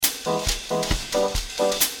Hello,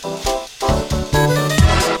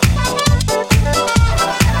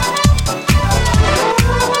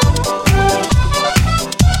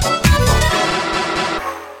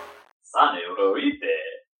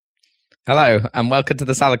 and welcome to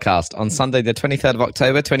the Saladcast on Sunday, the 23rd of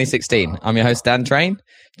October, 2016. I'm your host, Dan Train.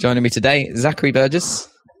 Joining me today, Zachary Burgess.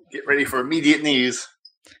 Get ready for immediate news.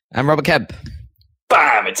 And Robert Kemp.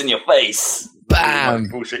 Bam! It's in your face. Bam!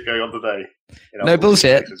 Bullshit going on today. No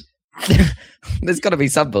bullshit. There's got to be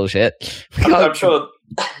some bullshit. I'm sure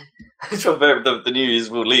the news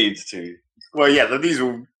will lead to... Well, yeah, the news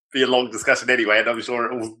will be a long discussion anyway, and I'm sure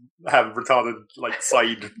it will have retarded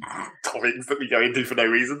side topics that we go into for no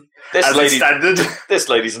reason. Standard. This,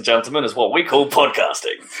 ladies and gentlemen, is what we call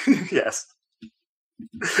podcasting. Yes.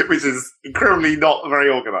 Which is incredibly not very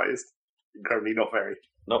organised. Incredibly not very.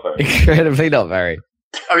 Not very. Incredibly not very.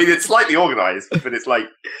 I mean, it's slightly organised, but it's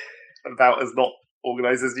about as not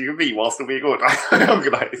organised as you can be while still being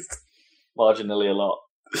organised. Marginally a lot.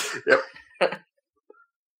 Yep.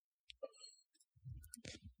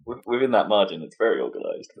 Within that margin, it's very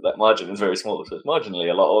organised, but that margin is very small, so it's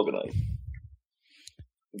marginally a lot organised.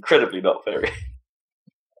 Incredibly not very.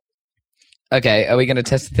 Okay, are we going to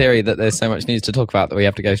test the theory that there's so much news to talk about that we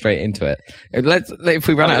have to go straight into it? If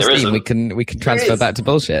we run out of steam, we can transfer back to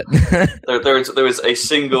bullshit. there is a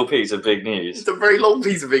single piece of big news. It's a very long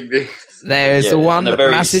piece of big news. There's one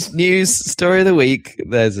massive news story of the week.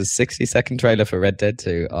 There's a 60-second trailer for Red Dead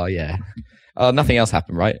 2. Oh, yeah. Oh, nothing else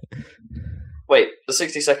happened, right? Wait, the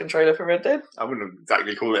 60-second trailer for Red Dead? I wouldn't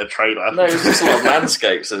exactly call it a trailer. No, it's just a lot of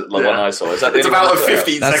landscapes, one I saw. Is that it's about a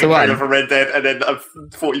 15-second trailer for Red Dead and then a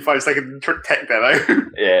 45-second tech demo.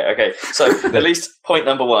 Yeah, okay. So, at least point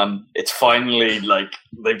number one, it's finally,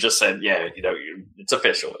 they've just said, it's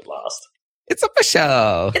official at last. It's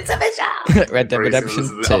official! It's official! Red Dead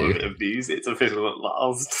Redemption 2. Of news, it's official at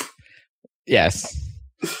last. Yes.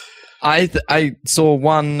 I saw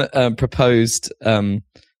one proposed...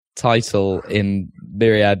 title in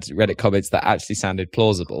myriad Reddit comments that actually sounded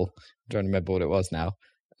plausible. I'm trying to remember what it was now.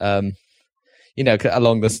 Along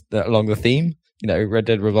the theme, Red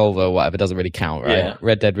Dead Revolver or whatever doesn't really count, right? Yeah.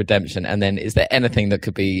 Red Dead Redemption, and then is there anything that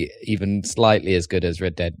could be even slightly as good as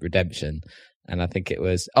Red Dead Redemption? And I think it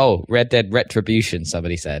was Red Dead Retribution.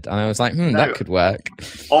 Somebody said, and I was like, that could work.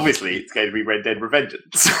 Obviously, it's going to be Red Dead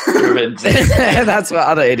Revengeance. That's what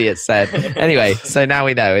other idiots said. Anyway, so now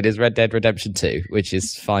we know it is Red Dead Redemption 2, which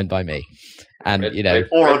is fine by me. And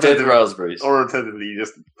or Red Dead Raspberries, or alternatively, you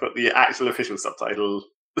just put the actual official subtitle,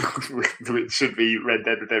 which should be Red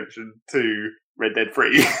Dead Redemption 2, Red Dead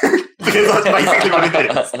 3, because that's basically what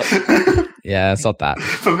it is. Yeah, it's not that.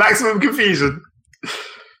 For maximum confusion.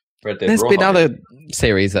 There's been other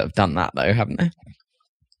series that have done that, though, haven't there?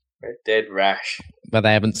 Red Dead Rash. But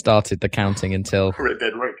they haven't started the counting until Red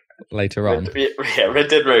Dead Road later on. Red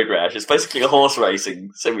Dead Road Rash. It's basically a horse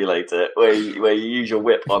racing simulator where you use your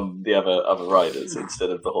whip on the other riders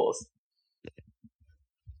instead of the horse.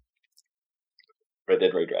 Red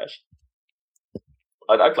Dead Road Rash.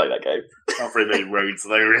 I play that game. Not very many roads,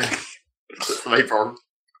 though, really. That's the main problem.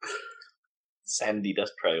 Sandy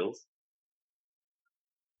dust trails.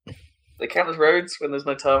 They count as roads when there's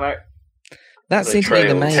no tarmac? That seems to be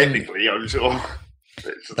the main... Technically, I'm sure.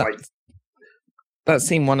 That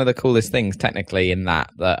seemed one of the coolest things, technically, in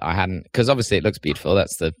that I hadn't... Because obviously it looks beautiful,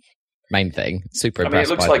 that's the main thing. Super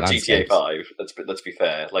impressed by it looks like GTA 5, let's be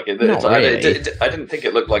fair. I didn't think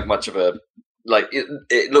it looked like much of a...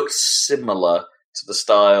 It looks similar to the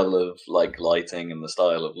style of, lighting and the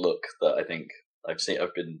style of look that I think I've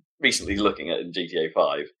been recently looking at in GTA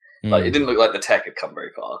 5. It didn't look like the tech had come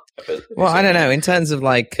very far. I don't know. In terms of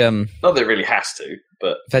not that it really has to,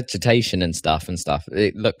 but vegetation and stuff,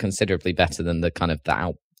 it looked considerably better than the kind of the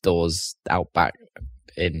outdoors outback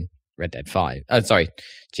in Red Dead 5. Oh, sorry,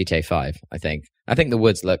 GTA 5. I think the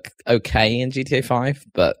woods look okay in GTA 5,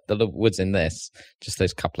 but the woods in this, just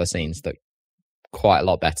those couple of scenes, look quite a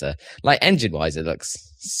lot better. Engine-wise, it looks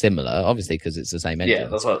similar, obviously, because it's the same engine. Yeah,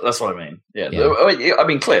 that's what I mean. Yeah. I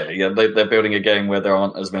mean, clearly, they're building a game where there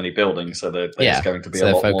aren't as many buildings, so there's going to be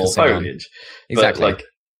a lot more foliage. Exactly.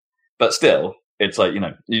 But still, it's you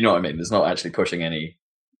know what I mean. There's not actually pushing any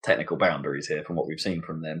technical boundaries here from what we've seen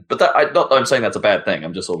from them. But not that I'm saying that's a bad thing.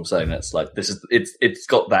 I'm just sort of saying that's it's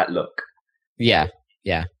got that look. Yeah.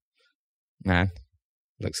 Man,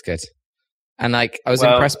 looks good. And I was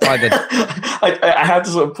impressed by the. I have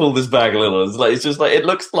to sort of pull this back a little. It's just it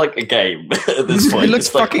looks like a game at this point. It looks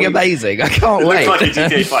fucking amazing. I can't wait. It looks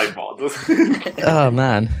like a GTA 5 mod. Oh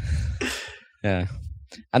man, yeah.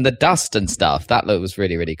 And the dust and stuff, that look was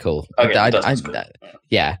really, really cool. Okay, I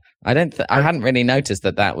hadn't really noticed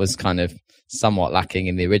that was kind of somewhat lacking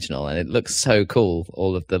in the original, and it looks so cool.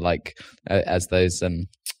 All of the as those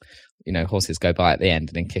horses go by at the end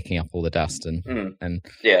and then kicking up all the dust and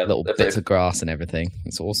little bits of grass and everything.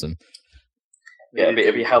 It's awesome. Yeah,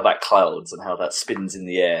 it'd be how that clouds and how that spins in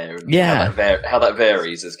the air. And how that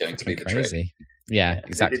varies is going to be the crazy. trick. Yeah,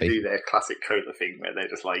 exactly. They do their classic Coda thing where they're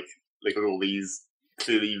just like, look at all these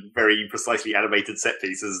clearly very precisely animated set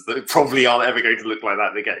pieces that probably aren't ever going to look like that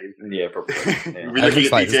in the game. Yeah, probably. Yeah. We're looking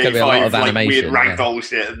at GTA 5 like weird ragdoll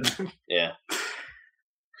shit. Yeah.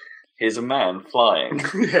 Here's a man flying.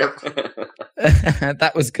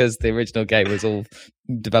 That was because the original game was all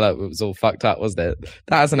developed. It was all fucked up, wasn't it?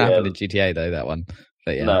 That hasn't happened in GTA though. That one,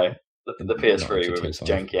 but yeah, no, the PS3 with its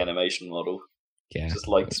janky animation model. Yeah, just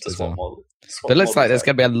like the swap model. But it looks like there's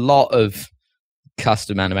going to be a lot of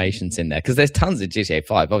custom animations in there because there's tons of GTA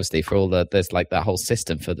 5. Obviously, for all there's like that whole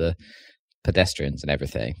system for the pedestrians and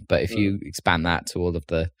everything. But if you expand that to all of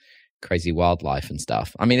the crazy wildlife and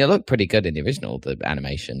stuff, I mean, it looked pretty good in the original, the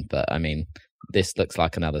animation. But I mean, this looks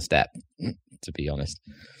like another step, to be honest.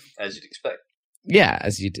 As you'd expect. Yeah,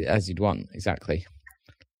 as you'd want, exactly.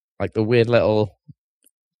 Like the weird little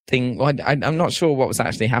thing. Well, I'm not sure what was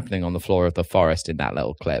actually happening on the floor of the forest in that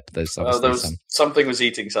little clip. There's something was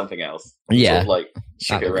eating something else. Yeah, sort of like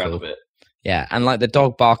shook it around a bit. Yeah, and like the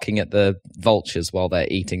dog barking at the vultures while they're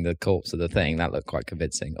eating the corpse of the thing, that looked quite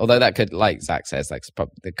convincing. Although that could, like Zach says,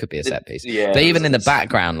 there could be a set piece. Yeah, but even in the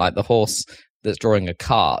background, like the horse that's drawing a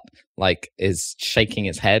cart, like is shaking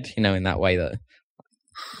its head, in that way that.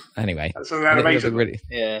 Anyway, that's an animation.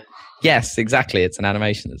 Yeah. Yes, exactly. It's an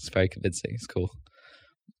animation that's very convincing. It's cool.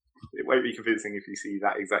 It won't be convincing if you see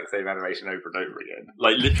that exact same animation over and over again.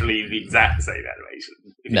 Like literally the exact same animation.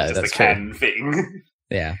 If it's just a can thing.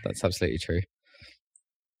 Yeah, that's absolutely true.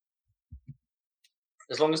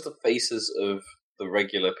 As long as the faces of the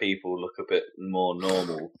regular people look a bit more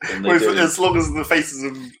normal than they do. As long as the faces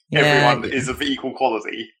of everyone is of equal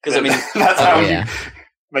quality. Because I mean, that's how you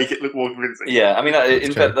make it look more convincing. Yeah, I mean,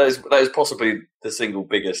 in fact, that is possibly the single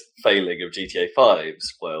biggest failing of GTA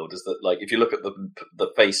 5's world, is that like if you look at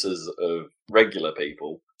the faces of regular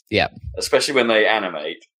people, especially when they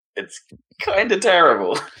animate, it's kind of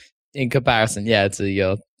terrible. In comparison, to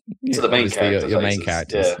the main characters, your main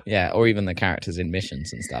characters, or even the characters in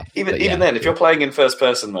missions and stuff. Even then, if you're playing in first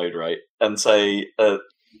person mode, right, and say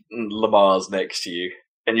Lamar's next to you,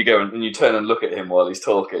 and you go and you turn and look at him while he's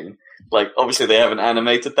talking, like obviously they haven't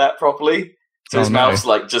animated that properly, so his mouth's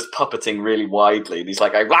like just puppeting really widely, and he's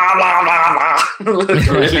like, blah blah blah, looks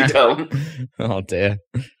really dumb. Oh dear.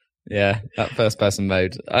 Yeah, that first person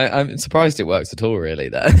mode. I'm surprised it works at all, really,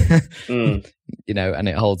 there. And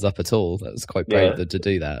it holds up at all. That was quite brave to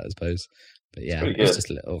do that, I suppose. But yeah, it was just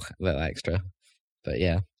a little extra. But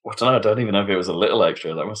yeah. I don't know, I don't even know if it was a little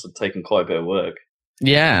extra. That must have taken quite a bit of work.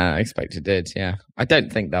 Yeah, I expect it did, yeah. I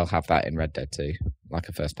don't think they'll have that in Red Dead 2, like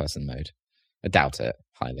a first person mode. I doubt it,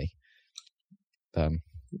 highly.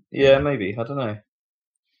 Yeah, maybe. I don't know.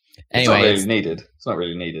 Anyway, it's not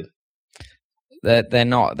really needed. They're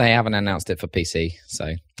not. They haven't announced it for PC,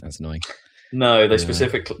 so that's annoying. No, they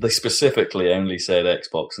specifically only said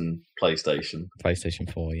Xbox and PlayStation.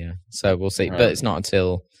 PlayStation 4, yeah. So we'll see, but it's not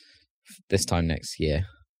until this time next year,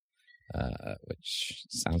 which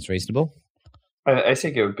sounds reasonable. I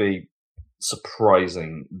think it would be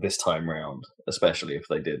surprising this time round, especially if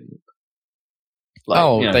they didn't.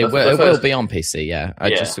 Like, it will be on PC, yeah.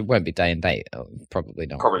 It won't be day and date. Probably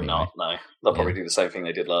not. Probably not. No, they'll probably do the same thing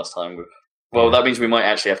they did last time with. Well, that means we might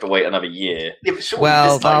actually have to wait another year. Yeah, but surely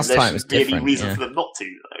last time there was shouldn't be any different, reason for them not to,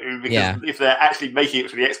 though. Because if they're actually making it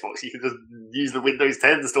for the Xbox, you can just use the Windows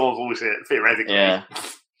 10 store bullshit, theoretically. Yeah.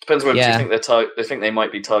 Depends when do you think they think they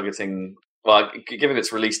might be targeting. Well, given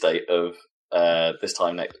its release date of this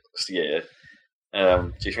time next year,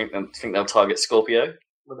 do you think they'll target Scorpio?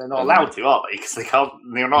 Well, they're not allowed to, are they? Because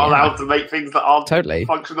they're not allowed to make things that aren't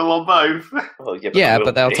functional on both. Well,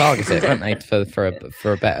 but they'll target it, won't they,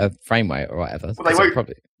 for a better frame rate or whatever? Well, they won't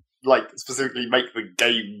probably specifically make the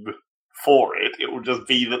game for it. It will just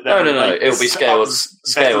be that no. It'll be scaled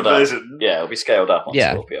up. Version. Yeah, it'll be scaled up on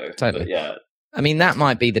Scorpio. Totally. But, I mean, that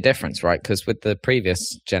might be the difference, right? Because with the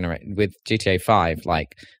previous with GTA 5,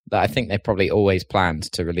 I think they probably always planned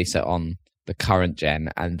to release it on the current gen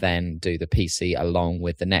and then do the PC along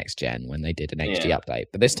with the next gen when they did an HD update.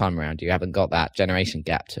 But this time around, you haven't got that generation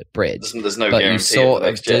gap to bridge. There's no guarantee. You sort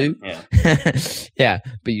of do. Yeah.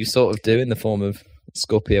 But you sort of do in the form of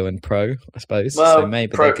Scorpio and Pro, I suppose. Well, so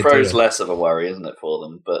maybe Pro's less of a worry, isn't it, for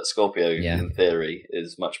them? But Scorpio, in theory,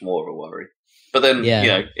 is much more of a worry. But then,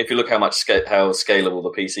 if you look how scalable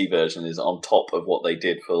the PC version is on top of what they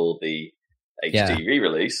did for the HD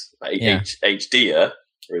re-release, HD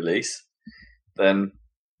release, then,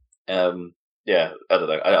 I don't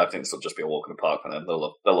know. I think this will just be a walk in the park for them.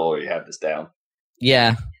 They'll already have this down.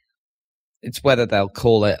 Yeah. It's whether they'll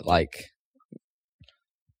call it like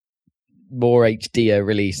more HD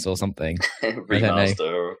release or something.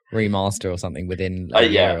 Remaster or something within a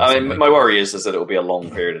year or something. My worry is that it will be a long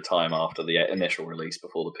period of time after the initial release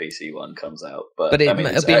before the PC one comes out. But it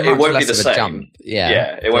won't be the same. Jump.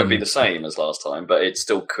 It won't be the same as last time, but it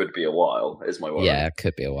still could be a while, is my worry. Yeah, it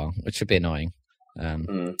could be a while, which would be annoying.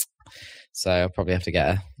 So I'll probably have to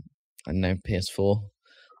get a PS4,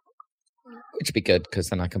 which would be good because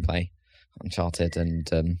then I can play Uncharted and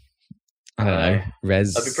I don't know,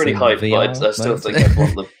 Res. I'd be pretty hyped, but I still think I'd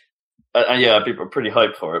want the. I'd be pretty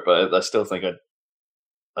hyped for it, but I still think I'd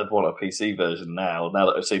want a PC version now. Now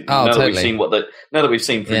that I've seen, that we've seen now that we've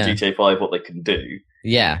seen through GTA 5 what they can do.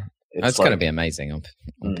 Yeah, it's going to be amazing on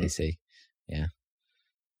PC. Yeah.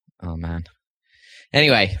 Oh man.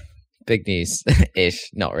 Anyway, big news ish.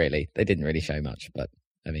 Not really. They didn't really show much, but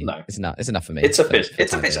I mean, it's enough for me. It's official.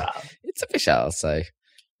 It's official. So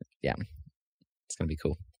yeah, it's going to be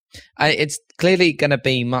cool. It's clearly going to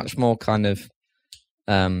be much more kind of,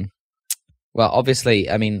 obviously,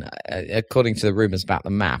 I mean, according to the rumors about the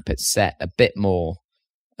map, it's set a bit more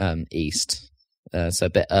east, so a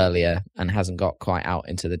bit earlier, and hasn't got quite out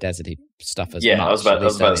into the deserty stuff as much. Yeah, I was about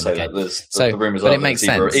to say that. The rumors are it makes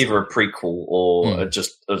sense. Either a prequel or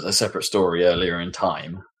just a separate story earlier in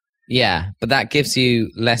time. Yeah, but that gives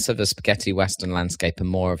you less of a spaghetti western landscape and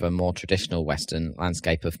more of a more traditional western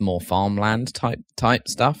landscape of more farmland type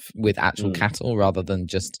stuff with actual cattle rather than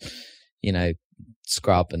just,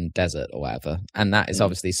 scrub and desert or whatever. And that is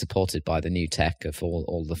obviously supported by the new tech of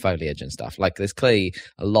all the foliage and stuff. Like there's clearly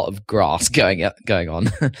a lot of grass going on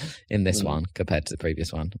in this one compared to the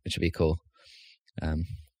previous one, which would be cool.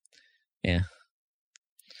 Yeah.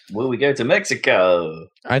 Will we go to Mexico?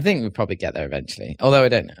 I think we'll probably get there eventually. Although I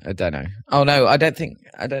don't know. Oh no, I don't think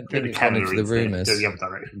it's one of the rumors. Go the other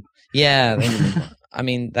direction. Yeah, I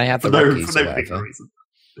mean they have the Rockies or whatever.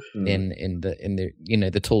 In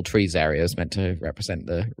the the tall trees area is meant to represent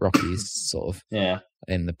the Rockies, sort of. Yeah.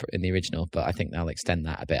 In the original, but I think they'll extend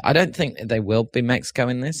that a bit. I don't think they will be Mexico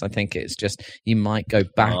in this. I think it's just you might go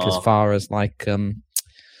back as far as like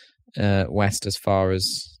west as far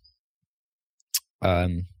as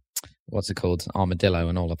what's it called, Armadillo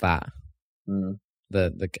and all of that.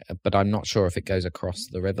 But I'm not sure if it goes across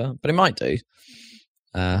the river, but it might do.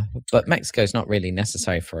 But Mexico's not really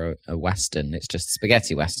necessary for a western. It's just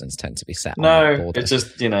spaghetti westerns tend to be set on that border. It's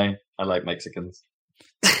just I like Mexicans.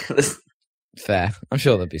 Fair. I'm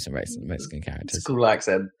sure there'll be some Mexican characters. It's a cool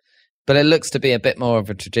accent. But it looks to be a bit more of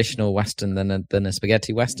a traditional western than a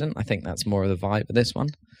spaghetti western. I think that's more of the vibe of this one.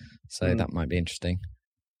 So that might be interesting.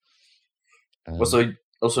 Also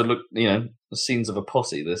look, the scenes of a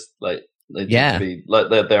posse. This they seem to be like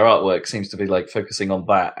their artwork seems to be like focusing on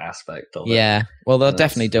that aspect of it. Yeah, well, they'll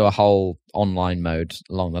definitely do a whole online mode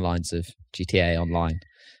along the lines of GTA Online,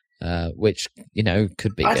 which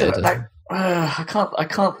could be good. I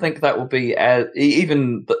can't think that will be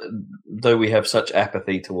even though we have such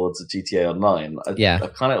apathy towards the GTA Online. I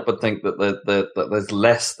can't help but think that there's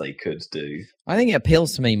less they could do. I think it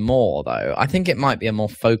appeals to me more, though. I think it might be a more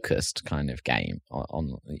focused kind of game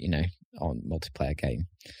on multiplayer game.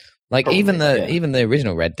 Like probably, even the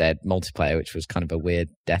original Red Dead multiplayer, which was kind of a weird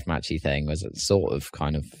deathmatchy thing, was sort of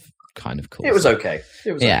kind of cool. It was okay.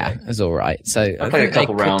 It was all right. So I played a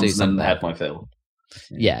couple rounds and had my fill.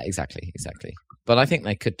 Yeah, exactly. But I think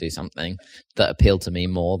they could do something that appealed to me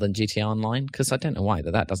more than GTA Online, because I don't know why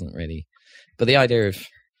that doesn't really. But the idea of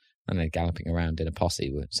galloping around in a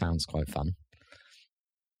posse sounds quite fun.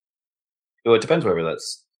 Well, it depends whether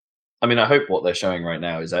that's. I mean, I hope what they're showing right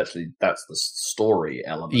now is actually that's the story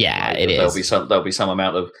element. Yeah, right? it is. There'll be some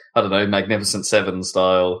amount of Magnificent Seven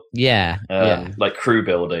style. Yeah, like crew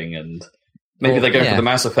building and. Maybe they go for the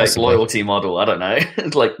Mass Effect loyalty model. I don't know.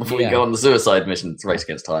 Like before you go on the suicide mission, it's race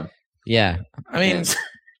against time. Yeah, I mean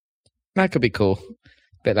that could be cool.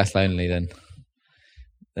 A bit less lonely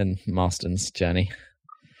than Marston's journey.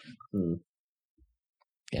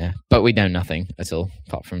 Yeah, but we know nothing at all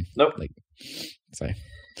apart from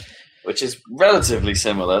which is relatively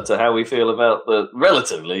similar to how we feel about the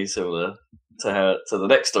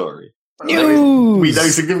next story. News! We know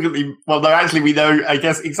significantly. Well, no, actually, we know, I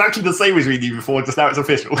guess, exactly the same as we knew before, just now it's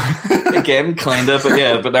official. Again, kind of,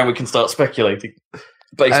 but now we can start speculating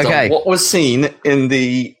based on what was seen in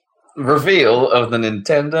the reveal of the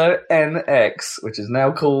Nintendo NX, which is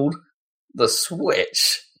now called the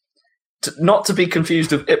Switch. not to be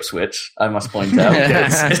confused with Ipswich, I must point out.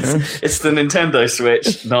 It's the Nintendo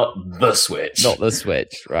Switch, not the Switch. Not the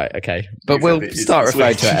Switch, right? Okay, but we'll start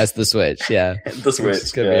referring to it as the Switch. Yeah, the Switch.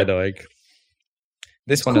 It's gonna be annoying.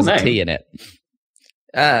 This one has a T in it.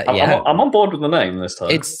 I'm on board with the name this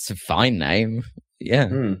time. It's a fine name. Yeah,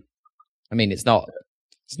 I mean, it's not.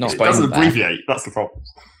 It doesn't abbreviate. That's the problem.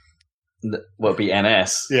 Well, it'd be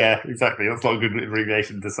NS. Yeah, exactly. That's not a good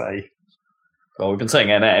abbreviation to say. Well, we've been saying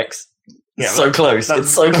NX. Yeah, so close.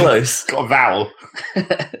 It's so close. Got a vowel.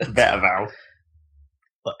 Better vowel.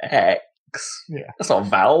 But X? Yeah. That's not a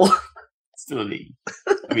vowel. Still an E.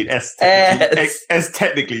 I mean, S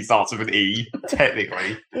technically starts with an E.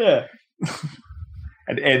 Technically. Yeah.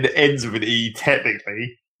 And N ends with an E.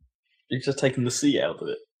 Technically. You've just taken the C out of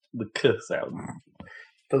it. The K sound.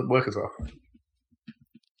 Doesn't work as well.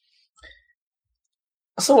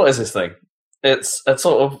 So what is this thing? It's a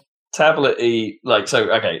sort of tablet-y,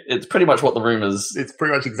 it's pretty much what the rumours... It's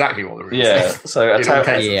pretty much exactly what the rumours so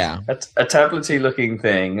a tablet-y looking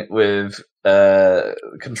thing with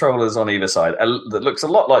controllers on either side that looks a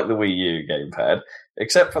lot like the Wii U gamepad,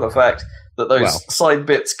 except for the fact that those side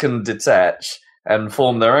bits can detach and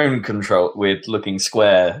form their own weird-looking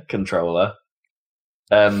square controller.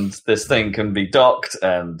 And this thing can be docked,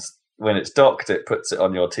 and when it's docked, it puts it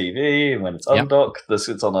on your TV, and when it's undocked, this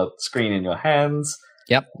sits on a screen in your hands.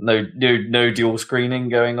 Yep. No dual screening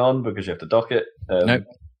going on because you have to dock it. Nope.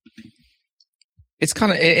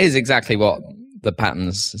 It is exactly what the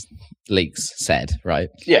patents leaks said, right?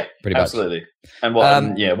 Yeah, pretty much. Absolutely. And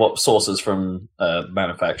what sources from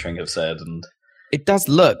manufacturing have said, and it does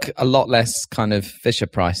look a lot less kind of Fisher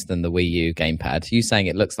Price than the Wii U gamepad. You saying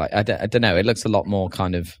it looks like I don't know. It looks a lot more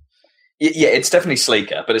kind of. Yeah, it's definitely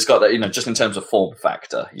sleeker, but it's got that, just in terms of form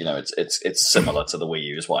factor, it's similar to the Wii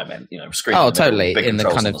U is what I meant, screen. Oh, totally. Big in the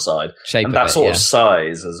kind of of side shape and that sort of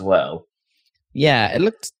size as well. Yeah, it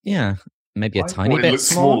looked, maybe a tiny bit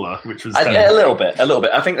smaller, which was a little bit.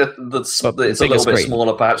 I think that it's a little bit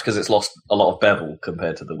smaller, perhaps because it's lost a lot of bevel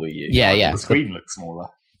compared to the Wii U. Yeah. The screen looks smaller.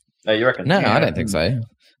 Oh, you reckon? No, I don't think so.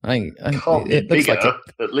 I think it looks bigger, like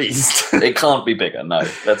at least. It can't be bigger. No,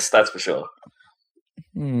 that's for sure.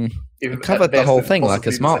 It covered the whole thing like a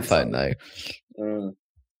smartphone, though.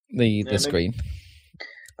 The screen.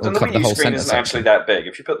 But the Wii U screen isn't actually that big.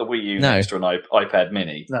 If you put the Wii U next to an iPad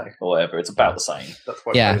Mini or whatever, it's about the same. That's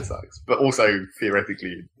why it sucks. But also,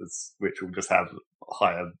 theoretically, the Switch will just have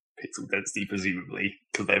higher pixel density, presumably,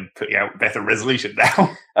 because they're putting out better resolution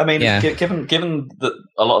now. I mean, given that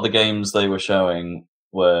a lot of the games they were showing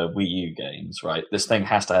were Wii U games, right? This thing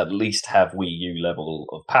has to at least have Wii U level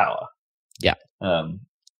of power. Yeah.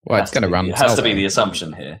 It's going to run. It has to be the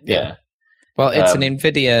assumption here. Yeah. Well, it's an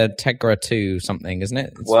NVIDIA Tegra 2 something, isn't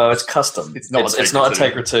it? It's custom. It's not a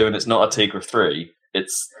Tegra 2 and it's not a Tegra 3.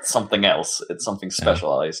 It's something else. It's something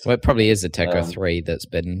specialized. Well, it probably is a Tegra 3 that's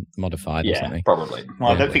been modified or something. Probably.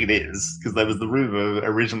 Well, I don't think it is, because there was the rumor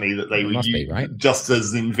originally that they would use, right? Just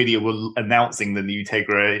as NVIDIA were announcing the new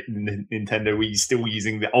Tegra Nintendo, were still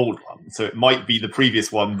using the old one. So it might be the previous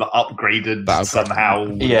one, but upgraded somehow.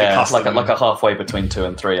 Yeah, like a halfway between 2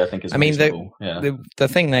 and 3, I think is reasonable. The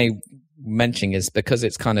thing they mentioning is because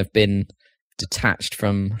it's kind of been detached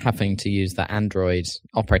from having to use the Android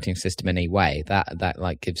operating system in any way, that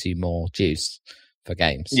like gives you more juice for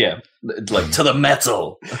games. Yeah, like to the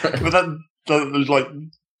metal. But that like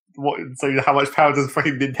what? So how much power does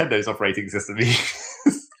fucking Nintendo's operating system use?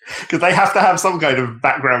 Because they have to have some kind of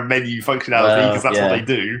background menu functionality because that's what they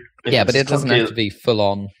do. But it doesn't have to be full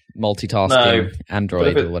on multitasking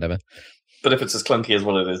Android or whatever. But if it's as clunky as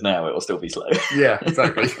what it is now, it will still be slow. Yeah,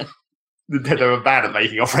 exactly. Nintendo are bad at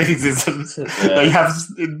making operating systems. They have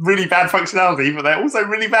really bad functionality, but they're also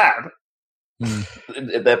really bad.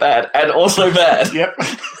 They're bad and also bad. Yep.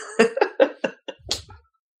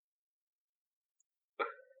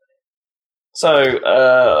 So,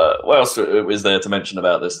 what else was there to mention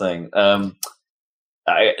about this thing?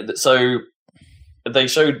 So they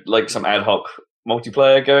showed like some ad hoc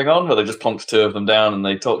multiplayer going on where they just plonked 2 of them down and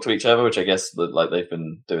they talk to each other, which I guess they've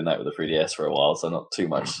been doing that with the 3DS for a while, so not too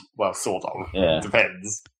much. Well, sort of. Yeah.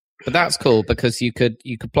 Depends. But that's cool because you could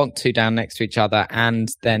plonk 2 down next to each other and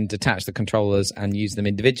then detach the controllers and use them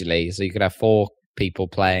individually. So you could have 4 people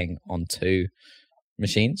playing on 2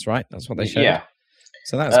 machines, right? That's what they showed. Yeah.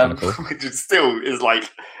 So that's kind of cool. Which still is like,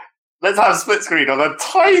 let's have a split screen on a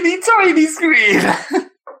tiny, tiny screen.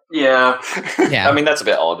 Yeah. I mean, that's a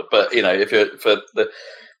bit odd, but if you're for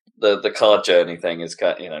the car journey thing is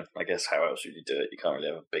kind of, I guess how else would you do it? You can't really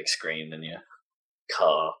have a big screen in your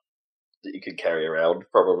car that you could carry around,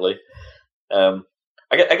 probably. I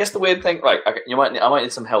guess the weird thing, right? I might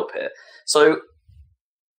need some help here. So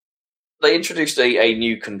they introduced a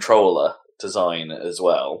new controller design as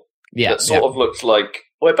well. Yeah, that sort of looks like.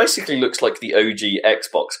 Well, it basically looks like the OG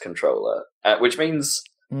Xbox controller, which means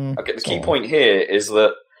the key point here is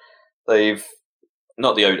that they've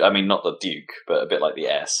not the Duke, but a bit like the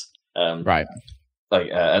S. Right. But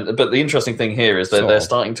the interesting thing here is that they're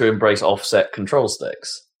starting to embrace offset control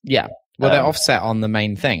sticks. Yeah. Well, they're offset on the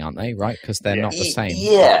main thing, aren't they? Right, because they're not the same.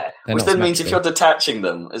 Yeah, which then means if you're detaching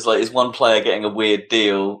them, is one player getting a weird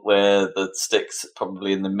deal where the stick's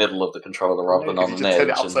probably in the middle of the controller rather than on an edge. Turn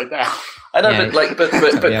it upside down. I know, but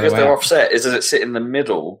because they're offset, does it sit in the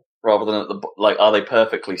middle rather than at the are they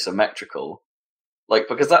perfectly symmetrical?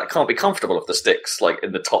 Because that can't be comfortable if the stick's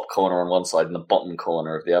in the top corner on one side and the bottom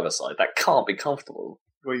corner of the other side. That can't be comfortable.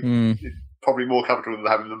 Well, it's probably more comfortable than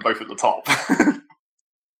having them both at the top.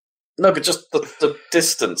 No, but just the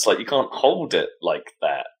distance, you can't hold it like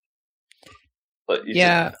that. But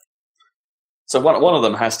so one of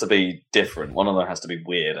them has to be different. One of them has to be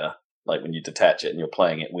weirder, when you detach it and you're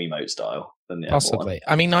playing it Wiimote style. Than the Possibly.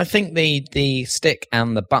 Other one. I think the stick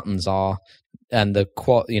and the buttons and the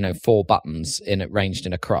 4 buttons ranged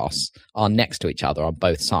in a cross are next to each other on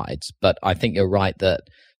both sides. But I think you're right that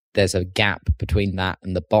there's a gap between that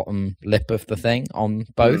and the bottom lip of the thing on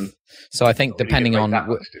both. So I think depending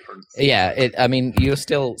on you're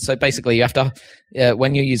still, so basically you have to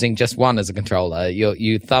when you're using just one as a controller,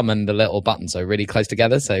 you thumb and the little buttons are really close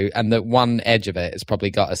together, and the one edge of it has probably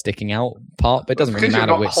got a sticking out part, but it doesn't really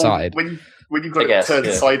matter which side. When you've got it turned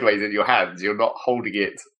sideways in your hands, you're not holding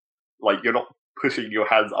it you're not pushing your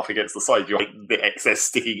hands up against the side. You're the excess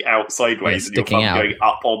sticking out sideways and your thumb going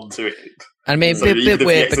up onto it. I mean, so a bit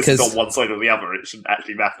weird because on one side or the other, it shouldn't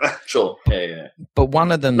actually matter. Sure, yeah. But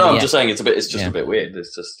one of them. No, I'm just saying it's just a bit weird.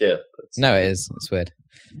 It's just No, it is. It's weird.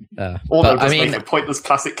 Or they'll just make a pointless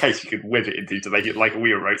plastic case you can wedge it into to make it like a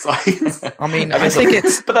wheel remote size. I think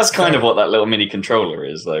it's. But that's kind of what that little mini controller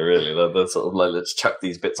is, though. Really, they're sort of let's chuck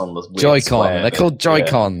these bits on the Joy-Con. They're called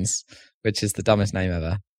Joy-Cons, which is the dumbest name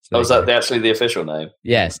ever. So is that actually the official name?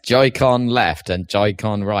 Yes, Joy-Con left and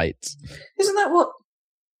Joy-Con right. Isn't that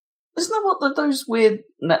what those weird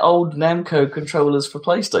old Namco controllers for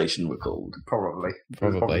PlayStation were called? Probably.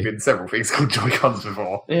 There's probably been several things called Joy-Cons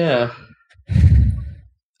before. Yeah.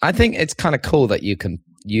 I think it's kind of cool that you can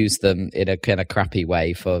use them in a kind of crappy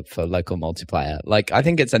way for local multiplayer. I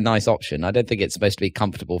think it's a nice option. I don't think it's supposed to be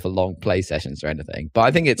comfortable for long play sessions or anything, but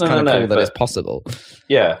I think it's kind of cool that it's possible.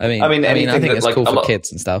 Yeah. I think it's cool for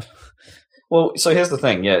kids and stuff. Well, so here's the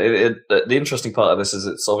thing. Yeah, the interesting part of this is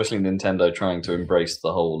it's obviously Nintendo trying to embrace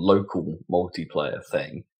the whole local multiplayer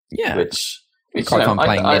thing. Yeah. Which it's quite fun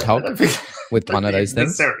playing Nidhogg with one of those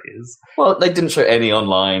things. Well, they didn't show any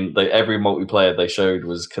online. Every multiplayer they showed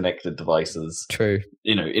was connected devices. True.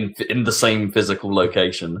 In the same physical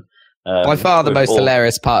location. By far, the most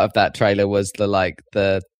hilarious part of that trailer was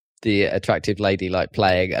the attractive lady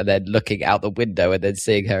playing and then looking out the window and then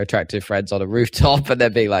seeing her attractive friends on a rooftop and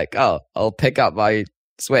then being like, "Oh, I'll pick up my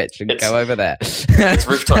Switch and go over there." It's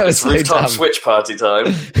rooftop Switch party time.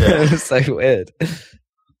 Yeah. It was so weird.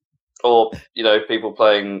 Or people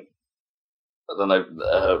playing, I don't know,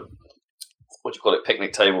 what do you call it,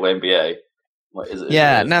 picnic table NBA.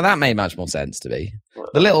 Now that made much more sense to me.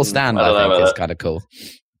 The little stand I think is kind of cool.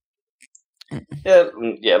 Yeah, a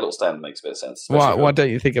little stand makes a bit of sense. Why don't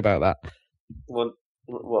you think about that? What?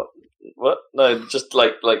 No, just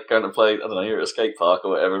like going to play, I don't know, you're at a skate park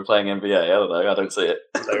or whatever and playing NBA. I don't know, I don't see it.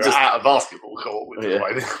 They're at a basketball court.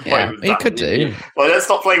 You could do. Well, let's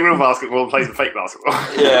stop playing real basketball and play some fake basketball.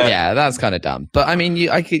 Yeah, that's kind of dumb. But I mean,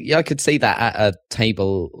 I could see that at a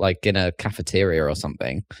table, in a cafeteria or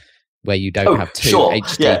something, where you don't have two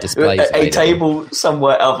HD displays. A table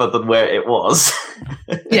somewhere other than where it was.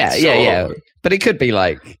 Yeah. But it could be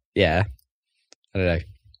I don't know.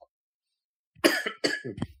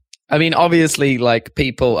 I mean, obviously,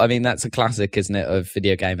 people, that's a classic, isn't it, of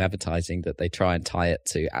video game advertising, that they try and tie it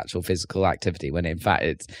to actual physical activity when in fact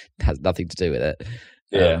it has nothing to do with it.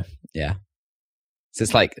 Yeah. So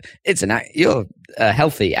it's you're a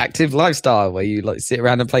healthy, active lifestyle where you sit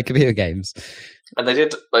around and play computer games. And they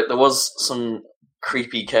did, there was some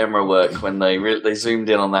creepy camera work when they zoomed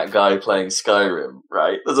in on that guy playing Skyrim,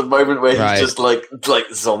 right? There's a moment where he's just like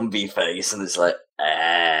zombie face, and it's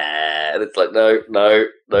and it's no,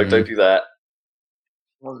 don't do that.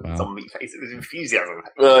 It wasn't zombie face, it was enthusiasm.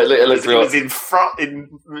 It was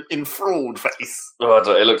enthralled face. Oh, I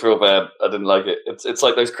don't know, it looked real bad. I didn't like it. It's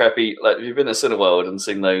like those crappy, you've been to Cineworld and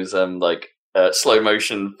seen those slow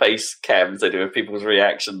motion face cams they do of people's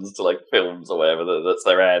reactions to films or whatever. That's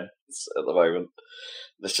their ads at the moment.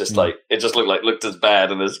 It's just it just looked as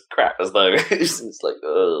bad and as crap as though it's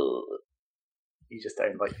ugh. You just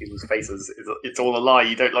don't like people's faces. It's all a lie.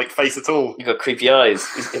 You don't like face at all. You got creepy eyes.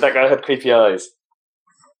 That guy had creepy eyes.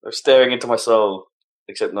 They're staring into my soul,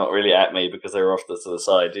 except not really at me because they were off to the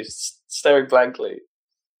side. He's staring blankly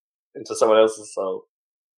into someone else's soul.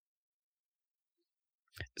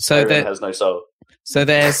 So there has no soul. So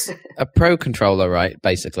there's a Pro controller, right,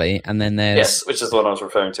 basically, and then there's which is the one I was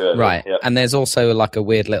referring to earlier. Right, yep. And there's also like a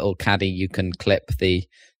weird little caddy you can clip the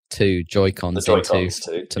two Joy-Cons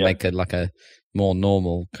into to make it like a more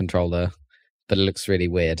normal controller, but it looks really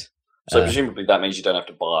weird. So presumably that means you don't have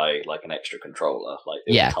to buy like an extra controller. Like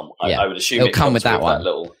I would assume it'll come with that one, that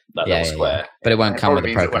little square. Yeah. But it won't come with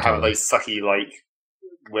the Pro controller. Have those sucky like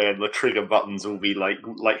where the trigger buttons will be like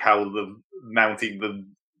how the mounting the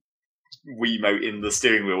Wiimote in the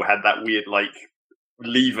steering wheel had that weird like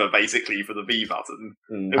lever basically for the B button.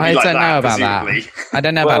 I don't know about that. I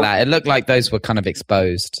don't know about that. It looked like those were kind of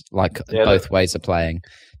exposed, like both ways of playing.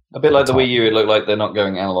 A bit like the Wii U, it looked like they're not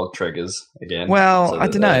going analog triggers again. Well, I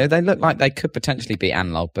don't know. They look like they could potentially be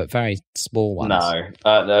analog, but very small ones. No,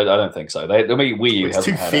 I don't think so. The Wii U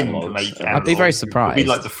hasn't had thin analog. To make analog. I'd be very surprised. It'd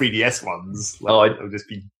be like the 3DS ones. Like, it'll just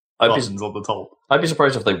be buttons on the top. I'd be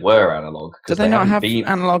surprised if they were analog. Do they not have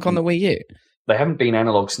analog on the Wii U? They haven't been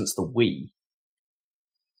analog since the Wii.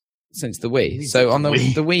 Since the Wii? So on the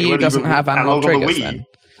Wii U doesn't have analog triggers then?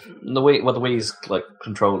 The Wii's like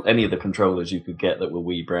control. Any of the controllers you could get that were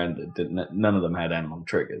Wii branded, none of them had analog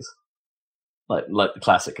triggers. Like the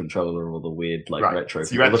classic controller or the weird retro.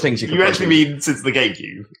 So you actually mean since the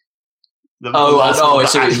GameCube? I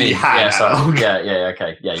see what you mean.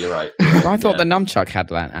 Okay. Yeah, you're right. Well, I thought the nunchuck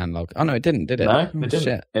had analog. Oh no, it didn't, did it? No, it didn't.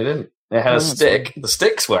 Shit. It didn't. It had a stick. The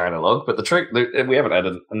sticks were analog, but we haven't had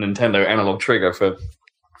a Nintendo analog trigger for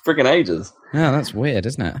friggin' ages. Yeah, that's weird,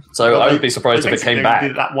 isn't it? So I would be surprised if it came back. They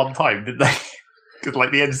did that one time, didn't they? Because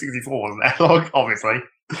like the N64 wasn't analog, obviously.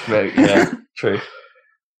 Right, yeah, true.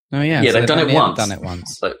 Oh yeah, yeah, they've done it once. Done it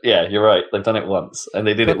once. So, yeah, you're right. They've done it once, and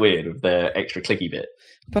they did it weird with their extra clicky bit.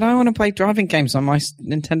 But I want to play driving games on my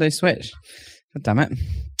Nintendo Switch. God damn it!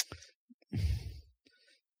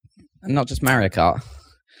 And not just Mario Kart.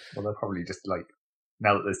 Well, they're probably just like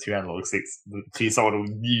now that there's two analog sticks, someone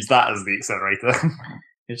will use that as the accelerator.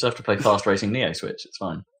 You just have to play Fast Racing Neo Switch. It's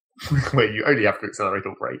fine. Where you only have to accelerate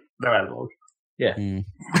or brake, no analog. Yeah.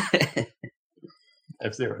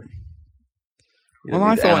 F-Zero. Well,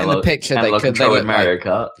 I thought in the picture they look Mario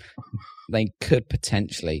Kart. They could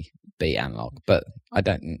potentially be analog, but I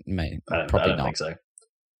don't not think so.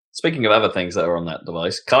 Speaking of other things that are on that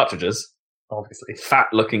device, cartridges. Obviously.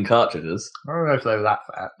 Fat-looking cartridges. I don't know if they were that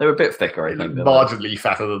fat. They were a bit thicker, I think. Marginally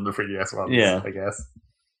fatter than the 3DS ones, I guess.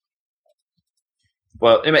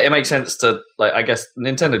 Well, it makes sense to, I guess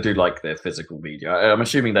Nintendo do like their physical media. I'm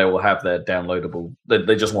assuming they will have their downloadable.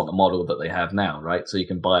 They just want the model that they have now, right? So you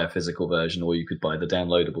can buy a physical version, or you could buy the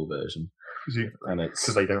downloadable version. And it's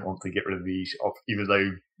because they don't want to get rid of the eShop, even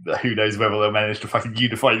though who knows whether they'll manage to fucking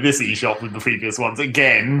unify this eShop with the previous ones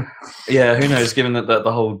again. Yeah, who knows? Given that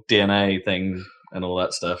the whole DNA thing and all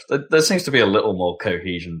that stuff, there seems to be a little more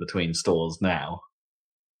cohesion between stores now.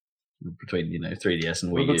 Between 3DS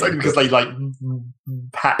and Wii U. It's only because they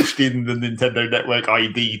patched in the Nintendo Network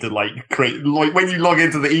ID to create when you log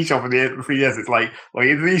into the eShop in the 3DS, it's log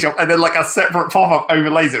into the eShop and then a separate pop-up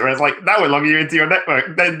overlays it where it's now we're logging you into your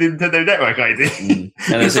network, then Nintendo Network ID.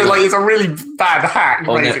 And so it's a really bad hack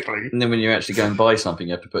basically. And then when you actually go and buy something,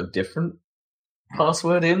 you have to put a different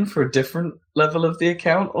password in for a different level of the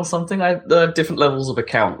account or something. There are different levels of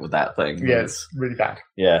account with that thing. Yeah, it's really bad.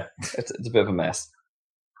 Yeah, it's a bit of a mess.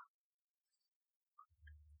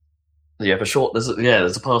 You have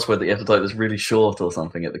there's a password that you have to type that's really short or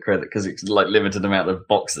something at the credit because it's limited amount of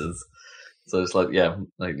boxes. So it's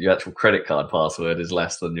your actual credit card password is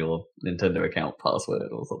less than your Nintendo account password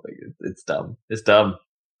or something. It's dumb. It's dumb.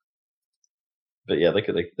 But yeah,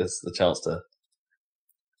 there's the chance to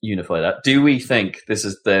unify that. Do we think this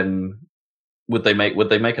is then? Would they make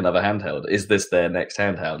another handheld? Is this their next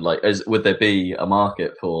handheld? Would there be a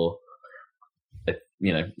market for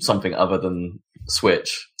something other than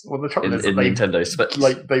Switch? Well, the trouble is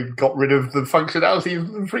Nintendo they've got rid of the functionality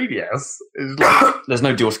of the 3DS. There's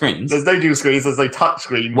no dual screens. There's no dual screens. There's no touch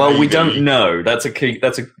screen. Well, we don't know. That's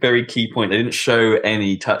a very key point. They didn't show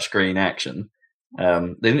any touchscreen action.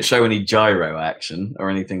 They didn't show any gyro action or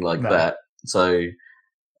anything like that. So,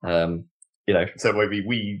 so it won't be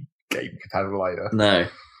Wii game compatible either. No,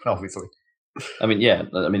 obviously.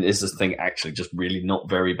 Is this thing actually just really not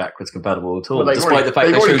very backwards compatible at all? Well, despite the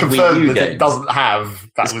fact they showed confirmed Wii U that games. It doesn't have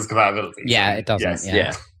backwards compatibility. Yeah, it doesn't. Yes.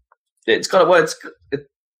 Yeah. It's got a word.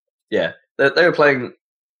 Yeah, they were playing.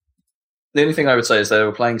 The only thing I would say is they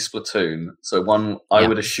were playing Splatoon, so I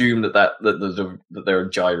would assume that there are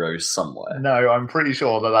gyros somewhere. No, I'm pretty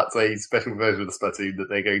sure that's a special version of the Splatoon that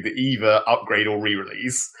they're going to either upgrade or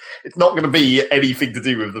re-release. It's not going to be anything to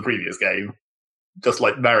do with the previous game. Just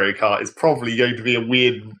like Mario Kart, it's probably going to be a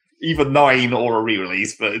weird, either 9 or a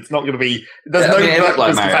re-release, but it's not going to be. There's no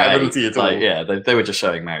backwards compatibility at all. They were just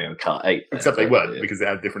showing Mario Kart 8. Except they weren't, because it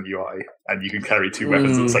had different UI, and you can carry 2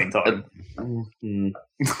 weapons at the same time.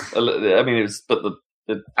 I mean, it was, but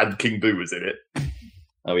and King Boo was in it.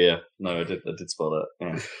 Oh yeah, no, I did spell that.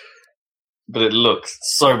 Yeah. But it looks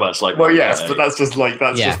so much like. Well, yes, but that's just what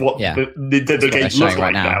the Nintendo games look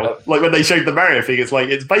like now. Like when they showed the Mario thing,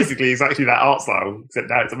 it's basically exactly that art style, except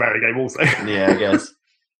now it's a Mario game also. Yeah, I guess.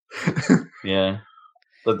 Yeah,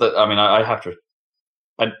 but I mean, I have to.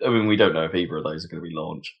 I mean, we don't know if either of those are going to be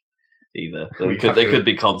launched either. They could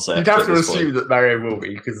be concepts. You'd have to assume that Mario will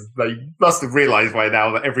be, because they must have realised by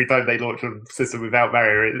now that every time they launch a system without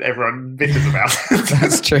Mario, everyone bitches about it.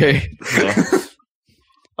 That's true. Yeah.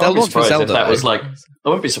 I wouldn't be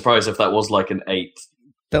surprised if that was like an 8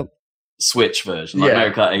 Switch version, like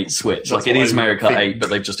Mario Kart 8 Switch. That's like it is Mario Kart 8, but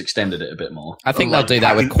they've just extended it a bit more. I think they'll do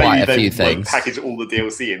that with quite a few things. Package all the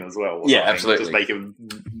DLC in as well. Yeah, absolutely. Just make them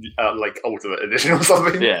like Ultimate Edition or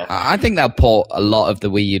something. Yeah, I think they'll port a lot of the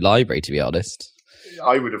Wii U library, to be honest.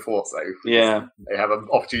 I would have thought so. Yeah. They have an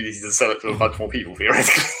opportunity to sell it to a bunch more people,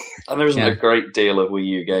 theoretically. And there isn't a great deal of Wii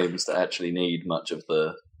U games that actually need much of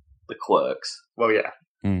the quirks. Well, yeah.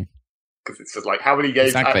 Because it's just like, how many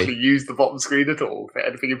games actually use the bottom screen at all for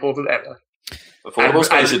anything important ever? Affordable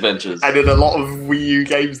Space Adventures. And in a lot of Wii U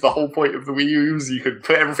games, the whole point of the Wii U is you could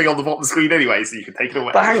put everything on the bottom screen anyway, so you can take it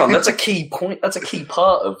away. But hang on, that's a key point. That's a key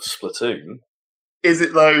part of Splatoon. Is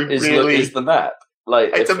it though? Really? Is the map?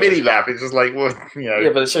 Like it's a mini map. It's just like, well, you know.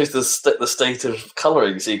 Yeah, but it shows the state of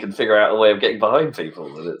colouring, so you can figure out a way of getting behind people.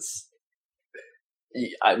 And it's.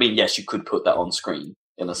 I mean, yes, you could put that on screen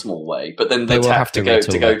in a small way, but then the tap to go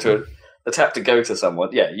to someone. Yeah, the tap to go to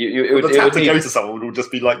someone will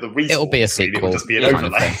just be like the respawn. It'll be a sequel. It will just be an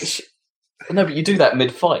overlay. No, but you do that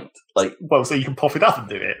mid-fight, like. Well, so you can pop it up and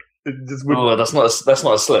do it. That's not a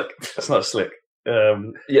slick. That's not a slick.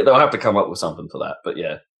 Yeah, they'll have to come up with something for that, but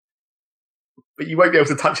yeah. But you won't be able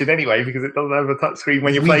to touch it anyway because it doesn't have a touch screen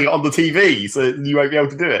when you're playing it on the TV, so you won't be able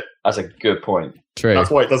to do it. That's a good point. True. That's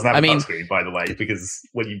why it doesn't have a touch screen, by the way, because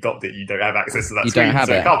when you docked it, you don't have access to that screen,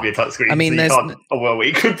 so it can't be a touch screen. I mean,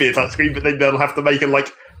 it could be a touch screen, but then they'll have to make a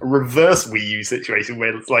reverse Wii U situation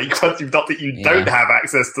where it's like once you've docked it, you don't have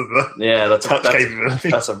access to the touch capability.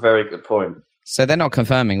 That's a very good point. So they're not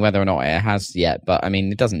confirming whether or not it has yet, but I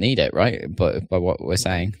mean, it doesn't need it, right? But by what we're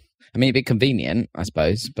saying. I mean, it'd be convenient, I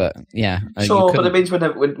suppose, but yeah. Sure, but it means we're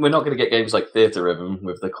not going to get games like Theatre Rhythm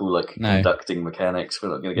with the cool conducting mechanics. We're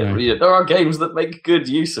not going to get. There are games that make good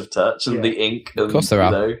use of touch and the ink. And, of course, there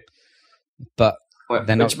are. But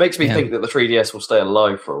which makes me think that the 3DS will stay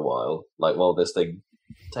alive for a while, while this thing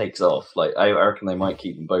takes off. I reckon they might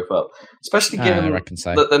keep them both up, especially given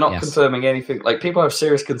that they're not confirming anything. People have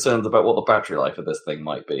serious concerns about what the battery life of this thing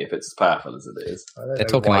might be if it's as powerful as it is. They're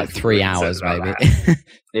talking 3 hours, maybe.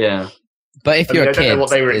 Yeah. But if you're a kid,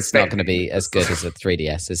 it's not going to be as good as a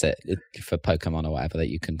 3DS, is it? For Pokemon or whatever that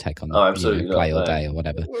you can take on the play all day or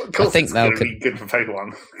whatever. Well, of course, I think it's going to be good for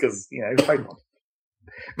Pokemon because Pokemon.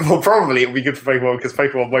 Well, probably it'll be good for Pokemon because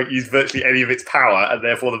Pokemon won't use virtually any of its power, and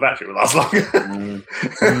therefore the battery will last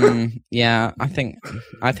longer. Yeah, I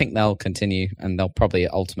think they'll continue, and they'll probably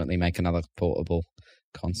ultimately make another portable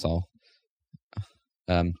console.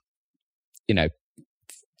 For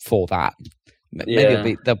that.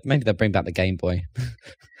 Maybe they'll bring back the Game Boy. I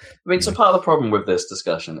mean, so part of the problem with this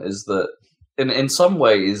discussion is that in some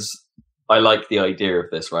ways I like the idea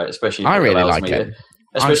of this, right? Especially if I really like it.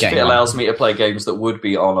 Especially if it allows me to play games that would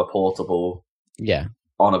be on a portable,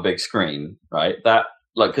 on a big screen, right? That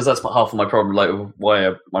because that's half of my problem. Why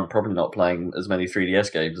I'm probably not playing as many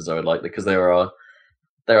 3DS games as I would like, because there are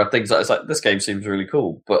things that it's like this game seems really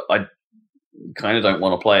cool, but I kind of don't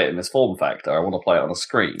want to play it in this form factor. I want to play it on a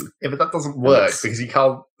screen. Yeah, but that doesn't work because you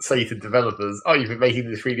can't say to developers, "Oh, you've been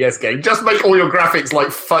making this 3DS game. Just make all your graphics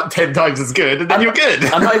 10 times as good, and then you're good."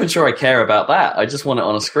 I'm not even sure I care about that. I just want it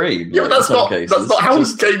on a screen. Yeah, but that's not how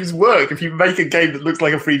games work. If you make a game that looks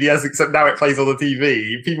like a 3DS, except now it plays on the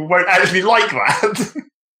TV, people won't actually like that.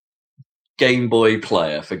 Game Boy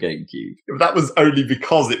player for GameCube. That was only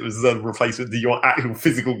because it was a replacement to your actual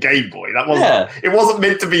physical Game Boy. That wasn't. It wasn't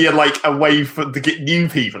meant to be a way to get new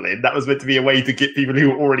people in. That was meant to be a way to get people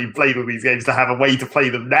who already played all these games to have a way to play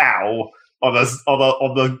them now on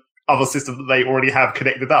the other system that they already have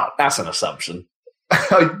connected up. That's an assumption.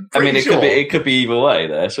 It could be either way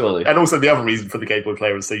there, surely. And also the other reason for the Game Boy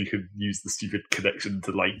Player was so you could use the stupid connection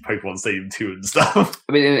to like Pokemon Stadium 2 and stuff.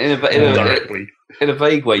 I mean, in a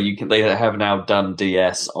vague way, they have now done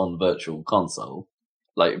DS on Virtual Console,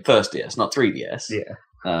 like first DS, not 3DS. Yeah.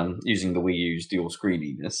 Using the Wii U's dual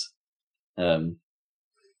screeniness.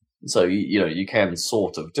 So you can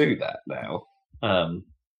sort of do that now.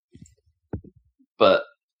 But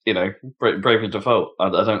Bravely Default, I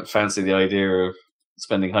don't fancy the idea of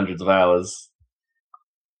spending hundreds of hours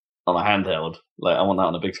on a handheld. Like, I want that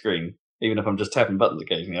on a big screen. Even if I'm just tapping buttons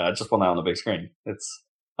occasionally, I just want that on a big screen.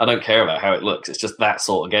 I don't care about how it looks. It's just that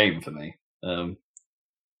sort of game for me.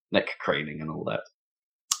 Neck craning and all that.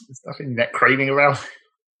 There's nothing neck craning around.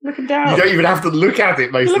 Looking down. You don't even have to look at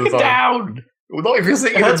it most of the time. Looking down. Well, not if you're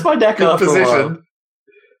sitting in my neck good after position. a while.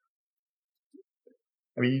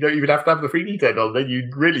 I mean, you don't even have to have the 3D turned on. Then you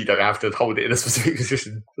really don't have to hold it in a specific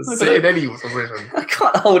position. Just sit in any position. I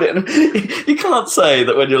can't hold it. You can't say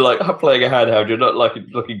that when you're like playing a handheld, you're not like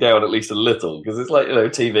looking down at least a little, because it's like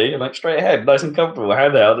TV and like straight ahead, nice and comfortable.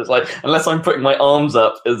 Handheld, it's like unless I'm putting my arms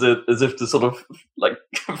up as if to sort of like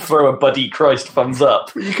throw a Buddy Christ thumbs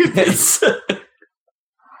up. You could.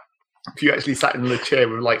 If you actually sat in the chair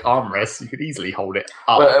with like armrests, you could easily hold it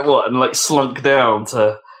up. And like slunk down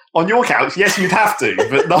to. On your couch, yes, you'd have to,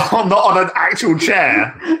 but not on an actual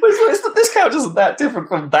chair. This couch isn't that different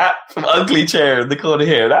from ugly chair in the corner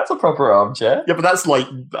here. That's a proper armchair. Yeah, but that's like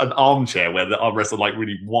an armchair where the armrests are like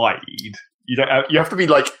really wide. You have to be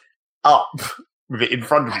like up with it in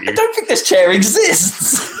front of you. I don't think this chair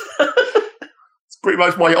exists. It's pretty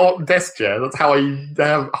much my desk chair. That's how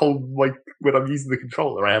I hold when I'm using the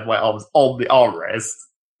controller. I have my arms on the armrest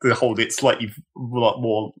to hold it slightly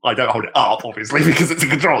more. I don't hold it up, obviously, because it's a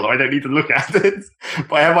controller. I don't need to look at it.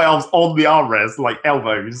 But I have my arms on the armrest, like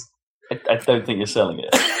elbows. I don't think you're selling it.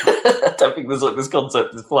 I don't think this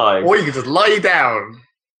concept is flying. Or you can just lie down.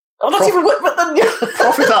 Oh, that's even worse. But then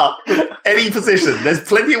prop it up, any position. There's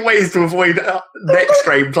plenty of ways to avoid neck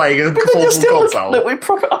strain playing a portable console. Look, we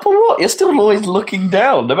prop it up or what? You're still always looking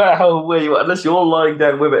down, no matter where you are, unless you're lying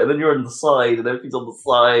down with it, and then you're on the side, and everything's on the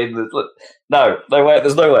side. No way.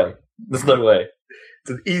 There's no way. There's no way.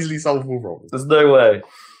 It's an easily solvable problem. There's no way.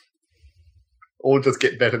 Or just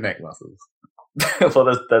get better neck muscles. Well,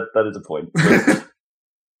 that is a point.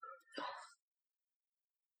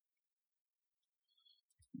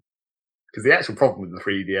 Because the actual problem with the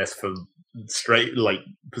 3DS for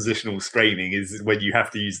positional straining is when you have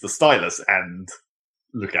to use the stylus and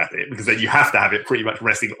look at it, because then you have to have it pretty much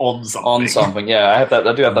resting on something. On something, yeah.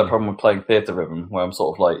 I do have that problem with playing Theatre Rhythm, where I'm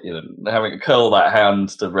sort of like, having to curl that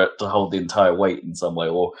hand to hold the entire weight in some way,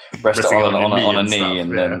 or rest it on a knee,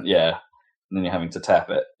 and then you're having to tap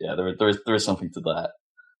it. Yeah, there is something to that.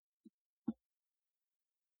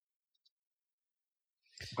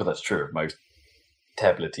 But that's true of most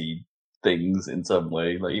tablet-y things in some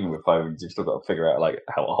way. Like even with phones, you've still got to figure out like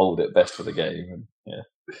how to hold it best for the game. And, yeah.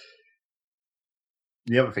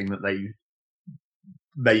 The other thing that they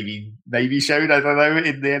maybe showed, I don't know,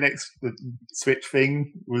 in the NX Switch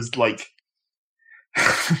thing was like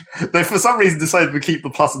they for some reason decided to keep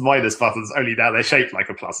the plus and minus buttons, only now they're shaped like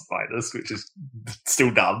a plus and minus, which is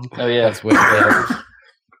still dumb. Oh yeah, that's weird.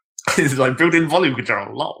 It's like built-in volume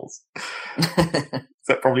control, lols.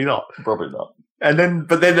 So probably not. Probably not.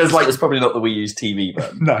 But then there's like... It's probably not the Wii U's TV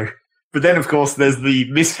button. No. But then, of course, there's the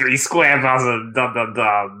mystery square button, dun dun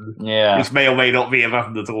dun. Yeah. Which may or may not be a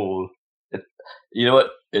button at all. You know what?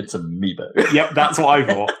 It's Amiibo. Yep, that's what I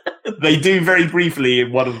thought. They do very briefly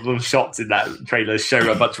in one of the shots in that trailer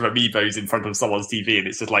show a bunch of Amiibos in front of someone's TV, and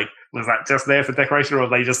it's just like, was that just there for decoration, or are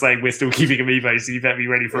they just saying we're still keeping Amiibos, so you better be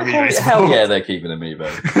ready for Amiibos? Hell yeah, they're keeping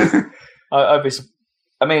Amiibo.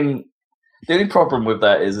 I mean, the only problem with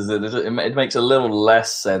that is that it makes a little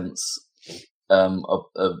less sense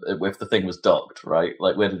if the thing was docked, right?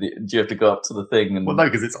 Like, do you have to go up to the thing? And... Well, no,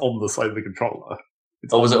 because it's on the side of the controller.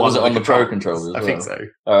 Was it on the Pro controller as well? I think so.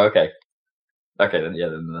 Oh, okay. Okay, then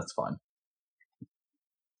that's fine.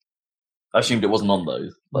 I assumed it wasn't on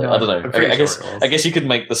those. Like, no, I don't know. I guess you could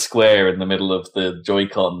make the square in the middle of the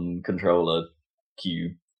Joy-Con controller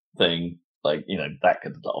cube thing. Like, that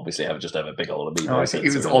could obviously have a big old Amiibo. I think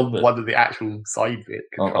it was on one of the actual side bit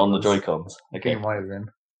controllers. On the Joy-Cons. Okay. I think it might have been.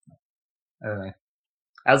 I don't know.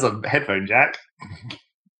 As a headphone jack,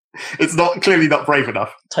 it's clearly not brave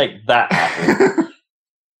enough. Take that, Apple.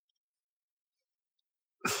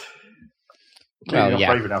 Not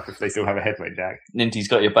brave enough if they still have a headphone jack. Ninty's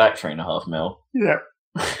got your back 3.5 mil. Yeah.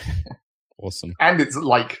 Awesome. And it's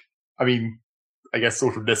like, I guess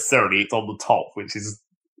sort of necessarily it's on the top, which is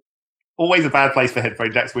always a bad place for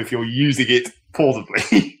headphone jacks if you're using it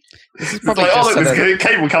portably. This is It's probably like, just this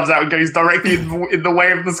cable comes out and goes directly in the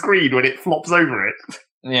way of the screen when it flops over it.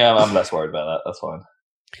 Yeah, I'm less worried about that. That's fine.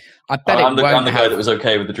 I bet I'm the won't guy that was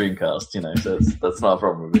okay with the Dreamcast, so that's not a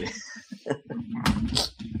problem with me.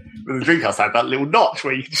 But the Dreamcast had that little notch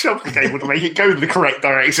where you can shove the cable to make it go in the correct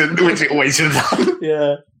direction, which it always should have done.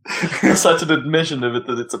 Yeah. It's such an admission of it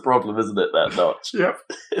that it's a problem, isn't it, that notch? Yep.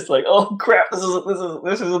 It's like, oh crap, this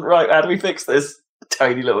isn't right. How do we fix this?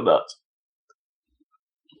 Tiny little notch.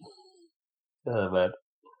 Oh man.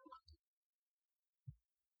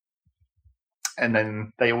 And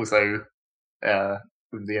then they also,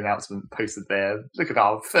 with the announcement, posted there, look at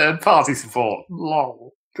our third-party support.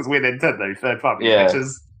 Lol. Because we're Nintendo, third-party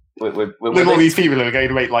features. Look at all these people who are going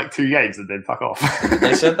to make like 2 games and then fuck off.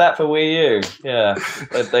 They said that for Wii U. Yeah.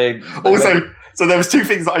 So there was 2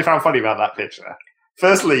 things that I found funny about that picture.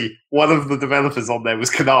 Firstly, one of the developers on there was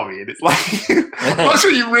Konami, and it's like, I'm not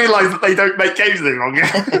sure you realise that they don't make games any longer.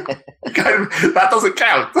 That doesn't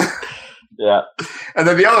count. Yeah. And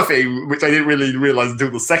then the other thing, which I didn't really realise until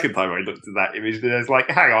the second time I looked at that image, it's like,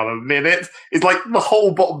 hang on a minute. It's like the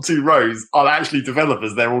whole bottom 2 rows are actually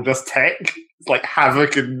developers. They're all just tech. It's like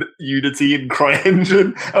Havoc and Unity and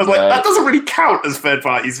CryEngine. I was like, that doesn't really count as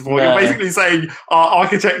third-party support. No. You're basically saying our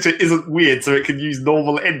architecture isn't weird, so it can use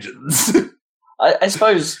normal engines. I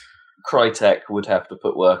suppose Crytek would have to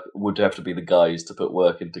be the guys to put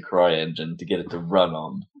work into CryEngine to get it to run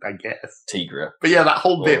on. I guess Tegra. But yeah, that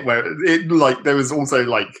whole bit where there was also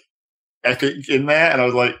like Epic in there, and I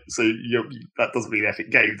was like, so that doesn't mean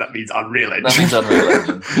Epic Games, that means Unreal Engine. That means Unreal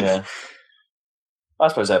Engine. Yeah. I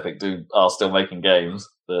suppose Epic are still making games,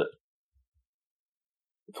 but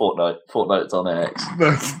Fortnite's on X.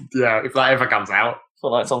 Yeah, if that ever comes out.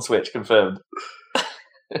 Fortnite's on Switch, confirmed.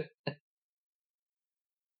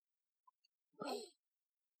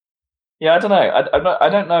 Yeah, I don't know. I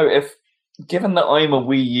don't know if, given that I'm a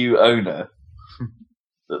Wii U owner,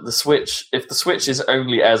 that if the Switch is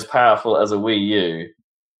only as powerful as a Wii U,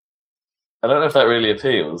 I don't know if that really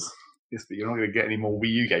appeals. Yes, but you're not going to get any more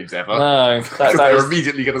Wii U games ever. No, they're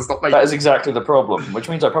immediately going to stop making. That is exactly the problem, which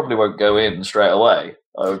means I probably won't go in straight away.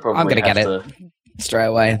 I'm going to get it straight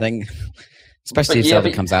away, I think. Especially if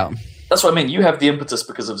Zelda comes out. That's what I mean. You have the impetus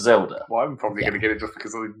because of Zelda. Well, I'm probably going to get it just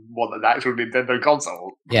because I want an actual Nintendo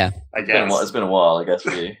console. Yeah. I guess. It's been a while, I guess,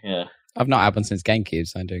 for you. Yeah. I've not had one since GameCube,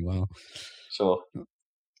 so I'm doing well. Sure.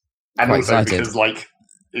 And quite also excited. Because,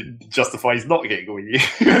 it justifies not getting a Wii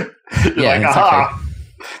U. You're aha!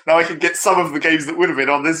 Now I can get some of the games that would have been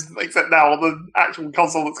on this, except now on the actual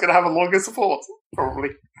console that's going to have a longer support, probably.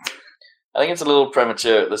 I think it's a little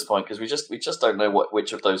premature at this point because we just don't know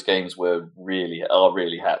which of those games are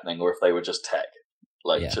really happening, or if they were just tech,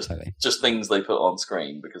 just things they put on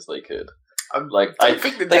screen because they could. I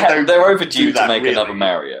think they're overdue to make another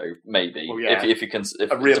Mario, maybe. Well, yeah. If you can,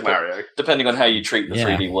 a real Mario, depending on how you treat the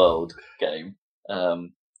 3D World game,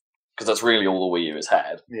 because that's really all the Wii U has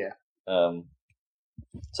had. Yeah.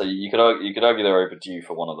 So you could argue they're overdue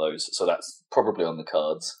for one of those. So that's probably on the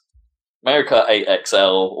cards. Mario Kart 8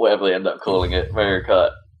 XL, whatever they end up calling it, Mario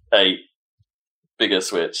Kart 8, bigger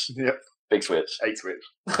Switch. Yep. Big Switch. 8 Switch.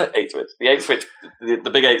 8 Switch. The 8 Switch,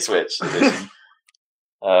 the big 8 Switch edition.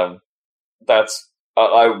 That's,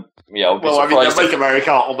 I'll be surprised. Well, I mean, they'll make a Mario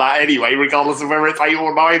Kart on that anyway, regardless of whether it's 8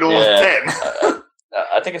 or 9 or 10.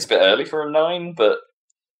 I think it's a bit early for a 9, but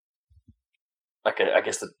I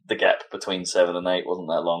guess the gap between 7 and 8 wasn't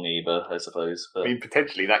that long either, I suppose. But. I mean,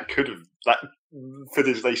 potentially that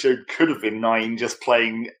footage they showed could have been 9 just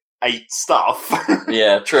playing 8 stuff.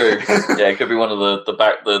 Yeah, true. Yeah, it could be one of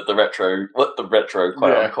the retro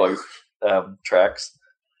quote unquote tracks.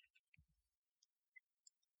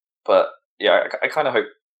 But yeah, I kind of hope.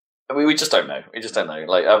 I mean, we just don't know. We just don't know.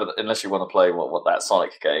 Unless you want to play what that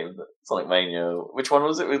Sonic game, Sonic Mania. Which one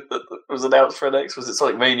was it? That was announced for NX? Was it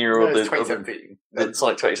Sonic Mania or the 2017?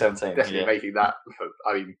 Sonic 2017. Definitely making that.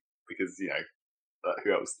 I mean, because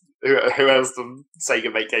who else? Who else does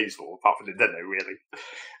Sega make games for apart from Nintendo? Really,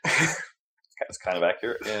 that's kind of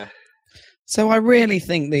accurate. Yeah. So I really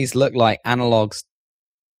think these look like analog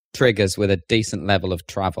triggers with a decent level of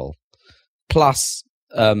travel, plus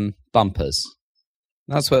bumpers.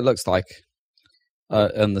 That's what it looks like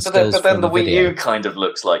on the stills. But then from the Wii video. U kind of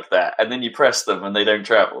looks like that, and then you press them and they don't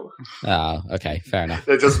travel. Oh, okay, fair enough.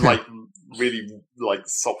 They're just really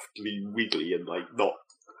softly wiggly and not.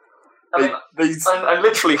 I'm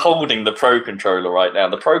literally holding the Pro Controller right now.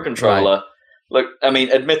 The Pro Controller, look. I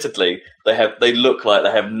mean, admittedly, they look like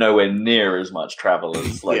they have nowhere near as much travel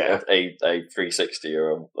as a 360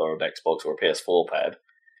 or an Xbox or a PS4 pad.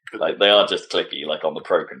 They are just clicky, on the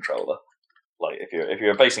Pro Controller. If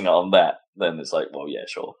you're basing it on that, then it's well, yeah,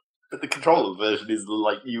 sure. But the controller version is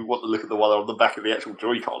like you want to look at the one on the back of the actual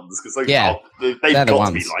Joy-Cons because they've they're got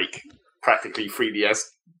to be like practically 3DS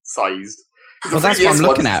sized. Well, that's what I'm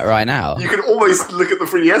looking at right now. You can almost look at the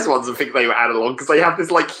 3DS ones and think they were analog because they have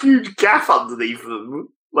this like huge gaff underneath them.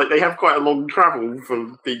 Like they have quite a long travel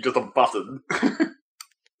from being just a button.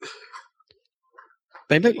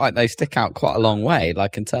 They look like they stick out quite a long way.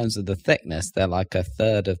 Like in terms of the thickness, they're like a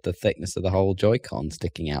third of the thickness of the whole Joy-Con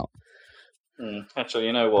sticking out. Actually,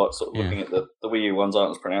 you know what? Sort of looking at the Wii U ones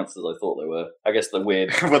aren't as pronounced as I thought they were. I guess the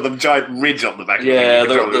weird... Well, the giant ridge on the back of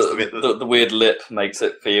the weird lip makes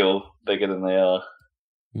it feel bigger than they are.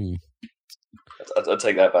 I'd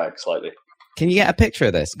take that back slightly. Can you get a picture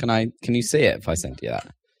of this? Can you see it if I send you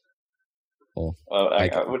that? Or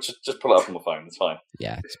we'll just pull it up on the phone. It's fine.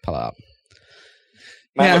 Yeah, just pull it up.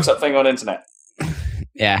 Man looks up thing on internet.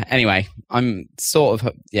 Yeah. Anyway, I'm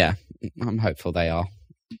I'm hopeful they are.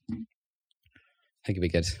 I think it'll be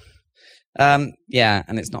good. Yeah,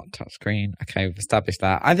 and it's not touchscreen. Okay, we've established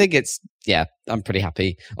that. I think I'm pretty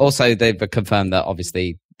happy. Also, they've confirmed that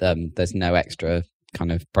obviously there's no extra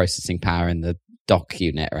kind of processing power in the dock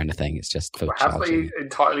unit or anything. It's just for charging. Have they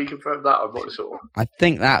entirely confirmed that? I'm not sure. I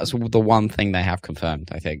think that's the one thing they have confirmed,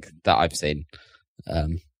 I think, that I've seen.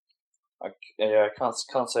 I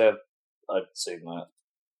can't say I've seen that.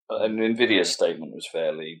 And NVIDIA's statement was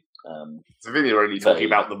fairly... NVIDIA are only talking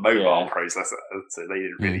about the mobile processor, so they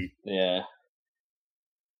didn't really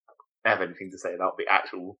have anything to say about the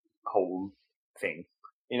actual whole thing.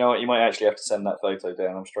 You know what? You might actually have to send that photo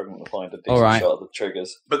down. I'm struggling to find a decent shot of the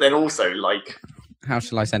triggers. But then also, like... How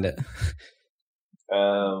shall I send it?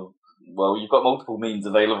 Well, you've got multiple means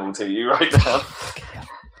available to you right now.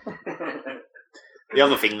 The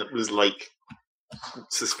other thing that was, like,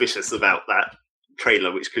 suspicious about that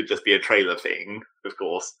trailer, which could just be a trailer thing, of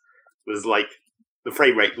course, was, like, the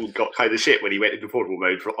frame rate got kind of shit when he went into portable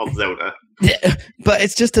mode on Zelda. Yeah, but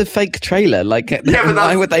it's just a fake trailer. Like,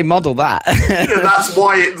 why would they model that? That's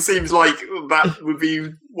why it seems like that would be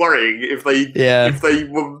worrying if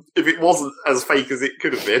it wasn't as fake as it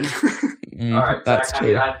could have been. All right, that's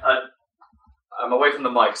true. I'm away from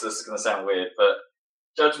the mic, so this is going to sound weird, but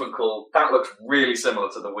judgment call, that looks really similar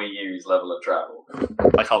to the Wii U's level of travel.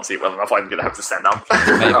 I can't see it well enough. I'm going to have to stand up.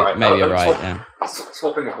 Maybe you're right.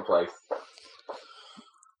 Swapping up the place.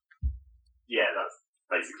 Yeah, that's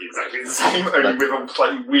basically exactly the same, only with a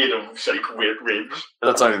slightly weirder shape, weird ridge.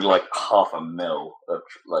 That's only like half a mil,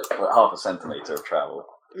 half a centimetre of travel.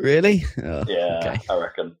 Really? Okay. I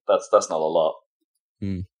reckon. That's not a lot.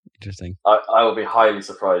 Interesting. I will be highly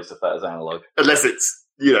surprised if that is analog. Unless it's,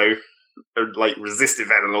 like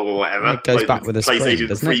resistive analog or whatever. It goes back with a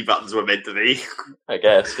PlayStation spring, 3 buttons were meant to be. I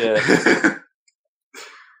guess, yeah.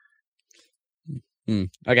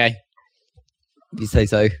 Okay. You say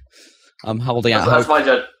so. I'm holding out hope.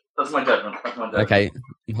 That's my judgment. Okay,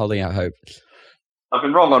 I'm holding out hope. I've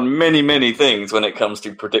been wrong on many, many things when it comes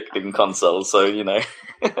to predicting consoles, so,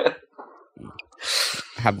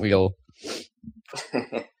 Haven't we all?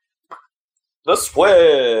 The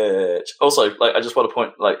Switch! Also, I just want to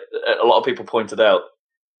point, a lot of people pointed out,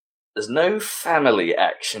 there's no family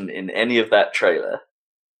action in any of that trailer.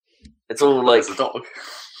 It's all like... There's a dog.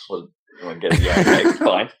 Well, I'm getting okay,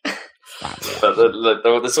 fine. But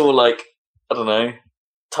it's all like, I don't know,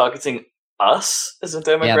 targeting us as a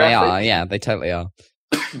demographic. Yeah, they are. Yeah, they totally are.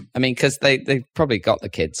 I mean, because they've probably got the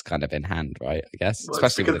kids kind of in hand, right? I guess,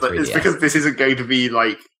 especially with the 3DS. It's because this isn't going to be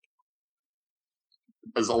like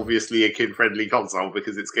as obviously a kid-friendly console,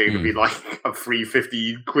 because it's going to be like a free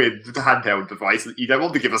 £50 handheld device that you don't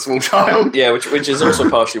want to give a small child. Yeah, which is also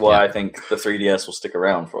partially why I think the 3DS will stick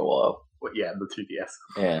around for a while. Well, yeah, the 2DS.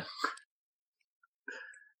 Yeah.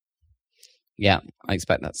 Yeah, I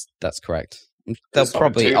expect that's correct. They'll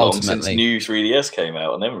probably ultimately... Since new 3DS came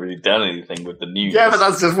out, and they haven't really done anything with the new. Yeah, but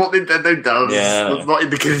that's just what Nintendo does. Yeah, that's not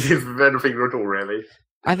indicative of anything at all, really.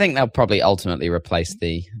 I think they'll probably ultimately replace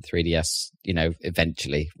the 3DS,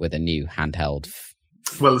 eventually with a new handheld.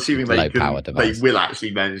 Well, assuming low-power device. They will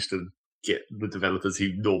actually manage to get the developers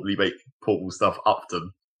who normally make portable stuff up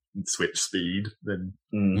to Switch speed, then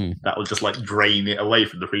that will just drain it away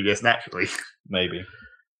from the 3DS naturally. Maybe.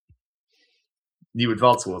 New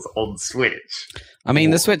Advance Wars on Switch. I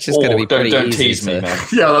mean, the Switch is going to be pretty easy. Don't tease me, man.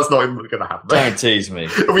 Yeah, that's not going to happen. Don't tease me.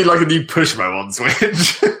 It'll be like a new Pushmo on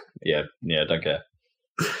Switch. Yeah, don't care.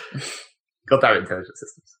 Got that intelligent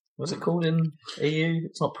systems. What's it called in EU?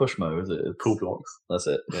 It's not Pushmo, is it? It's Cool Blocks. That's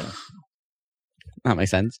it, yeah. That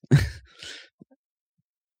makes sense.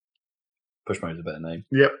 Pushmo is a better name.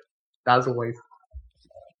 Yep, as always.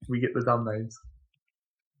 We get the dumb names.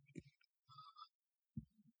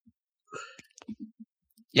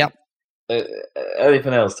 Yep.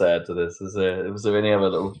 anything else to add to this? Was there any other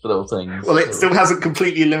little things? Well, it still hasn't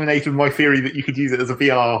completely eliminated my theory that you could use it as a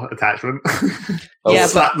VR attachment.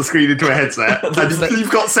 Slap the screen into a headset, and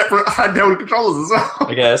you've got separate handheld controllers as well.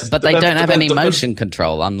 I guess, but they don't have any motion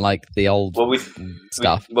control, unlike the old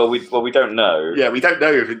stuff. We don't know. Yeah, we don't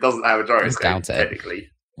know if it doesn't have a gyroscope. Technically.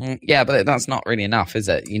 Yeah, but that's not really enough, is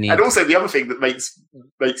it? You need. And also, the other thing that makes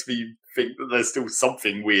me think that there's still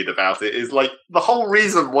something weird about it is like the whole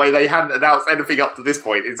reason why they hadn't announced anything up to this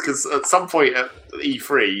point is because at some point at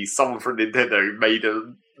E3, someone from Nintendo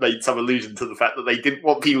made some allusion to the fact that they didn't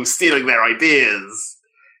want people stealing their ideas.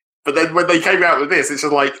 But then when they came out with this, it's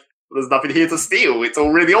just like, there's nothing here to steal. It's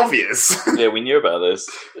already obvious. Yeah, we knew about this.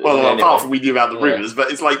 Well, anyway. Apart from we knew about the rumours,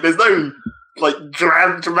 but it's like there's no like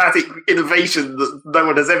dramatic innovation that no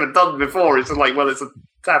one has ever done before. It's just like, well, it's a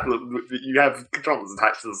tablet that you have controllers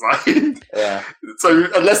attached to the side. Yeah. So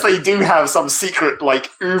unless they do have some secret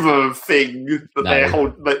like Uber thing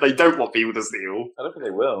that they don't want people to steal, I don't think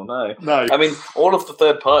they will. No. I mean, all of the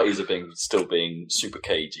third parties are still being super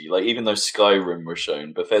cagey. Like even though Skyrim was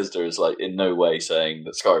shown, Bethesda is like in no way saying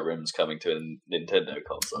that Skyrim's coming to a Nintendo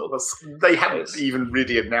console. They hadn't even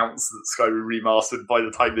really announced that Skyrim remastered by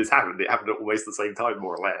the time this happened. It happened at almost the same time,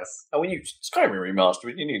 more or less. Oh, we knew Skyrim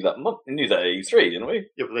remastered. You knew that. We knew that at E3, didn't we?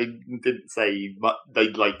 Yeah, but they didn't say much.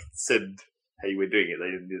 They said, "Hey, we're doing it."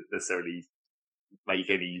 They didn't necessarily make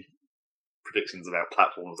any predictions about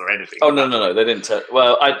platforms or anything. Oh no, they didn't.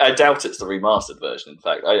 Well, I doubt it's the remastered version. In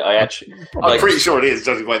fact, I actually, I'm pretty sure it is,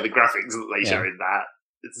 judging by the graphics that they show in that.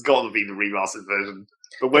 It's got to be the remastered version.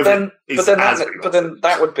 But then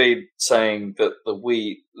that would be saying that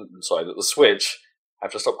that the Switch. I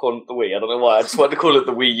have to stop calling it the Wii. I don't know why. I just want to call it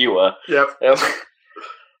the Wii U. Yep.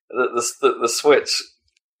 The Switch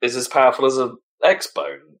is as powerful as an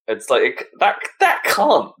Xbone. It's like that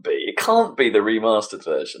can't be. It can't be the remastered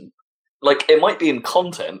version. Like it might be in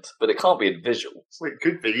content, but it can't be in visual. Well, it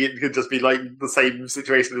could be. It could just be like the same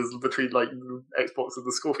situation as between like the Xbox and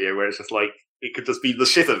the Scorpio, where it's just like it could just be the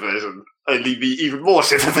shitter version, only the even more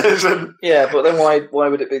shitter version. Yeah, but then why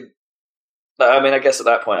would it be? I mean, I guess at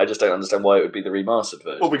that point, I just don't understand why it would be the remastered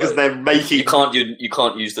version. Well, because they're making you can't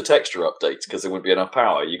use the texture updates because there wouldn't be enough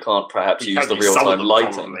power. You can't perhaps use the real time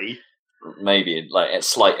lighting. Probably. Maybe like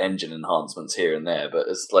slight engine enhancements here and there, but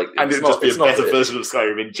it's like and it'd just be a better version of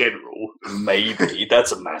Skyrim in general. Maybe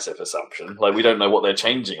that's a massive assumption. Like we don't know what they're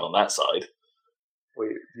changing on that side. Well,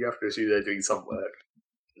 you have to assume they're doing some work.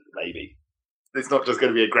 Maybe it's not just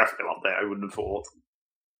going to be a graphical update. I wouldn't have thought.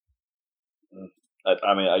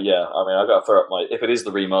 I mean, I got to throw up if it is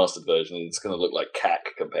the remastered version, it's going to look like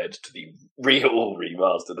cack compared to the real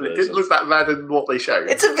remastered version. It didn't look that bad in what they showed.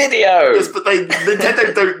 It's a video! Yes, but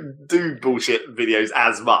Nintendo don't do bullshit videos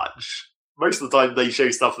as much. Most of the time they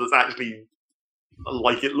show stuff that's actually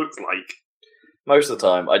like it looks like. Most of the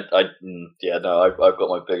time, I've got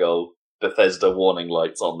my big old Bethesda warning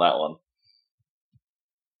lights on that one.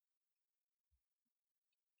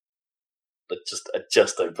 I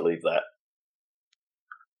just don't believe that.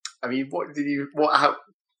 I mean, what do you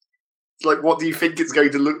think it's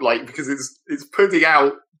going to look like? Because it's putting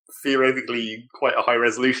out theoretically quite a high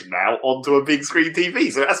resolution now onto a big screen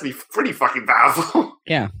TV, so it has to be pretty fucking powerful.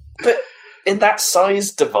 Yeah, but in that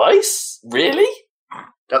size device, really?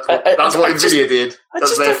 That's what Nvidia did.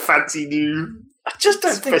 That's their fancy new. I just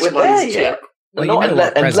don't think we're there yet. Well, you know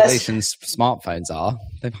what resolution smartphones are?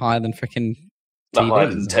 They're higher than freaking. Higher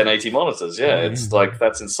than 1080 monitors. Yeah, it's like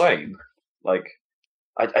that's insane. Like.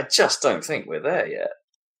 I just don't think we're there yet.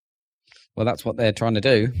 Well, that's what they're trying to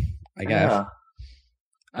do, I guess. Yeah.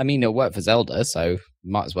 I mean, it'll work for Zelda, so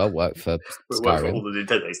might as well work for Skyrim. Work for all the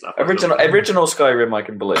Nintendo stuff. Original Skyrim I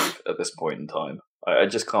can believe at this point in time. I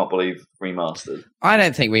just can't believe remastered. I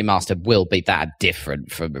don't think remastered will be that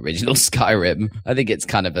different from original Skyrim. I think it's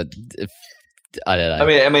kind of I don't know.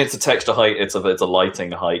 I mean, it's a texture hike. It's a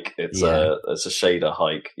lighting hike. It's a shader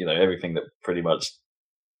hike. You know, everything that pretty much.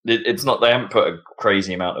 It's not. They haven't put a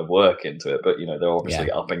crazy amount of work into it, but you know they're obviously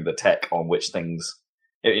upping the tech on which things.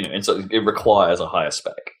 And so it requires a higher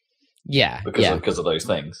spec. Yeah, because of those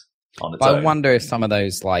things. On its own. I wonder if some of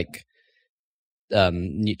those like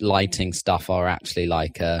lighting stuff are actually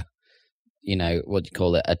like a, what do you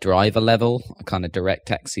call it, a driver level, a kind of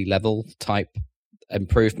DirectXy level type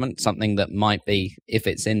improvement. Something that might be, if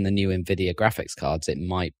it's in the new NVIDIA graphics cards, it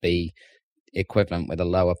might be equivalent with a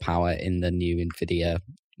lower power in the new NVIDIA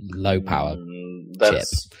low power chip.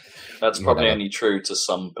 That's probably only true to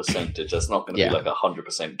some percentage. That's not going to be like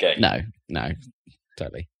 100% gain. No,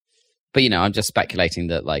 totally. But I'm just speculating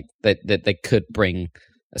that like they could bring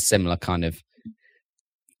a similar kind of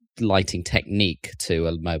lighting technique to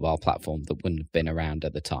a mobile platform that wouldn't have been around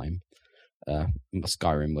at the time.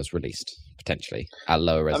 Skyrim was released, potentially at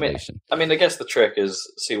lower resolution. I guess the trick is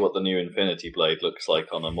see what the new Infinity Blade looks like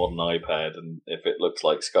on a modern iPad, and if it looks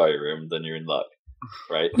like Skyrim, then you're in luck,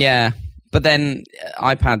 right? Yeah, but then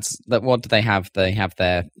iPads, what do they have? They have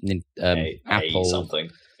their Apple something.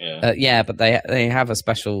 Yeah, yeah, but they have a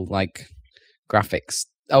special like graphics.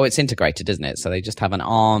 Oh, it's integrated, isn't it? So they just have an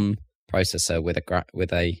ARM processor with a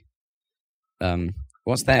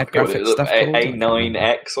what's their graphics stuff called?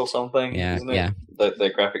 A9X or something. Yeah, isn't it? yeah.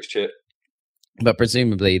 Their graphics chip. But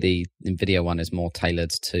presumably the NVIDIA one is more tailored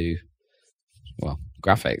to, well,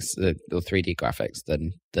 graphics or 3D graphics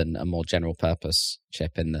than a more general purpose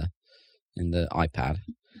chip in the iPad.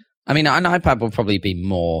 I mean, an iPad will probably be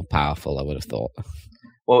more powerful, I would have thought.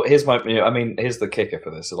 Well, here's the kicker for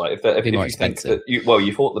this. Like, if you think that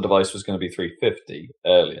you thought the device was going to be $350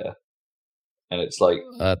 earlier, and it's like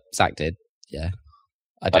Zach did, yeah.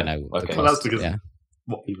 I don't know. Okay. Well, that's because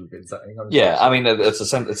what people have been saying. I mean, it's a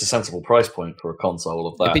sensible price point for a console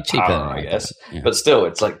of that. It'd be cheaper, power, I guess. Yeah. But still,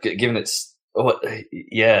 it's like given its. But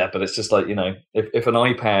it's just like, if an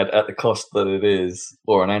iPad at the cost that it is,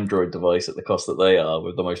 or an Android device at the cost that they are,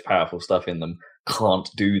 with the most powerful stuff in them, can't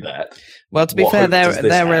do that. Well, to be fair,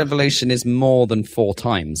 their revolution is more than 4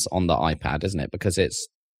 times on the iPad, isn't it? Because it's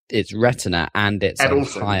Retina and it's a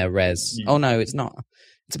higher res. Oh no, it's not.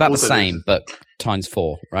 It's about the same, but times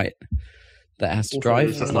 4, right? That has to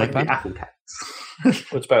drive just an like iPad. the Apple tax.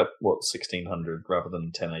 It's about 1600 rather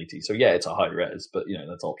than 1080. So yeah, it's a high res, but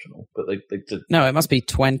that's optional. But they did. No, it must be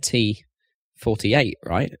 2048,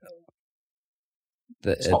 right?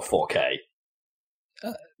 It's not 4K.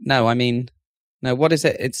 No, I mean, no. What is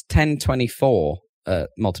it? It's 1024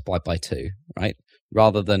 multiplied by 2, right?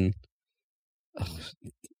 Rather than.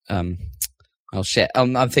 Oh shit!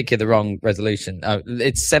 I'm thinking the wrong resolution. Oh,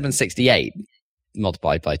 it's 768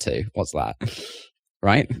 multiplied by 2. What's that?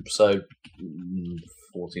 Right? So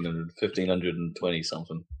 1520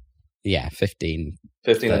 something. Yeah,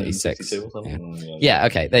 1536 or something. Yeah,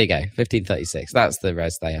 okay, there you go. 1536. That's the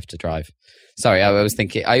res they have to drive. Sorry, I always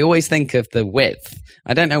think of the width.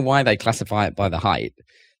 I don't know why they classify it by the height.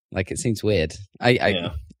 Like, it seems weird.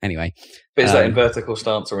 Anyway. But is that in vertical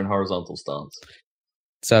stance or in horizontal stance?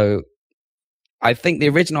 So I think the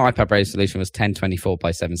original iPad resolution was 1024 by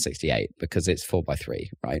 768 because it's 4:3,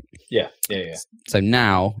 right? Yeah. So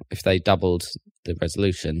now, if they doubled the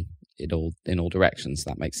resolution in all directions,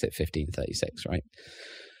 that makes it 1536, right?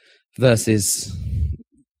 Versus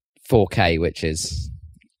 4K, which is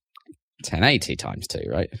 1080 times 2,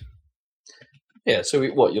 right? Yeah. So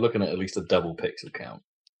you're looking at least a double pixel count.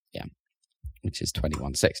 Yeah, which is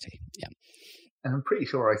 2160. Yeah. And I'm pretty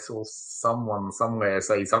sure I saw someone somewhere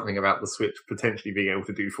say something about the Switch potentially being able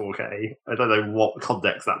to do 4K. I don't know what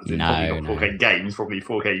context that was in. Probably not 4K games, probably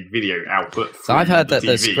 4K video output. So I've heard that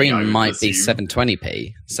the screen might be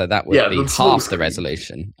 720p, so that would be half the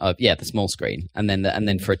resolution of the small screen, and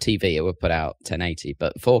then for a TV it would put out 1080.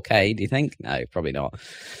 But 4K, do you think? No, probably not.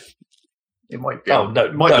 It might be.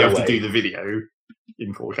 Might be able to do the video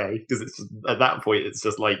in 4K because it's at that point it's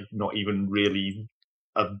just like not even really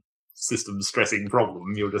a system stressing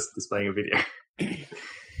problem. You're just displaying a video.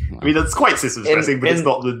 I mean, that's quite system stressing, but it's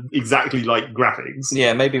not exactly like graphics.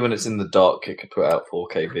 Yeah, maybe when it's in the dock, it could put out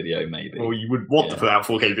 4K video, maybe. Or you would want to put out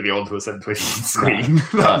 4K video onto a 720 screen.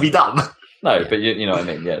 That would be dumb. No, but you know what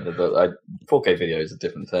I mean. Yeah, the 4K video is a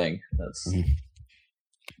different thing. That's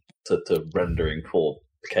to rendering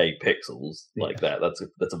 4K pixels like that. That's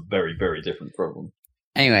a very, very different problem.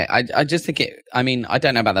 Anyway, I just think it. I mean, I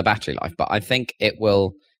don't know about the battery life, but I think it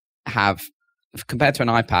will have, compared to an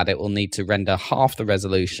iPad, it will need to render half the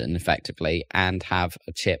resolution effectively and have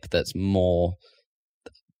a chip that's more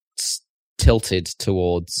tilted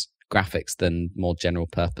towards graphics than more general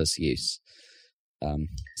purpose use.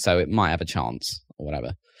 So it might have a chance or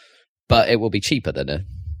whatever, but it will be cheaper than an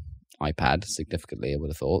iPad significantly, I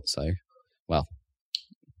would have thought. So, well,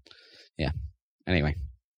 yeah. Anyway.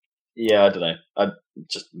 Yeah, I don't know. I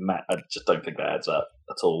just don't think that adds up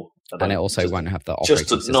at all. And it also won't have the operating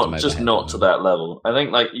system overhead. Not to that level. I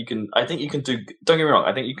think you can do. Don't get me wrong.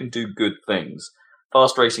 I think you can do good things.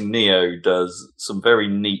 Fast Racing Neo does some very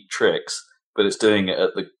neat tricks, but it's doing it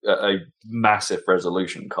at a massive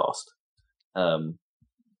resolution cost. The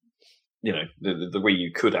Wii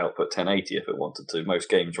U could output 1080 if it wanted to. Most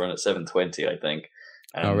games run at 720, I think.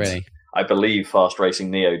 And oh, really? I believe Fast Racing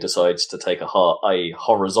Neo decides to take a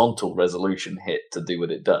horizontal resolution hit to do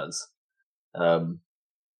what it does.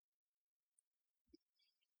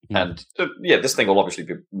 And this thing will obviously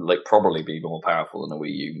be probably be more powerful than a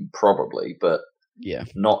Wii U, probably, but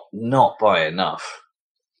not by enough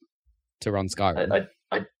to run Skyrim.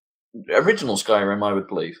 Original Skyrim, I would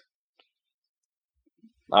believe.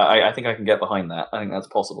 I think I can get behind that. I think that's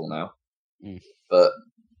possible now. But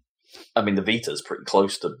I mean, the Vita's pretty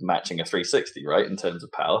close to matching a 360, right, in terms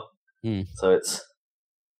of power. So it's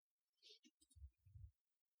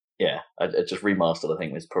I just remastered. I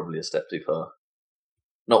think was probably a step too far.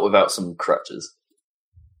 Not without some crutches,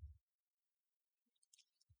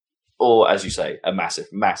 or as you say, a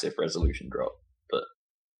massive resolution drop. But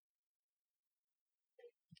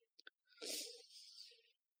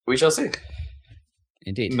we shall see.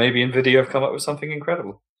 Indeed. Maybe NVIDIA have come up with something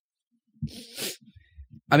incredible.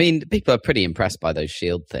 I mean, people are pretty impressed by those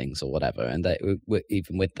Shield things or whatever, and they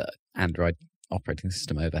even with the Android operating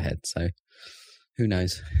system overhead. So, who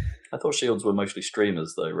knows? I thought Shields were mostly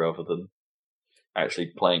streamers, though, rather than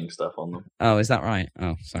actually playing stuff on them. Oh, is that right?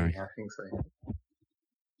 Oh, sorry. Yeah, I think so.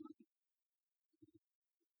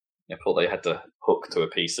 I thought they had to hook to a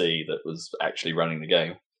PC that was actually running the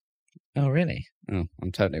game. Oh, really? Oh,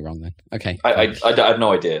 I'm totally wrong then. Okay. I have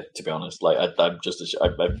no idea, to be honest. Like, I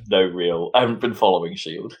haven't been following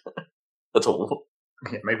Shield at all.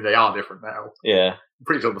 Yeah, maybe they are different now. Yeah. I'm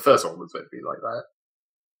pretty sure the first one was meant to be like that.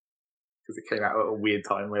 Because it came out at a weird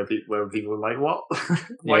time where people were like, what?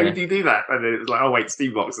 Why would you do that? And it was like, oh, wait,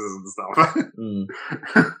 Steam boxes and stuff.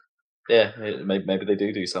 Yeah, maybe they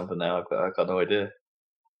do something now. I've got no idea.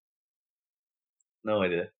 No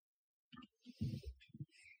idea.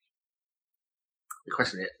 The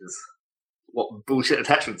question is, what bullshit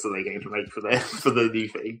attachments are they going to make for the new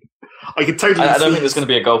thing? I don't think there's going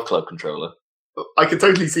to be a golf club controller. I could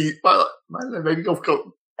totally see. Well, I don't know. Maybe golf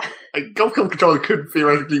club controller could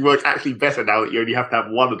theoretically work actually better now that you only have to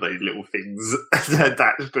have one of those little things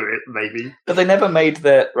attached to it. Maybe. But they never made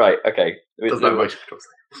that right. Okay. Does that motion control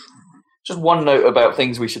say? Just one note about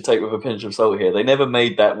things we should take with a pinch of salt here. They never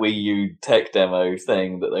made that Wii U tech demo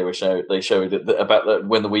thing that they showed about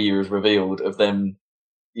when the Wii U was revealed of them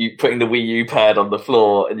putting the Wii U pad on the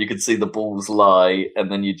floor and you could see the balls lie,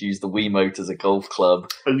 and then you'd use the Wiimote as a golf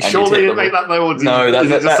club. Are you sure they didn't make that though? Or no,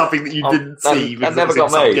 is it just something that you didn't see? That never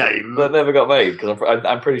got made. That never got made because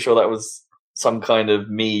I'm pretty sure that was some kind of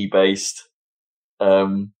me-based.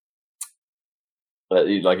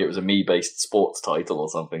 Like it was a me-based sports title or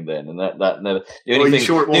something then, and that never. The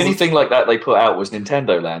only thing like that they put out was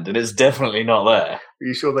Nintendo Land, and it's definitely not there. Are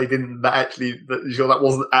you sure they didn't actually? You sure that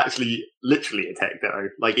wasn't actually literally a tech demo?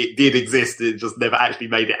 Like it did exist, it just never actually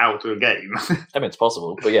made it out to a game. I mean, it's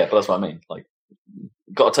possible, but that's what I mean. Like,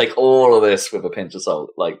 got to take all of this with a pinch of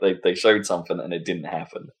salt. Like they showed something and it didn't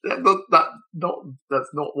happen. That's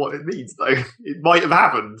not what it means, though. It might have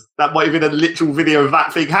happened. That might have been a literal video of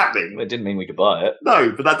that thing happening. It didn't mean we could buy it.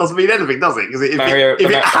 No, but that doesn't mean anything, does it? Because if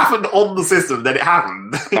it happened on the system, then it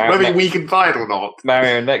happened. Whether we can buy it or not.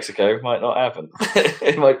 Mario in Mexico might not happen.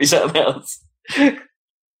 It might be something else.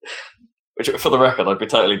 Which, for the record, I'd be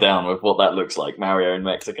totally down with what that looks like, Mario in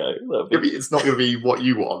Mexico. It's not going to be what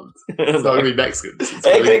you want. It's not going to be Mexicans. It's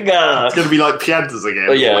going to be like Piantas again.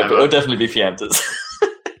 Oh, yeah, but it'll definitely be Piantas.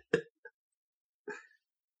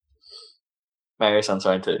 Mario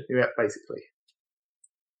Sunshine 2. Yeah, basically.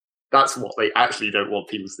 That's what they actually don't want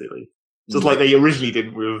people stealing. Just like they originally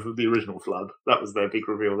did with the original Flood. That was their big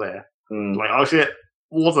reveal there. Like, oh shit,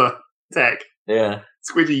 water tech. Yeah.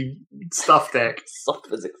 Squidgy stuff tech. Soft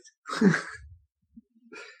physics. It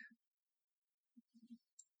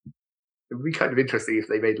would be kind of interesting if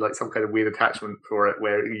they made like some kind of weird attachment for it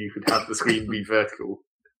where you could have the screen be vertical.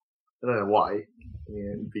 I don't know why.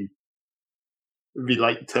 Yeah, it'd be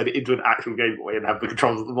like turn it into an actual Game Boy and have the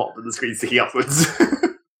controls at the bottom and the screen sticking upwards.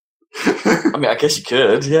 I mean, I guess you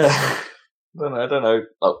could, yeah. I don't know.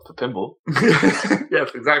 Oh, for pinball.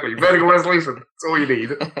 Yes, exactly. Vertical resolution. That's all you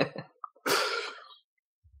need.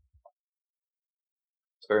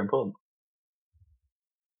 Very important.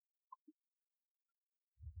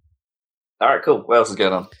 All right, cool. What else is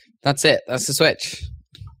going on? That's it. That's the Switch.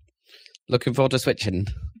 Looking forward to switching.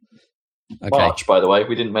 Okay. March, by the way,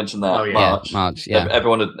 we didn't mention that. Oh, yeah. March. Yeah.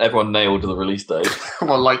 Everyone nailed the release date.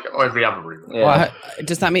 Well, like every other room. Yeah. Well,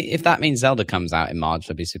 does that mean if that means Zelda comes out in March,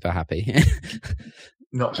 I'd be super happy.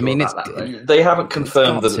 Not sure about that. They haven't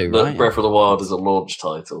confirmed that Breath of the Wild is a launch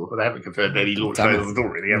title. Well, they haven't confirmed any launch titles at all,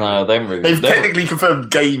 really. No, they haven't really. They've technically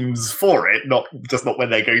confirmed games for it, not when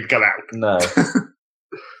they're going to come out. No.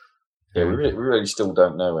 Yeah, we really still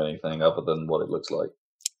don't know anything other than what it looks like.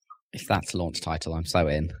 If that's a launch title, I'm so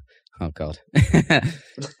in. Oh, God. Where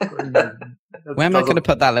am I going to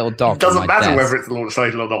put that little dock? It doesn't matter whether it's a launch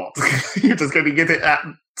title or not. You're just going to get it at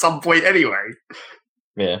some point anyway.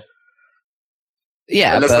 Yeah.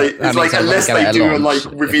 Yeah, unless they do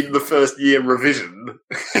a within the first year revision,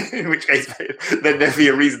 in which case then there'd be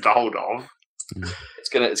a reason to hold off.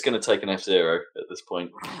 gonna take an F-Zero at this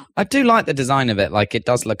point. I do like the design of it. Like, it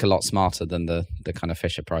does look a lot smarter than the kind of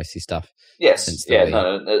Fisher-Pricey stuff. Yes,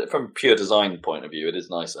 no, from a pure design point of view, it is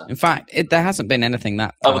nicer. In fact, there hasn't been anything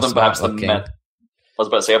that other than perhaps the looking. I was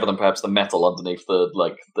about to say, other than perhaps the metal underneath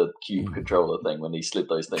the cube controller thing when he slid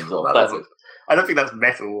those things off. I don't think that's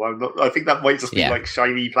metal. I think that might just be like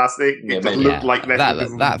shiny plastic. It doesn't look like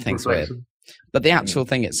metal. That thing's weird. But the actual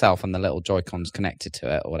thing itself and the little Joy-Cons connected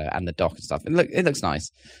to it, or whatever, and the dock and stuff, it looks nice.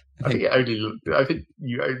 I think you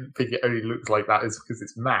think it only looks like that is because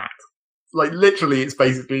it's matte. Like, literally, it's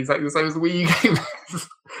basically exactly the same as the Wii U game.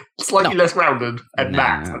 Slightly less rounded and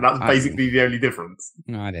matte, and that's basically the only difference.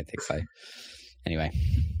 No, I don't think so. Anyway,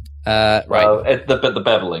 right. But the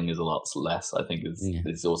beveling is a lot less. I think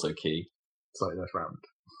is also key. Slightly less round.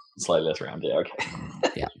 Slightly less round. Yeah. Okay.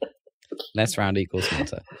 Yeah. Less round equals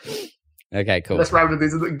smarter. Okay, cool. Less rounded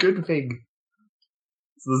isn't a good thing.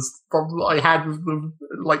 So the problem I had with the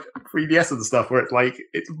 3DS and stuff, where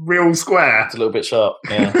it's real square. It's a little bit sharp.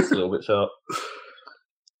 Yeah, it's a little bit sharp.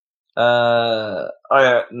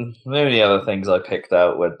 Many other things I picked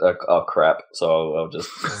out are crap, so I'll just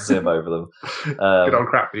zim over them. Good old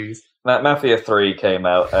crap news. Mafia 3 came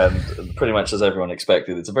out, and pretty much as everyone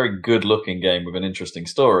expected, it's a very good-looking game with an interesting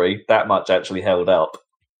story. That much actually held up.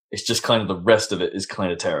 It's just kind of the rest of it is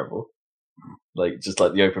kind of terrible.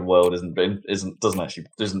 The open world isn't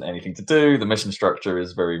anything to do. The mission structure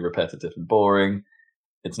is very repetitive and boring.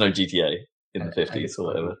 It's no GTA in the 50s or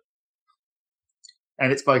whatever.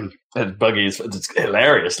 And it's buggy. And buggy it's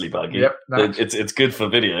hilariously buggy. Yep, it's good for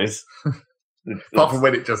videos. Apart from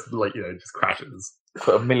when it just just crashes.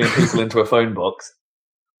 Put 1 million people into a phone box.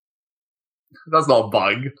 That's not a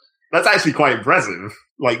bug. That's actually quite impressive.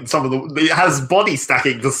 Like, it has body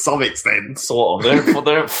stacking to some extent. Sort of. They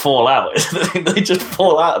don't fall out. They just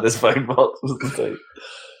fall out of this phone box. Was the thing.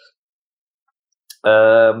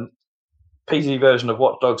 PC version of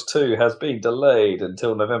Watch Dogs 2 has been delayed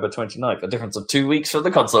until November 29th. A difference of 2 weeks from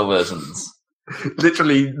the console versions.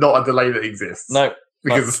 Literally not a delay that exists. No.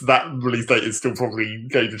 Because that release date is still probably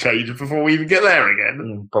going to change before we even get there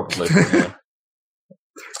again. Probably, yeah.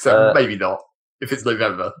 So maybe not. If it's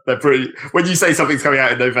November, when you say something's coming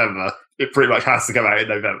out in November, it pretty much has to come out in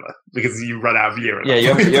November because you run out of year. Yeah, you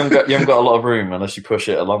haven't got a lot of room unless you push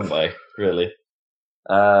it a long way, really.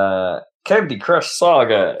 Candy Crush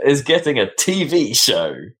Saga is getting a TV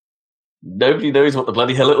show. Nobody knows what the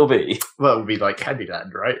bloody hell it'll be. Well, it would be like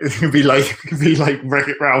Candyland, right? It would be like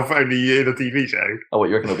Wreck-It Ralph only in a TV show. Oh, what,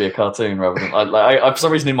 you reckon it'll be a cartoon rather than... I for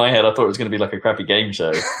some reason in my head, I thought it was going to be like a crappy game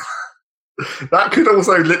show. That could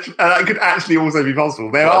actually also be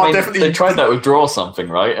possible. They tried that with Draw Something,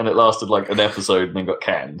 right? And it lasted like an episode and then got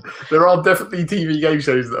canned. There are definitely TV game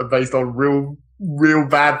shows that are based on real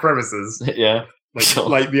bad premises. Yeah.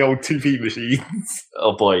 Like the old 2P machines.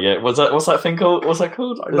 Oh boy, yeah. What's that thing called? What's that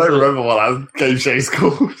called? I don't remember what that game show's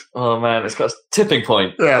called. Oh man, it's got a tipping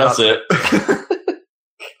point. Yeah, that's it.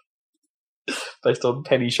 Based on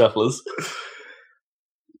penny shufflers.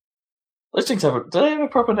 Those things do they have a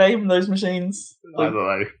proper name, those machines? I don't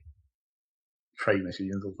know. Train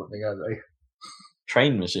machines or something, aren't they?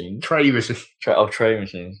 Train machine? Tray machine. Tray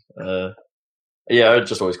machine. Yeah, I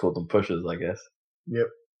just always called them pushers, I guess. Yep.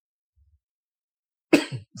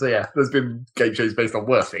 So yeah, there's been game shows based on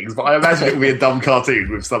worse things, but I imagine it will be a dumb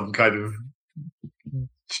cartoon with some kind of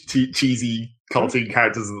cheesy cartoon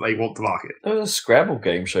characters that they want to market. There was a Scrabble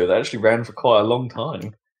game show that actually ran for quite a long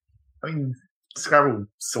time. I mean, Scrabble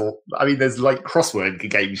there's like crossword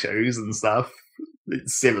game shows and stuff.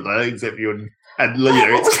 It's similar, except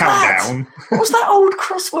it's Countdown. What was that old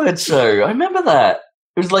crossword show? I remember that.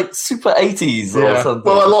 It was like super 80s or something.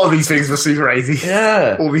 Well, a lot of these things were super 80s.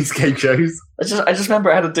 Yeah. All these game shows. I just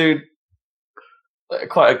remember I had a dude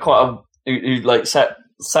who like sat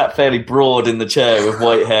fairly broad in the chair with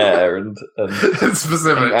white hair and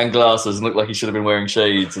specific and glasses and looked like he should have been wearing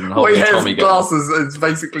shades and white hair and glasses. It's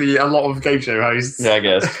basically a lot of game show hosts. Yeah, I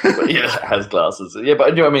guess. But yeah, has glasses. Yeah, but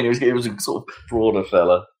you know what I mean. It was a sort of broader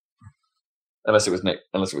fella. Unless it was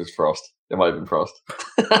Frost. It might have been Frost.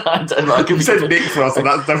 I don't know. You said Nick Frost, and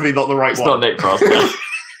that's definitely not the right it's one. It's not Nick Frost.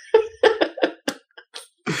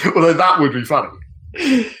 Although that would be funny.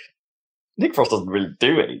 Nick Frost doesn't really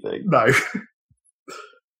do anything. No.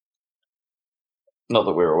 Not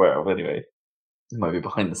that we're aware of, anyway. He might be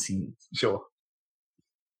behind the scenes. Sure.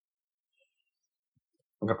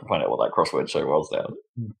 I'm going to find out what that crossword show was now.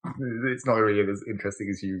 It's not really as interesting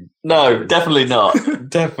as you... No, definitely not.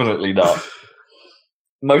 Definitely not.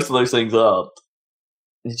 Most of those things aren't.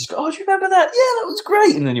 And you just go, oh, do you remember that? Yeah, that was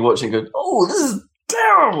great. And then you watch it and go, oh, this is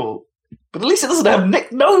terrible. But at least it doesn't have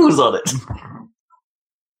Nick Nose on it.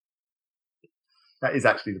 That is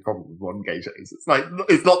actually the problem with modern game shows. It's like,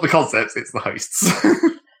 it's not the concepts, it's the hosts.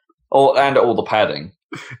 And all the padding.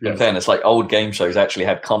 Yes. In fairness, like old game shows actually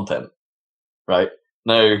had content, right?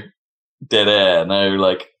 No dead air, no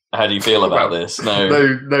like, how do you feel about this?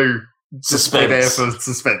 No suspense. Dead air for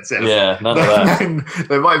suspense, yes. Yeah, none of that.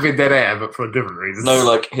 There might have been dead air, but for different reasons. No,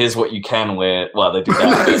 like, here's what you can wear. Well, they do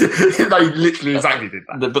that. They literally exactly did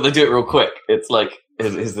that. But they do it real quick. It's like,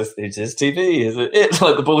 is this TV? Is it? It's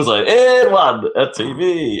like the bullseye. In 1, a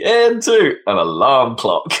TV. In 2, an alarm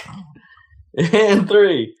clock. In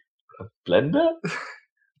 3, a blender.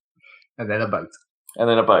 And then a boat.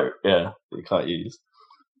 Yeah, that you can't use.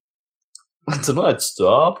 Tonight's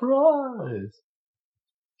star prize.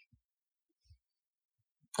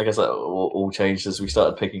 I guess that all changed as we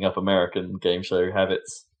started picking up American game show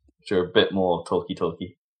habits, which are a bit more talky,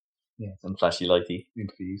 yeah, and flashy lighty.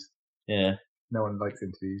 Interviews. Yeah. No one likes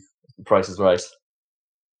interviews. The Price is Right. It's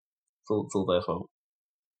all their fault.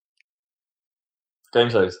 Game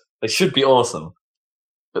shows, they should be awesome,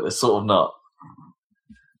 but they're sort of not.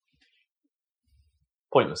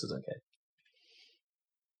 Pointless is okay.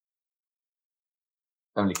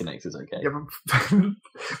 Family Connect is okay. Yeah,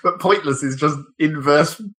 but Pointless is just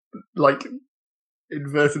inverted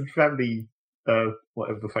family,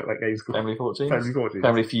 whatever the fuck that game's called. Family Fortunes?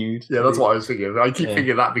 Family Feud. Yeah, that's what I was thinking. I keep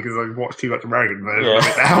thinking that because I've watched too much American version of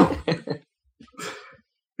it now.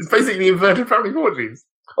 It's basically inverted Family Fortunes.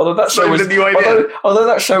 Although that show was, although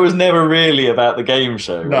that show was never really about the game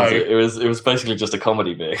show. No. Was it? It was basically just a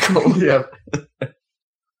comedy vehicle. Yeah.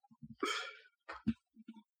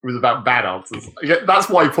 It was about bad answers. That's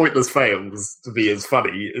why Pointless fails to be as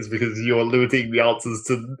funny, is because you're limiting the answers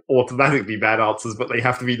to automatically bad answers, but they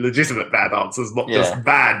have to be legitimate bad answers, not just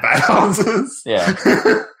bad answers. Yeah.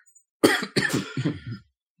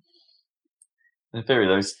 In theory,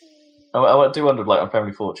 those. I do wonder, like, on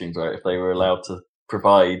Family Fortunes, right, if they were allowed to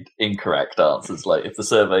provide incorrect answers, like if the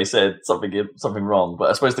survey said something wrong, but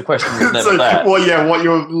I suppose the question was never that. Well, yeah,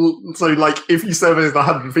 like if you surveyed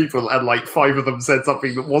 100 people and like 5 of them said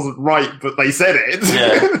something that wasn't right, but they said it,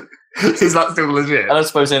 is that still legit? And I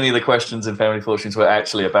suppose any of the questions in Family Fortunes were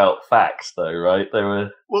actually about facts, though, right? They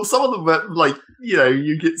were. Well, some of them were like,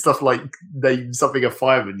 you get stuff like name something a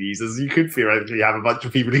fireman uses. You could theoretically have a bunch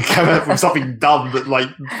of people who come up with something dumb that like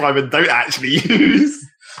firemen don't actually use.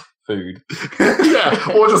 Food.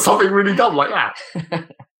 Yeah, or just something really dumb like that.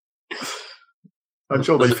 I'm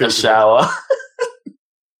sure they a shower.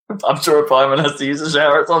 I'm sure a fireman has to use a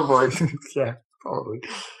shower at some point. Yeah, probably.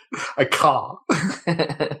 A car.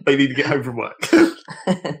 They need to get home from work.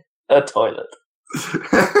 A toilet.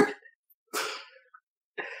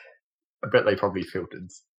 I bet they probably filtered.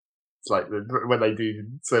 It's like when they do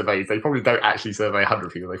surveys, they probably don't actually survey 100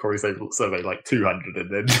 people. They probably survey like 200 and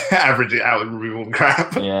then average it out and remove all the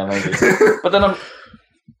crap. Yeah, maybe. But then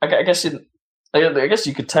I guess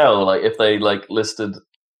you could tell, like, if they like listed.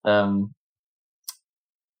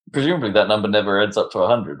 Presumably, that number never adds up to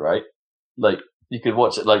 100, right? Like, you could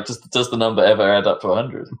watch it. Like, does the number ever add up to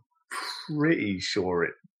 100? Pretty sure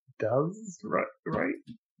it does. Right.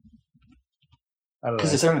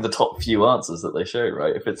 Because it's only the top few answers that they show,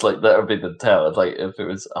 right? If it's like, that would be the tell. It's like, if it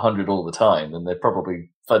was 100 all the time, then they're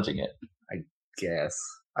probably fudging it. I guess.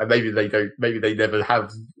 Maybe they don't. Maybe they never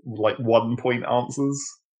have like 1 point answers.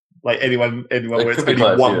 Like anyone where it's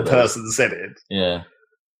only one person said it. Yeah.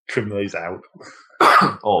 Trim those out.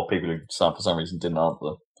 Or people who for some reason didn't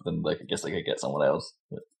answer. Then they could get someone else.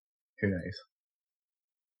 But who knows?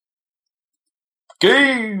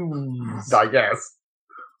 Games. I guess.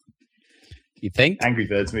 You think? Angry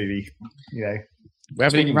Birds movie, We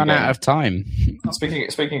haven't run out of time. Speaking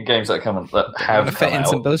of games that have fit in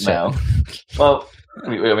some bullshit now. Well, I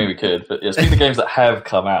mean we could, but yeah, speaking of games that have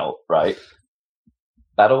come out, right?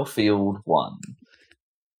 Battlefield 1.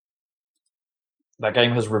 That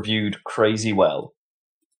game has reviewed crazy well.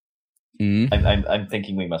 I'm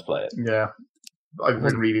thinking we must play it. Yeah. I've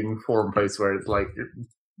been reading forum posts where it's like,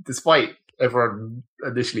 despite everyone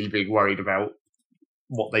initially being worried about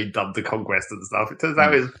what they've done to Conquest and stuff, it turns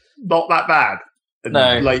out it's not that bad.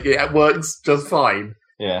 And like, it works just fine.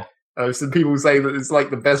 Yeah. Some people say that it's like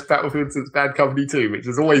the best Battlefield since Bad Company 2, which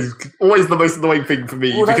is always the most annoying thing for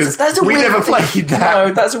me, because we never played that.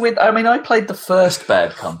 No, that's a weird. I mean, I played the first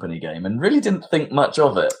Bad Company game and really didn't think much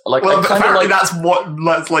of it. Like, well, apparently that's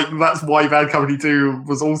why Bad Company 2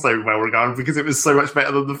 was also well regarded, because it was so much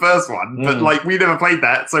better than the first one. But like, we never played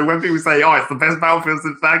that, so when people say, "Oh, it's the best Battlefield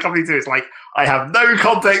since Bad Company 2," it's like, I have no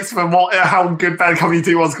context for how good Bad Company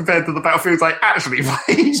 2 was compared to the Battlefields I actually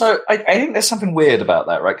played. So I think there's something weird about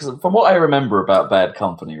that, right? Because from what I remember about Bad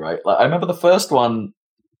Company, right, like I remember the first one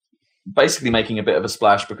basically making a bit of a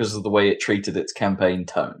splash because of the way it treated its campaign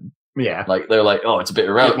tone. Yeah, like they're like, oh, it's a bit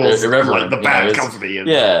irreverent. Like the bad company.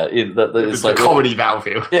 It's like the comedy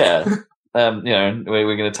battlefield. Yeah,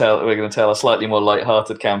 we're going to tell a slightly more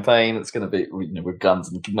light-hearted campaign. It's going to be, with guns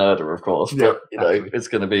and murder, of course. But it's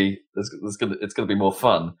going to be it's going to be more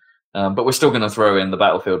fun. But we're still going to throw in the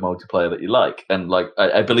Battlefield multiplayer that you like. And like,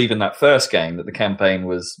 I believe in that first game that the campaign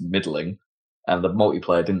was middling, and the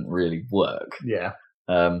multiplayer didn't really work. Yeah.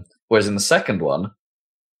 Whereas in the second one,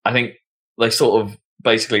 I think they sort of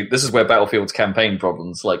basically, this is where Battlefield's campaign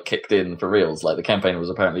problems like kicked in for reals. Like the campaign was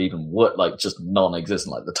apparently even just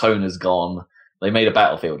non-existent. Like the tone is gone. They made a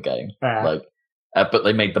Battlefield game, but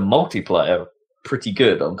they made the multiplayer pretty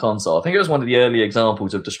good on console. I think it was one of the early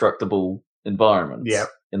examples of destructible environments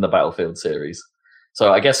in the Battlefield series.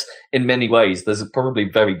 So I guess in many ways, there's probably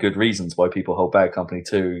very good reasons why people hold Bad Company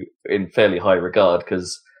 2 in fairly high regard,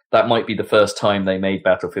 because that might be the first time they made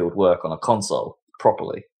Battlefield work on a console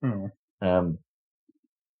properly.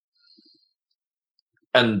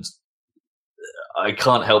 And I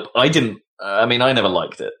can't help. I never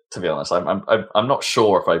liked it, to be honest. I'm not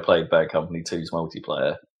sure if I played Bad Company 2's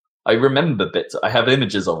multiplayer. I remember bits. I have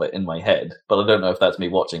images of it in my head, but I don't know if that's me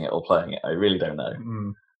watching it or playing it. I really don't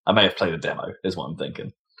know. I may have played a demo, is what I'm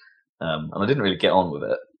thinking. And I didn't really get on with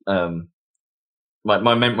it.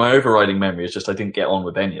 My overriding memory is just I didn't get on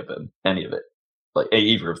with any of it, like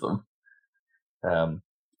either of them.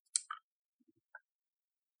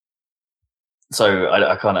 So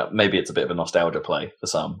I kind of, maybe it's a bit of a nostalgia play for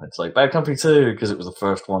some. It's like Bad Company 2 because it was the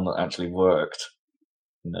first one that actually worked.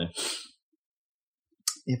 Yeah,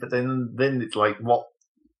 but then it's like, what?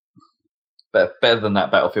 Better than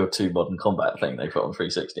that Battlefield 2 Modern Combat thing they put on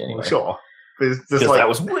 360 anyway. Well, sure. But it's just like, that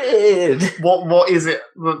was weird. What is it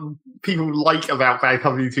that people like about Bad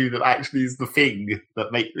Company 2 that actually is the thing that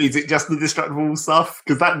is it just the destructible stuff?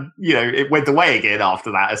 Because that, it went away again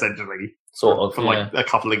after that, essentially. Sort of. For like a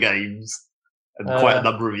couple of games and quite a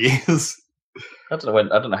number of years. I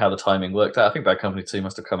don't know how the timing worked out. I think Bad Company 2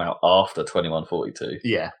 must have come out after 2142.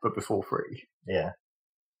 Yeah, but before 3. Yeah.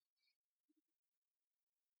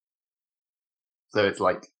 So it's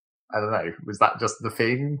like, I don't know, was that just the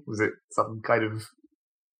thing? Was it some kind of...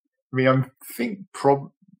 I think I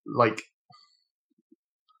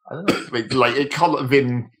don't know. Like, it can't have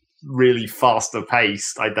been really faster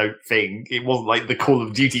paced, I don't think. It wasn't like the Call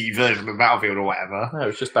of Duty version of Battlefield or whatever. No, it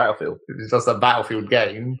was just Battlefield. It was just a Battlefield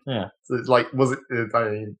game. Yeah. So it's like, was it...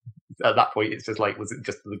 at that point, it's just like, was it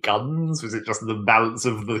just the guns? Was it just the balance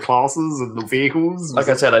of the classes and the vehicles? Like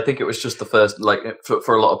I said, I think it was just the first, like,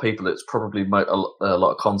 for a lot of people, it's probably a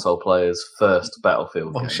lot of console players' first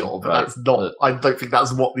Battlefield game. Sure, but that's not... I don't think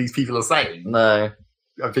that's what these people are saying. No.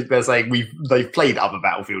 I think they're saying they've played other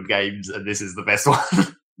Battlefield games, and this is the best one.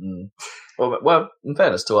 Well, in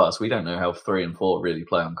fairness to us, we don't know how 3 and 4 really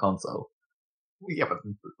play on console. Yeah, but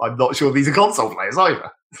I'm not sure these are console players either.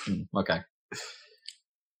 Okay.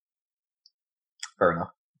 Fair enough.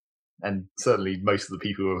 And certainly most of the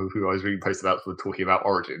people who I was reading posts about were talking about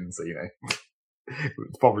Origin, so,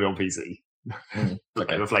 it's probably on PC.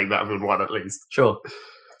 Okay. They were playing Battlefield 1 at least. Sure.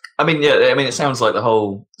 It sounds like the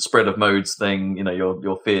whole spread of modes thing,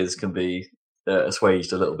 your fears can be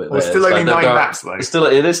assuaged a little bit. Well, it's still only 9 maps, though.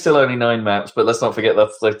 It is still only 9 maps, but let's not forget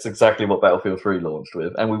that's exactly what Battlefield 3 launched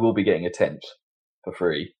with, and we will be getting a tent for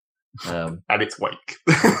free. And it's Wake.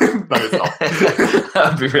 No, it's not.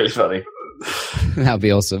 That'd be really funny. That'd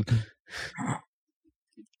be awesome.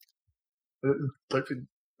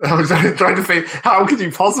 I was trying to think, how could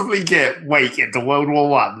you possibly get Wake into World War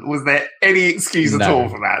One? Was there any excuse at all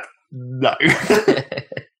for that? No.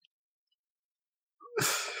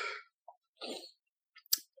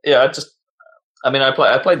 Yeah,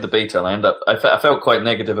 I played the beta and I felt quite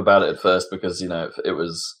negative about it at first because, it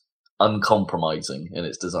was uncompromising in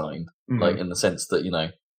its design, like in the sense that,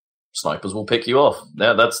 snipers will pick you off.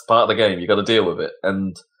 Yeah, that's part of the game. You got to deal with it.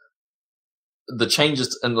 And the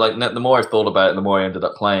changes, and like the more I thought about it, the more I ended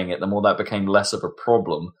up playing it, the more that became less of a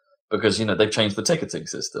problem because they've changed the ticketing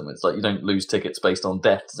system. It's like you don't lose tickets based on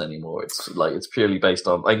deaths anymore. It's like it's purely based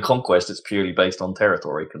on in Conquest. It's purely based on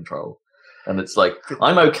territory control. And it's like,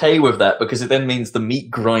 I'm okay with that because it then means the meat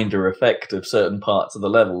grinder effect of certain parts of the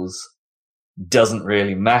levels doesn't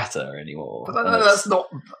really matter anymore. But that's not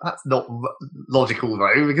logical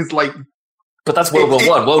though, because like... But that's World War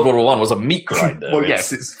One. World War One was a meat grinder. Well,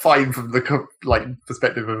 yes, it's fine from the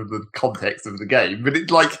perspective of the context of the game, but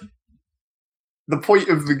it's like... The point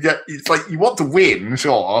of the game, it's like you want to win,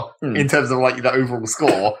 sure, in terms of like the overall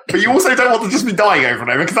score, but you also don't want to just be dying over and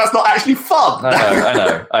over because that's not actually fun.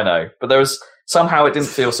 I know. But there was somehow it didn't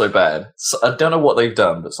feel so bad. So, I don't know what they've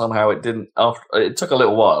done, but somehow it didn't. After it took a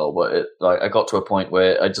little while, but I got to a point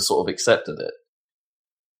where I just sort of accepted it,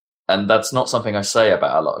 and that's not something I say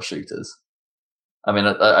about a lot of shooters. I mean,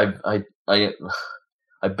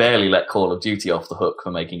 I barely let Call of Duty off the hook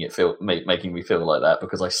for making me feel like that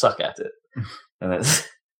because I suck at it, and it's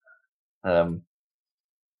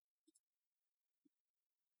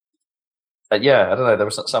yeah, I don't know. There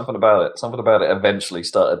was something about it. Something about it eventually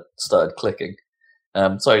started clicking.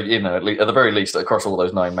 So at the very least, across all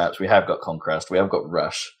those 9 maps, we have got Conquest, we have got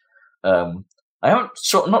Rush. I'm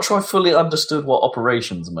not sure I fully understood what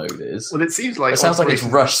Operations mode is. Well, it seems like it sounds like it's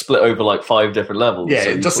Rush split over like 5 different levels. Yeah, so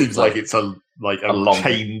it just seems like it's a long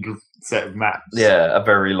chained set of maps. Yeah, a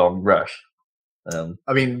very long Rush.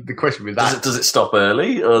 I mean, the question with that does it stop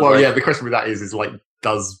early? Or the question with that is like,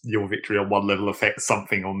 does your victory on one level affect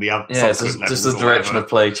something on the other? Yeah, does the direction of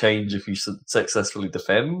play change if you successfully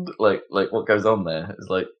defend? Like what goes on there? It's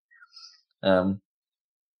like,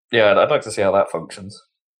 yeah, I'd like to see how that functions.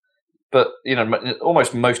 But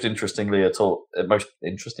almost most interestingly,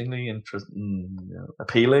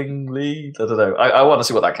 appealingly, I don't know. I want to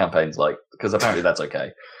see what that campaign's like because apparently that's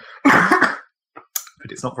okay. But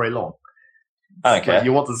it's not very long. I don't care. Like,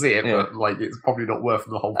 you want to see it, but it's probably not worth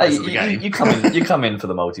the whole price of the game. You come in for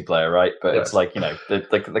the multiplayer, right? But it's like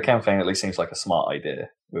the campaign at least seems like a smart idea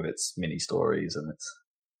with its mini stories and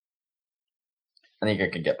I think I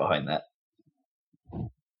can get behind that.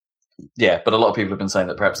 Yeah, but a lot of people have been saying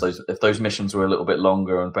that perhaps if those missions were a little bit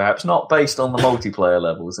longer and perhaps not based on the multiplayer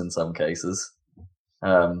levels in some cases,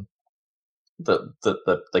 that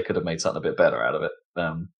they could have made something a bit better out of it.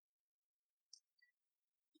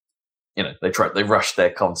 They rushed their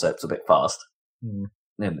concepts a bit fast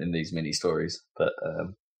in these mini stories, but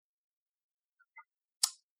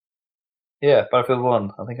yeah, Battlefield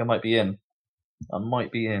 1. I think I might be in.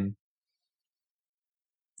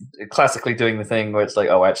 Classically doing the thing where it's like,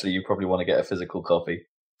 oh, actually, you probably want to get a physical copy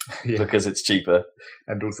because it's cheaper,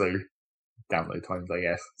 and also download times, I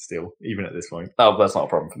guess. Still, even at this point. Oh, that's not a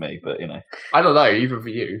problem for me, but I don't know. Even for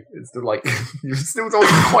you, it's still like you're still doing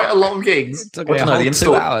quite a lot of gigs. It took me the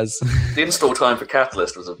install 2 hours. The install time for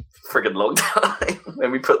Catalyst was a friggin' long time when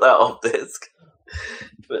we put that off disc.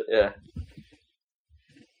 But yeah.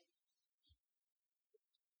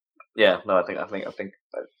 No,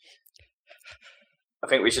 I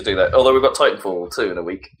think we should do that. Although we've got Titanfall 2 in a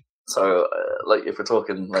week, so if we're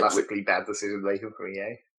talking classically bad decision making for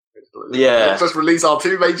EA. Yeah, let's just release our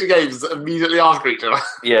 2 major games immediately after each other.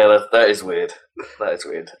 Yeah, that is weird. That is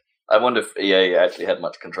weird. I wonder if EA actually had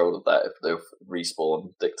much control of that. If the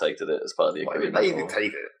Respawn dictated it as part of the agreement. They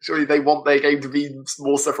dictate it. Surely they want their game to be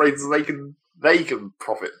more separated so they can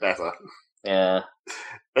profit better. Yeah,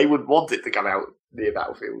 they would want it to come out near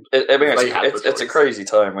Battlefield. It's a crazy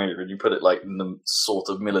time really, when you put it like in the sort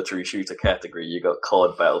of military shooter category. You got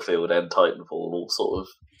COD, Battlefield, and Titanfall all sort of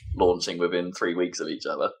launching within 3 weeks of each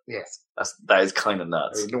other. Yes, that is kind of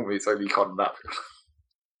nuts. I mean, normally it's only COD and Battlefield.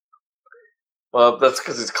 Well, that's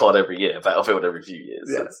because it's COD every year, Battlefield every few years.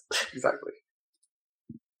 Yes, exactly.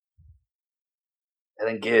 And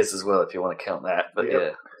then Gears as well, if you want to count that. But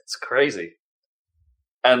yeah, it's crazy.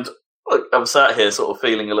 And look, I'm sat here sort of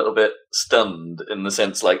feeling a little bit stunned in the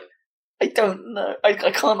sense like, I don't know. I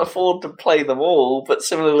can't afford to play them all, but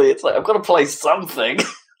similarly, it's like, I've got to play something.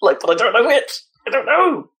 But I don't know which. I don't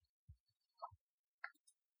know.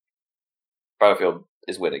 Battlefield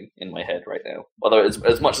is winning in my head right now. Although,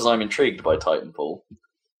 as much as I'm intrigued by Titanfall,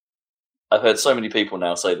 I've heard so many people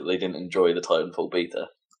now say that they didn't enjoy the Titanfall beta.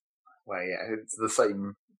 Well, yeah, it's the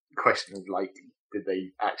same question of, did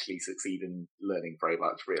they actually succeed in learning very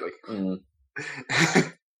much, really?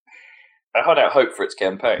 I hold out hope for its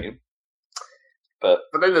campaign. But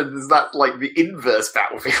then there's that, the inverse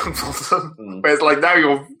Battlefield problem, where it's now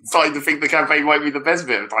you're starting to think the campaign might be the best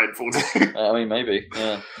bit of Titanfall 2. I mean, maybe,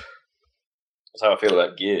 yeah. That's how I feel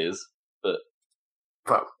about Gears, but...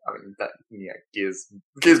 Well, I mean, Gears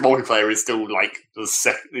multiplayer is still, the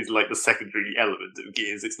secondary element of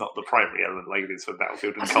Gears. It's not the primary element like it is for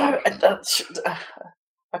Battlefield and COD.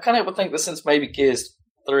 I kind of would think that since maybe Gears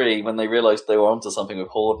 3, when they realised they were onto something with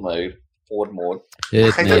Horde mode, I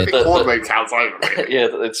don't think Horde mode counts either, really. Yeah,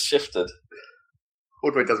 it's shifted.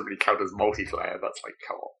 Horde mode doesn't really count as multiplayer. That's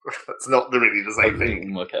co-op. That's not really the same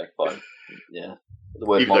thing. Okay, fine. Yeah. The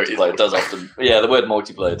word multiplayer does often... Yeah, the word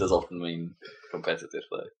multiplayer does often mean competitive,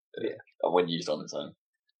 though. Yeah. When used on its own.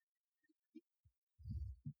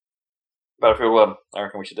 Battlefield 1, I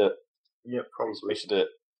reckon we should do it. Yeah, probably. We should do it.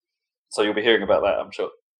 So you'll be hearing about that, I'm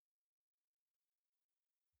sure.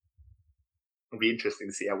 It'll be interesting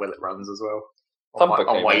to see how well it runs as well. Thumper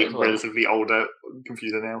on my well. relatively older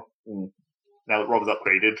computer now. Now that Rob's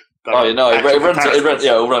upgraded. Oh, no,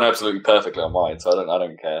 it'll run absolutely perfectly on mine, so I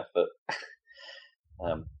don't care. But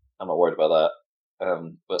I'm not worried about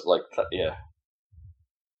that. But like, yeah.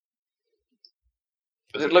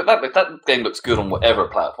 But look, that game looks good on whatever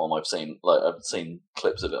platform I've seen. Like I've seen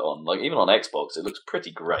clips of it on. Like even on Xbox, it looks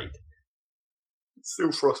pretty great. It's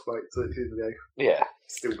still Frostbite, so it's the game. Yeah,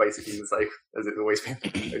 still basically the same as it's always been.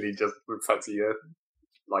 Only just with fancy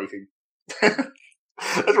lighting.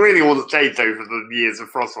 That's really all that's changed over the years of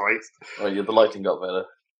Frostbite. Well, yeah, the lighting got better.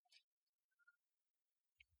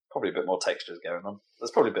 Probably a bit more textures going on. There's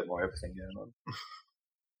probably a bit more everything going on.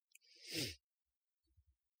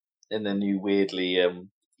 In the new weirdly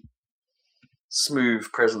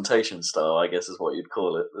smooth presentation style, I guess is what you'd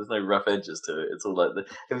call it. There's no rough edges to it. It's all like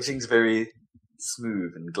everything's very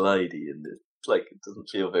smooth and glidey, and it's like it doesn't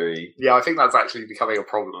feel very. Yeah, I think that's actually becoming a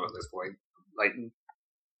problem at this point.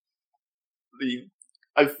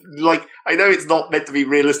 Like I know it's not meant to be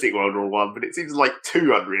realistic World War One, but it seems like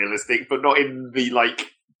too unrealistic, but not in the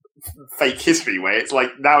like fake history way. It's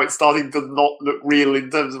like now it's starting to not look real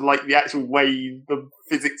in terms of like the actual way the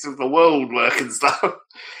physics of the world work and stuff.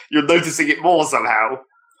 You're noticing it more somehow.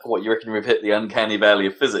 What, you reckon we've hit the uncanny valley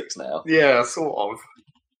of physics now? Yeah, sort of.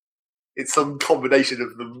 It's some combination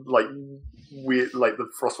of the like weird, like the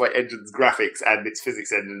Frostbite engine's graphics and its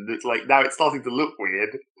physics engine. It's like now it's starting to look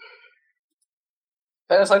weird.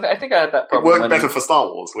 I think I had that problem. It worked better for Star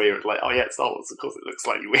Wars, where it's like, oh yeah, it's Star Wars, of course it looks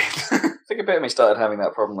slightly weird. I think a bit of me started having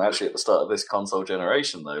that problem actually at the start of this console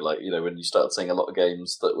generation, though. Like, you know, when you started seeing a lot of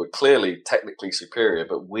games that were clearly technically superior,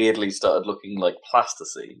 but weirdly started looking like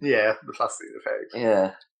plasticine. Yeah, the plasticine effect.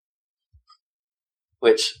 Yeah.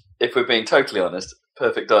 Which, if we're being totally honest,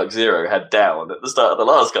 Perfect Dark Zero had down at the start of the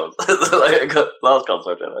last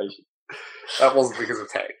console generation. That wasn't because of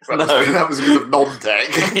tech. That was because of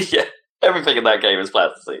non-tech. Yeah. Everything in that game is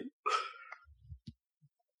plasticine.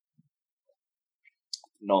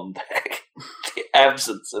 Non-tech. The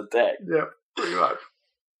absence of tech. Yeah, pretty much.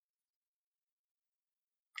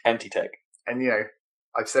 Anti-tech. And, you know,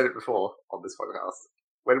 I've said it before on this podcast.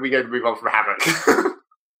 When are we going to move on from Havoc?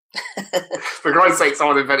 For Christ's sake,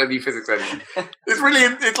 someone invented a new physics engine.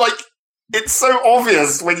 It's so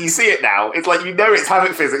obvious when you see it now. It's like, you know it's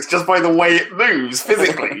Havoc physics just by the way it moves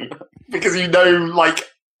physically. Because you know, like,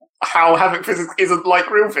 how Havoc physics isn't like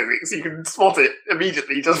real physics. You can spot it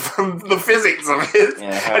immediately just from the physics of it.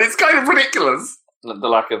 Yeah, and it's kind of ridiculous. The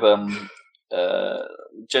lack of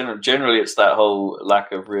generally it's that whole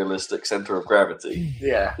lack of realistic center of gravity.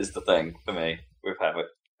 Yeah, is the thing for me with Havoc.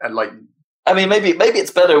 And like, I mean, maybe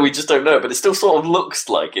it's better. We just don't know, but it still sort of looks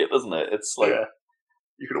like it, doesn't it? It's like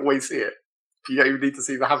you can always see it. You don't even need to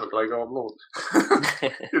see the Havoc logo on launch.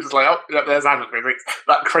 You're just like, oh, yeah, there's Havoc physics.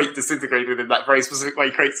 That crate disintegrated in that very specific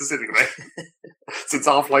way crates disintegrate. Since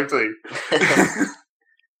Half-Life 2. Yeah,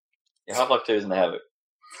 Half-Life 2 isn't a Havoc.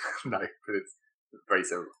 No, but it's very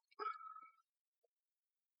similar.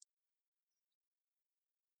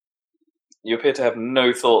 You appear to have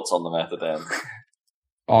no thoughts on the matter, Dan.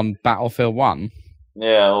 On Battlefield 1?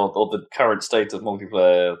 Yeah, or the current state of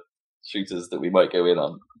multiplayer shooters that we might go in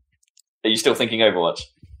on. Are you still thinking Overwatch?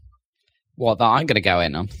 What, that I'm going to go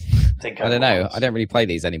in on? I don't know. I don't really play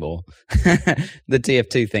these anymore. The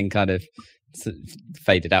TF2 thing kind of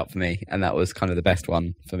faded out for me, and that was kind of the best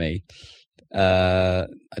one for me. I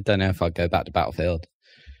don't know if I'd go back to Battlefield.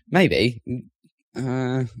 Maybe.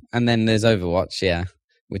 And then there's Overwatch, yeah,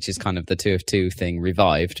 which is kind of the TF2 thing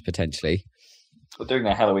revived, potentially. We're doing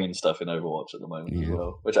their Halloween stuff in Overwatch at the moment as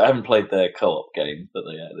well, which I haven't played their co-op game that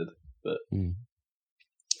they added, but...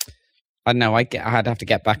 I don't know. I'd have to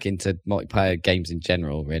get back into multiplayer games in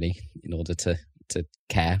general, really, in order to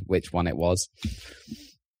care which one it was.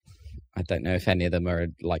 I don't know if any of them are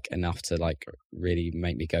like enough to like really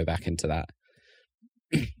make me go back into that,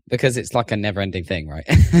 because it's like a never-ending thing, right?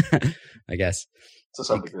 I guess to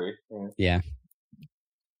some degree. Yeah.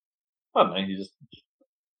 I don't know.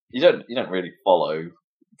 You don't really follow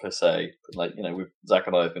per se. Like, you know, Zach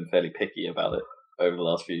and I have been fairly picky about it over the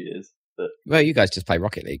last few years. Well, you guys just play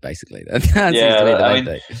Rocket League, basically. That that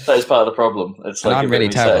is part of the problem. It's like, I'm really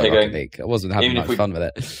terrible at Rocket League. I wasn't having much fun with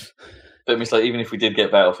it. But it's like, even if we did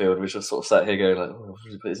get Battlefield, we just sort of sat here going, like, oh,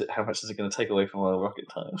 how much is it going to take away from our Rocket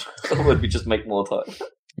time? Or would we just make more time?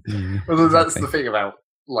 Well, that's the thing about,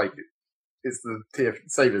 like, it's the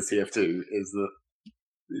same as TF2, is that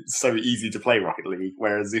it's so easy to play Rocket League,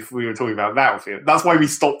 whereas if we were talking about Battlefield, that's why we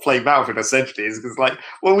stopped playing Battlefield, essentially, is because, like,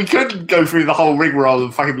 well, we couldn't go through the whole rigmarole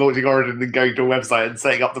of fucking launching Origin and going to a website and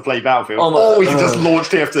setting up to play Battlefield, or we could just launch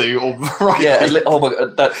TF2 or Rocket League. Yeah, oh my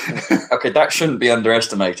god, that shouldn't be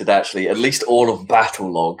underestimated, actually. At least all of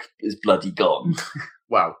Battlelog is bloody gone.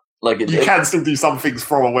 Well, Like you can still do some things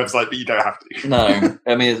from a website, but you don't have to. No,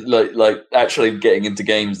 I mean, like actually getting into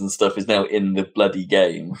games and stuff is now in the bloody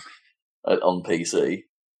game on PC,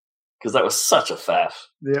 because that was such a faff.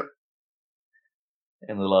 Yep.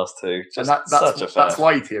 In the last two, just that's such a faff. That's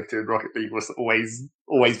why TF2 and Rocket League was always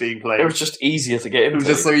being played. It was just easier to get into. It was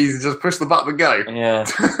just so easy to just push the button and go. Yeah.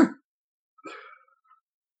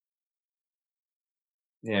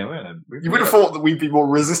 Yeah, you would have thought that we'd be more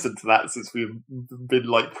resistant to that since we've been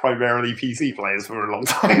like primarily PC players for a long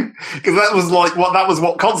time. Because that was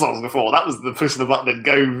what consoles before. That was the push the button and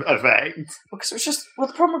go effect. Because it was just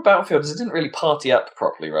the problem with Battlefield is it didn't really party up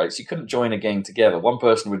properly, right? So you couldn't join a game together. One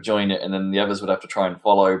person would join it, and then the others would have to try and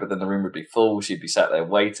follow. But then the room would be full. So you'd be sat there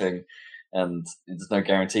waiting, and there's no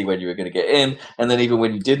guarantee when you were going to get in. And then even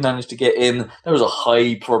when you did manage to get in, there was a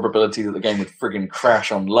high probability that the game would friggin'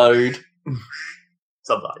 crash on load.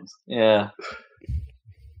 Sometimes. Yeah.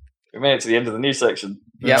 We made it to the end of the news section.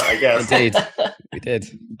 Yeah, I guess. Indeed. We did.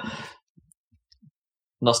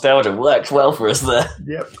 Nostalgia worked well for us there.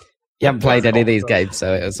 Yep. You haven't played any of these games,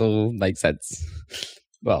 so it all makes sense.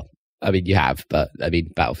 Well, I mean, you have, but I mean,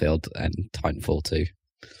 Battlefield and Titanfall 2.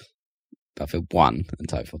 Battlefield 1 and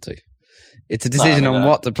Titanfall 2. It's a decision on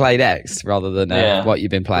what to play next rather than what you've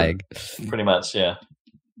been playing. Pretty much, yeah.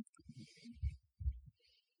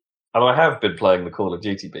 And I have been playing the Call of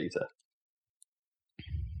Duty beta.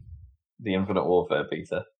 The Infinite Warfare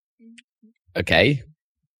beta. Okay.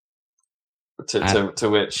 To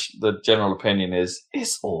which the general opinion is,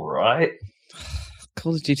 it's alright.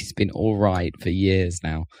 Call of Duty's been alright for years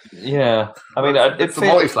now. Yeah. I mean, it's the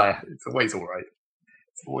multiplayer. It's always alright.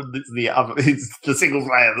 It's the single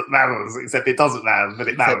player that matters, except it doesn't matter, but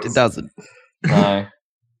it matters. Except it doesn't. No.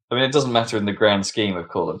 I mean, it doesn't matter in the grand scheme of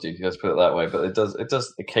Call of Duty, let's put it that way, but it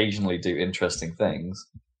does occasionally do interesting things.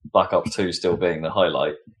 Black Ops 2 still being the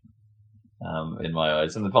highlight, in my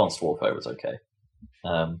eyes, and Advanced Warfare was okay.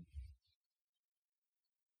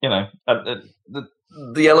 You know, the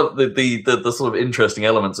sort of interesting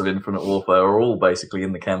elements of Infinite Warfare are all basically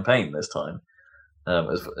in the campaign this time.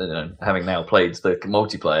 As you know, having now played the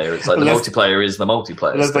multiplayer, it's like the multiplayer is the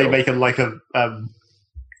multiplayer. Unless they make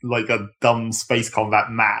like a dumb space combat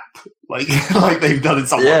map, like they've done in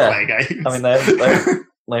some multiplayer games. I mean, they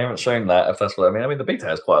haven't shown that. If that's what I mean. I mean, the beta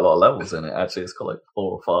has quite a lot of levels in it. Actually, it's got like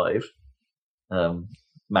 4 or 5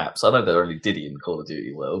 maps. I know they're only Diddy in Call of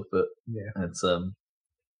Duty world, but it's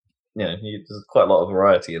there's quite a lot of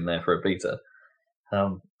variety in there for a beta.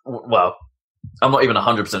 Well, I'm not even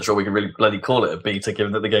 100% sure we can really bloody call it a beta,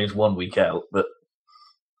 given that the game's 1 week out. But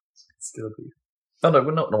still a beta. Oh no,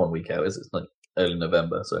 we're not 1 week out, is it? It's like early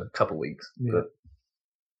November, so a couple weeks. Yeah. But,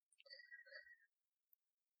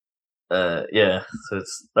 so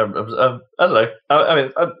it's I don't know. I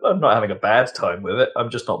mean, I'm not having a bad time with it. I'm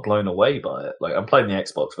just not blown away by it. Like, I'm playing the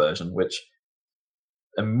Xbox version, which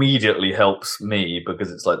immediately helps me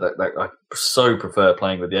because it's like that I so prefer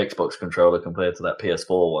playing with the Xbox controller compared to that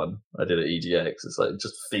PS4 one I did at EGX. It's like it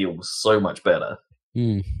just feels so much better.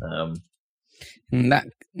 Yeah.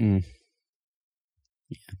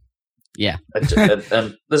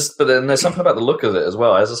 And there's something about the look of it as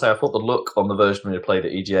well. As I say, I thought the look on the version we played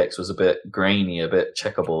at EGX was a bit grainy, a bit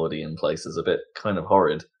checkerboardy in places, a bit kind of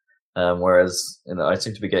horrid. Whereas I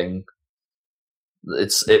seem to be getting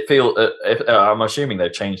I'm assuming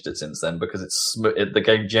they've changed it since then because the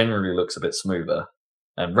game generally looks a bit smoother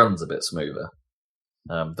and runs a bit smoother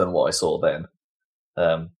than what I saw then.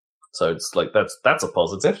 So it's like that's a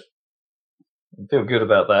positive. I feel good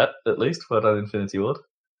about that, at least. Well done, Infinity Ward.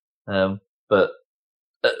 But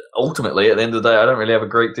ultimately, at the end of the day, I don't really have a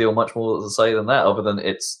great deal much more to say than that, other than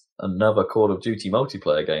it's another Call of Duty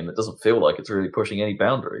multiplayer game that doesn't feel like it's really pushing any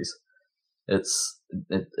boundaries.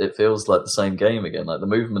 It feels like the same game again. Like the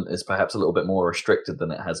movement is perhaps a little bit more restricted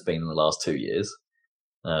than it has been in the last 2 years,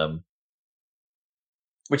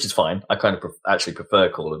 which is fine. I kind of actually prefer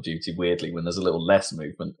Call of Duty weirdly when there's a little less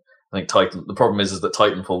movement. I think the problem is that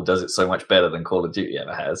Titanfall does it so much better than Call of Duty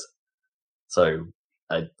ever has. So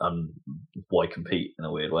why compete in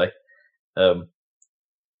a weird way? But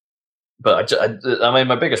I mean,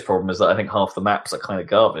 my biggest problem is that I think half the maps are kind of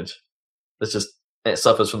garbage. It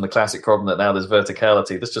suffers from the classic problem that now there's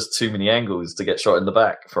verticality. There's just too many angles to get shot in the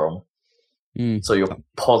back from. So you're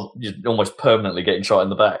almost permanently getting shot in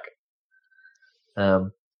the back.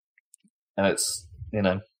 And it's,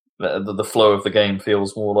 the flow of the game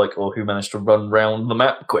feels more like, who managed to run round the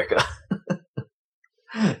map quicker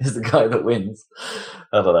is the guy that wins.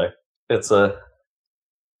 I don't know. It's a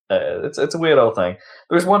weird old thing.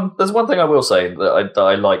 There's one thing I will say that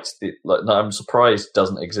I liked. That I'm surprised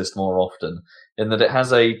doesn't exist more often, in that it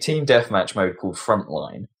has a team deathmatch mode called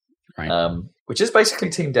Frontline, Right. Which is basically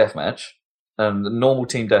team deathmatch. The normal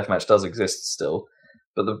team deathmatch does exist still,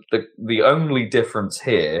 but the only difference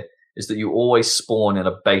here is that you always spawn in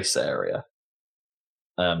a base area.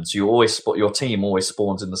 So you always your team always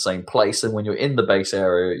spawns in the same place, and when you're in the base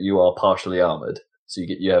area, you are partially armored. So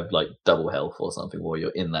you have like double health or something while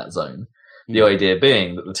you're in that zone. The idea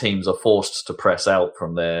being that the teams are forced to press out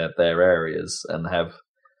from their areas and have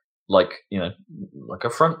like a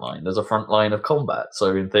front line. There's a front line of combat.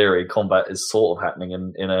 So in theory, combat is sort of happening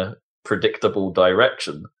in a predictable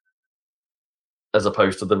direction, as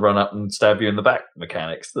opposed to the run up and stab you in the back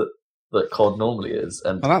mechanics that COD normally is.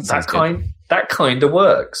 And that kind of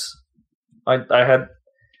works.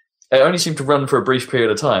 It only seemed to run for a brief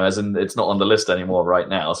period of time, as in it's not on the list anymore right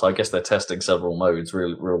now. So I guess they're testing several modes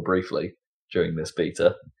real briefly during this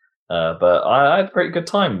beta. But I had a pretty good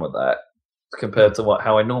time with that compared to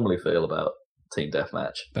how I normally feel about Team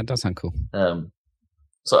Deathmatch. That does sound cool.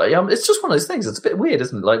 So yeah, it's just one of those things. It's a bit weird,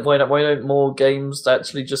 isn't it? Like, why don't more games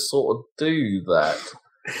actually just sort of do that?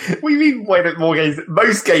 What do you mean, why don't more games?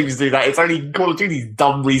 Most games do that. It's only Call of Duty's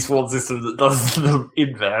dumb respawn system that does the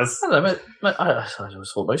inverse. I don't know. I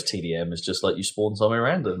always thought most TDM is just like you spawn somewhere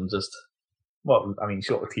random. Well, I mean,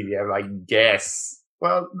 short of TDM, I guess.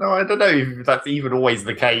 Well, no, I don't know if that's even always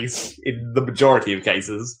the case in the majority of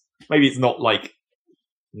cases. Maybe it's not like,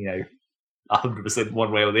 100%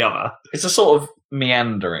 one way or the other. It's a sort of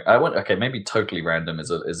meandering. Maybe totally random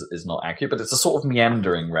is not accurate, but it's a sort of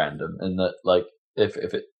meandering random in that, like, if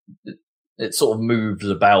it sort of moves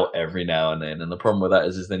about every now and then, and the problem with that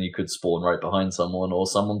is then you could spawn right behind someone, or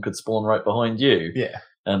someone could spawn right behind you. Yeah,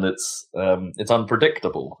 and it's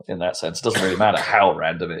unpredictable in that sense. It doesn't really matter how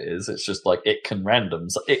random it is. It's just like it can random.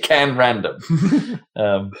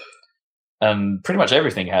 And pretty much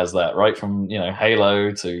everything has that, right? From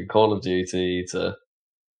Halo to Call of Duty to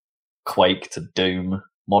Quake to Doom,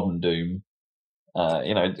 modern Doom.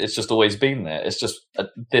 It's just always been there. It's just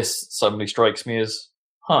this suddenly strikes me as,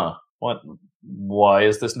 why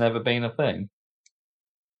has this never been a thing?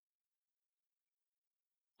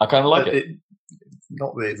 I kind of like it.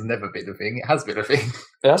 Not that it's never been a thing; it has been a thing.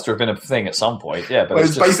 It has to have been a thing at some point, yeah. But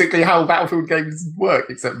it's basically how Battlefield games work,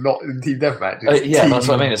 except not in team deathmatch. That's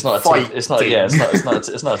what I mean. It's not a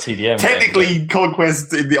TDM. Technically, game,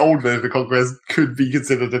 Conquest in the old version of Conquest could be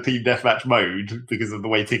considered a team deathmatch mode because of the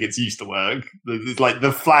way tickets used to work. It's like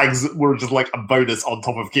the flags were just like a bonus on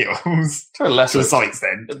top of kills to some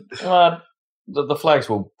extent. The flags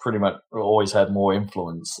will pretty much always had more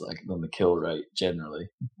influence than the kill rate generally.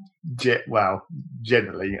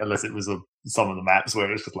 Generally, unless it was some of the maps where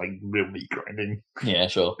it's just like real meat grinding. Yeah,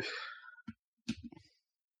 sure.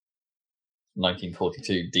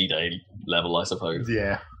 1942 D-Day level, I suppose.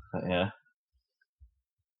 Yeah.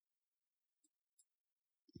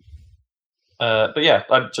 But yeah,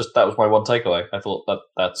 that was my one takeaway. I thought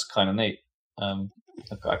that's kind of neat. I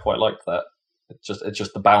quite liked that. It's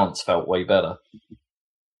just the balance felt way better.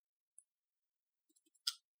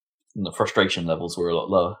 And the frustration levels were a lot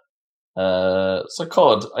lower. So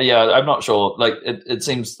COD, I'm not sure. Like it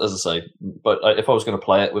seems, as I say, but if I was going to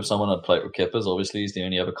play it with someone, I'd play it with Kippers. Obviously, he's the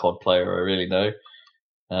only other COD player I really know,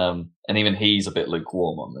 and even he's a bit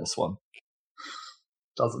lukewarm on this one.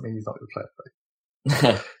 Doesn't mean he's not going to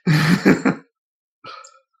play it.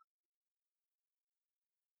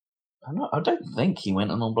 I don't think he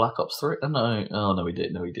went on Black Ops 3. No. Oh, no, he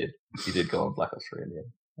did. No, he did. He did go on Black Ops 3 in the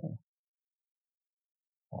end.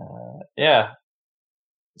 Yeah.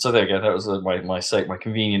 So there you go. That was my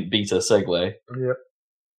convenient beta segue. Yep.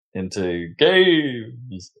 Into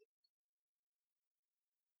games.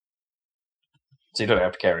 So you don't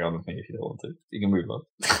have to carry on with me if you don't want to. You can move on.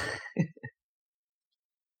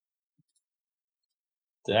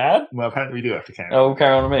 Dad? Well, apparently we do have to carry on. Oh, we'll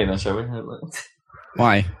carry on with me then, shall we?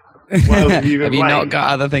 Why? What else have you not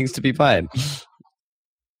got other things to be playing?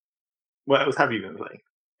 What else have you been playing?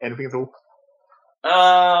 Anything at all?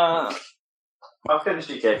 I finished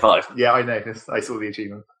GTA 5. Yeah, I noticed. I saw the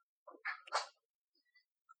achievement.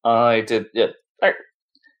 I did, yeah.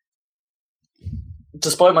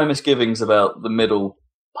 Despite my misgivings about the middle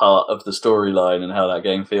part of the storyline and how that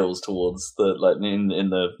game feels towards in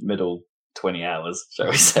the middle 20 hours, shall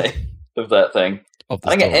we say, of that thing. I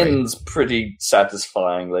think it ends pretty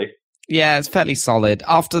satisfyingly. Yeah, it's fairly solid.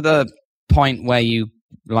 After the point where you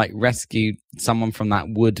rescue someone from that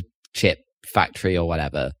wood chip factory or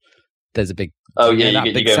whatever, there's a big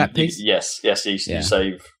set piece. Yes, you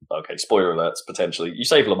save. Okay, spoiler alerts potentially. You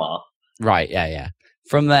save Lamar. Right. Yeah.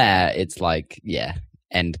 From there, it's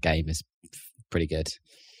end game is pretty good.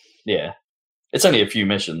 Yeah, it's only a few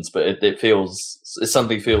missions, but it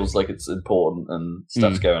suddenly feels like it's important and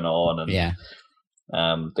stuff's going on. And, yeah.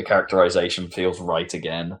 The characterization feels right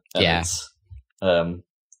again. And Yeah. I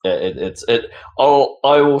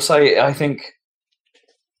will say, I think.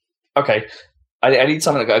 Okay, I need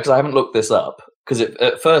something to go because I haven't looked this up. Because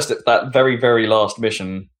at first, that very, very last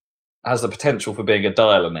mission has the potential for being a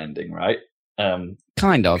dial-in ending, right?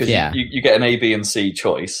 Kind of, yeah. You get an A, B, and C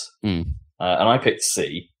choice, Mm. And I picked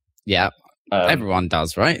C. Yeah, everyone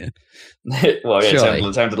does, right? Well, yeah,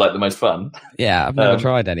 it sounded like the most fun. Yeah, I've never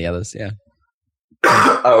tried any others. Yeah.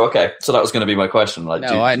 Oh, okay. So that was going to be my question. Like,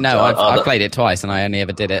 I played it twice, and I only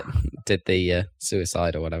ever did the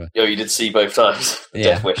suicide or whatever. Oh, you did C both times. Yeah.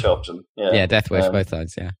 Death Wish option. Yeah, Death Wish both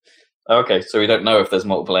times. Yeah. Okay, so we don't know if there's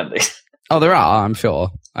multiple endings. Oh, there are. I'm sure.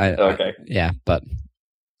 Okay. But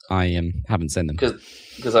I haven't seen them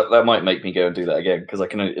because that might make me go and do that again. Because I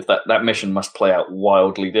can, if that mission must play out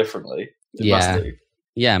wildly differently. It must do.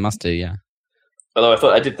 Yeah, it must do. Yeah.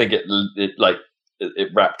 Although I did think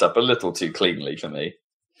it wrapped up a little too cleanly for me.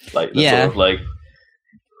 Like sort of like,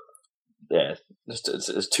 yeah,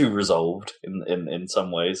 it's too resolved in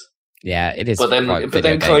some ways. Yeah, it is. But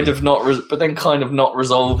then kind of not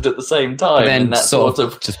resolved at the same time. Then that sort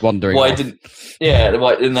of just wondering. Why didn't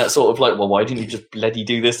that sort of like, well, why didn't you just bloody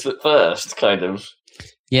do this at first? Kind of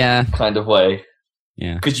way.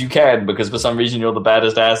 Yeah, because for some reason you're the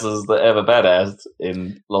baddest asses that ever badass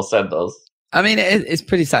in Los Santos. I mean, it's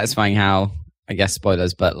pretty satisfying how, I guess,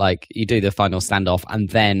 spoilers, but like you do the final standoff, and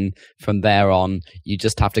then from there on, you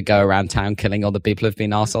just have to go around town killing all the people who've been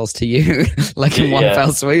arseholes to you, like in one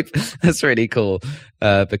fell swoop. That's really cool,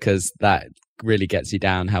 because that really gets you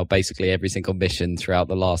down how basically every single mission throughout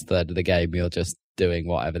the last third of the game, you're just doing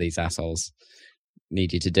whatever these assholes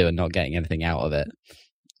need you to do and not getting anything out of it.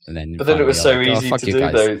 And then, but then it was so easy to do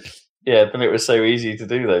those. Yeah, but it was so easy to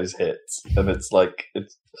do those hits, and it's like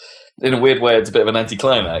it's. In a weird way, it's a bit of an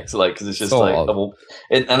anticlimax, like because it's just and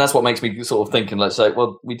that's what makes me sort of thinking, let's say,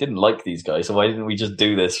 well, we didn't like these guys, so why didn't we just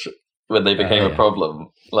do this when they became a problem?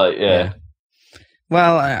 Like, yeah.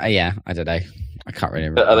 Well, I don't know. I can't really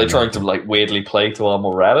remember. Are they trying to like weirdly play to our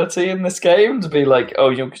morality in this game to be like, oh,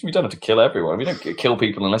 because we don't have to kill everyone, we don't kill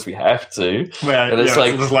people unless we have to. Well, and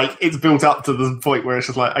it's built up to the point where it's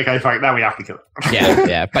just like, okay, fine, now we have to kill it.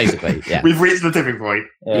 Yeah, basically, yeah. We've reached the tipping point.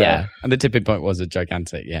 Yeah, and the tipping point was a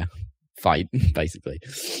gigantic, fight, basically.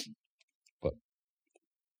 But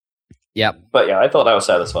I thought that was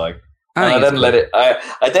satisfying. I then let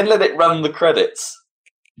it run the credits.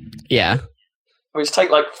 Yeah. Which take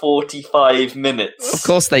like 45 minutes. Of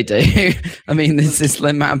course they do. I mean, the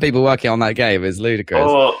amount of people working on that game is ludicrous.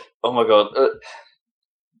 Oh my god!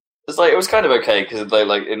 It's like it was kind of okay because they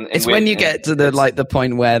like. It's when you get to the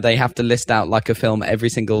point where they have to list out like a film every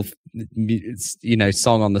single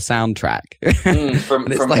song on the soundtrack from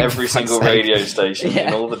like, every single radio station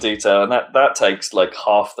and all the detail, and that takes like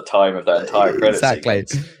half the time of that entire credit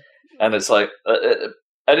sequence. And it's like.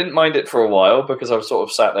 I didn't mind it for a while because I was sort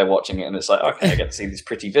of sat there watching it, and it's like, okay, I get to see these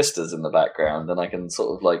pretty vistas in the background, and I can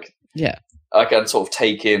sort of like, I can sort of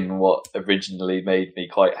take in what originally made me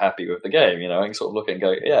quite happy with the game. I can sort of look and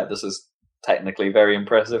go, yeah, this is technically a very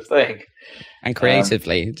impressive thing, and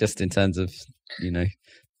creatively, just in terms of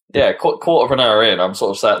Yeah, quarter of an hour in, I'm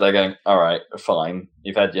sort of sat there going, all right, fine,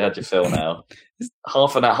 you had your fill now.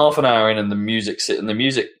 half an hour in, and the music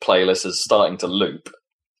playlist is starting to loop.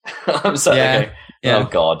 I'm sat there going, oh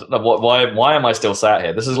god, why am I still sat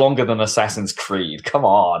here? This is longer than Assassin's Creed. Come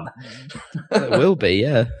on. It will be,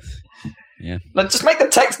 yeah. Let's just make the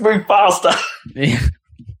text move faster. Yeah.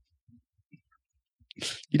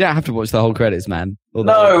 You don't have to watch the whole credits, man.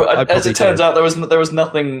 No, as it turns out, there was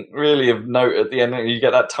nothing really of note at the end. You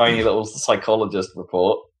get that tiny little psychologist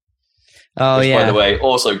report. Oh, which, by the way,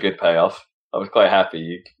 also good payoff. I was quite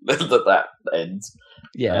happy that ends.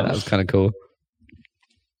 Yeah, that was kind of cool.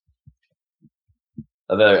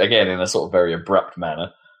 And then again, in a sort of very abrupt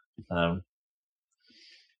manner.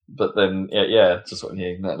 But then, just sort of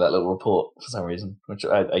that little report for some reason, which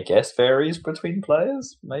I guess varies between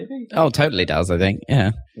players, maybe? Oh, totally does, I think,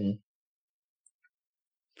 yeah.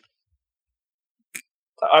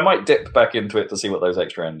 I might dip back into it to see what those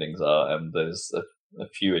extra endings are, and there's a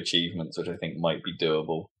few achievements which I think might be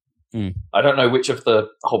doable. I don't know which of the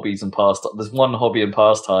hobbies and pastime. There's one hobby and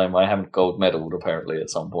pastime I haven't gold medaled apparently at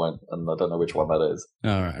some point, and I don't know which one that is.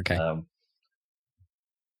 Oh, right, okay.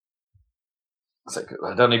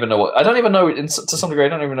 I don't even know. To some degree, I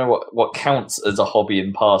don't even know what counts as a hobby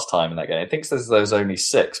and pastime in that game. I think there's only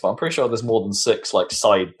 6, but I'm pretty sure there's more than 6 like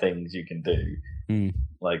side things you can do.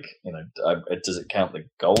 Like, does it count the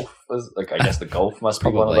golf? I guess the golf must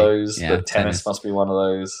be one of those. Yeah, the tennis must be one of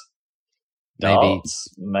those. Darts,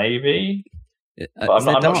 maybe. But I'm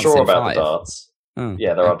not sure about the darts. Oh,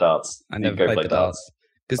 Yeah, there are darts. I You never can go played play the darts.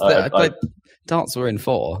 Because I played darts were in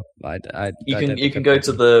 4. You can go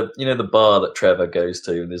to the bar that Trevor goes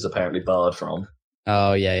to and is apparently barred from.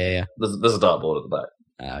 Oh yeah. There's a dartboard at the back.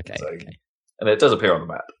 Okay, So, okay. And it does appear on the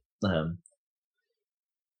map.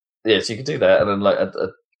 So you can do that, and then like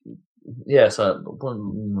so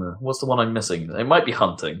what's the one I'm missing? It might be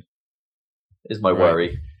hunting. Is my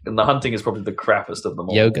worry, and the hunting is probably the crappiest of them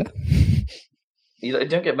all. Yoga. You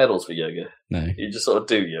don't get medals for yoga. No, you just sort of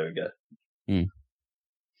do yoga.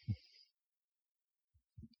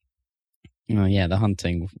 Oh yeah, the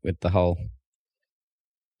hunting with the whole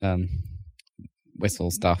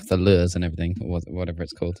whistle stuff, the lures and everything, or whatever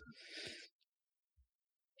it's called.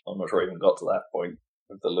 I'm not sure I even got to that point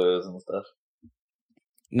with the lures and stuff.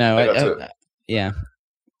 No, I got to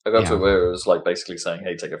it where it was like basically saying,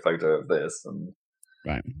 "Hey, take a photo of this and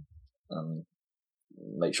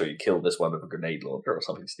make sure you kill this one with a grenade launcher or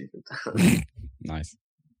something stupid." Nice.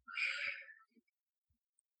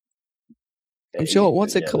 I'm sure.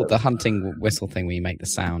 What's it called? The hunting whistle thing where you make the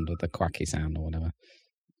sound or the quacky sound or whatever.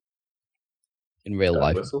 In real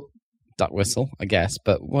life, duck whistle, I guess.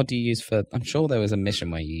 But what do you use for? I'm sure there was a mission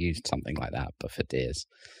where you used something like that, but for deers.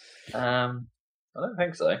 I don't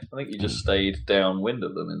think so. I think you just stayed downwind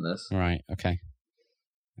of them in this. Right. Okay.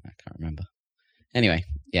 I can't remember. Anyway,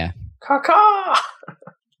 yeah. Caca.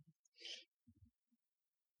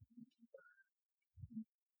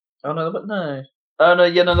 Oh no! But no. Oh no!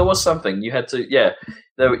 Yeah, no. There was something you had to. Yeah,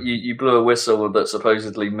 you blew a whistle that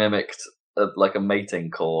supposedly mimicked like a mating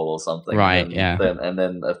call or something. Right. And yeah. Then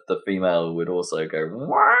the female would also go,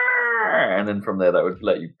 "Wah!" And then from there that would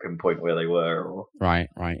let you pinpoint where they were. Or... Right.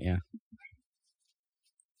 Yeah.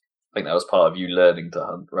 I think that was part of you learning to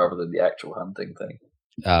hunt rather than the actual hunting thing.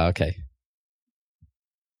 Oh, okay.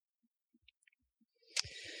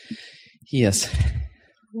 Yes.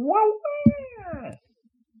 Wow.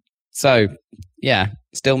 So, yeah,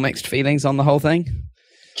 still mixed feelings on the whole thing?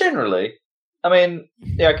 Generally. I mean,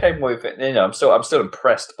 yeah, I came with it. I'm still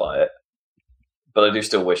impressed by it, but I do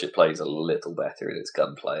still wish it plays a little better in its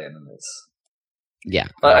gunplay and its. Yeah,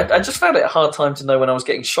 I just found it a hard time to know when I was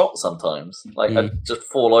getting shot. Sometimes, like I'd just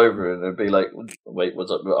fall over and it'd be like, "Wait,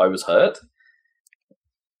 I was hurt?"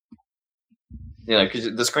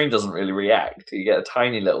 Because the screen doesn't really react. You get a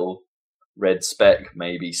tiny little red speck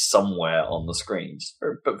maybe somewhere on the screen,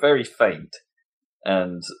 but very faint,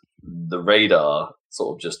 and the radar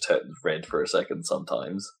sort of just turns red for a second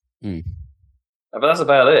sometimes. But that's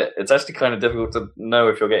about it. It's actually kind of difficult to know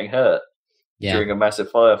if you're getting hurt during a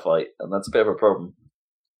massive firefight, and that's a bit of a problem.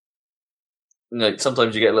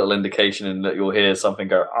 Sometimes you get a little indication and that you'll hear something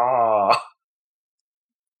go, "Ah,"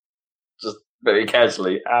 just very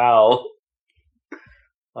casually, "Ow,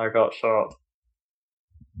 I got shot."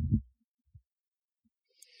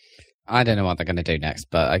 I don't know what they're going to do next,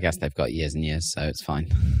 but I guess they've got years and years, so it's fine.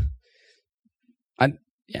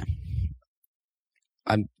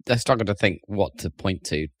 I struggle to think what to point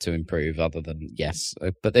to improve other than yes,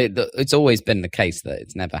 but it's always been the case that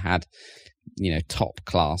it's never had, top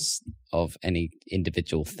class of any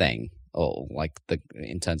individual thing or like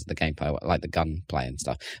in terms of the gameplay, like the gunplay and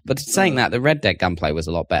stuff. But saying that, the Red Dead gunplay was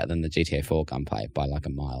a lot better than the GTA 4 gunplay by like a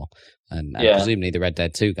mile, and presumably the Red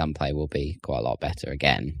Dead 2 gunplay will be quite a lot better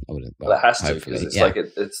again. Well, it has to, because it's like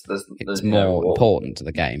it's more important to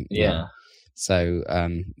the game. Yeah. So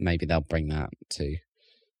maybe they'll bring that to,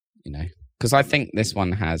 because I think this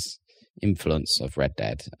one has influence of Red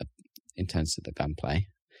Dead in terms of the gunplay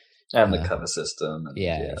and the cover system. And,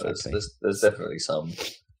 exactly. There's definitely some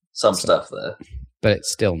stuff there, but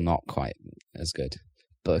it's still not quite as good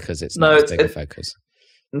because it's not as big a focus.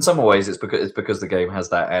 In some ways, it's because the game has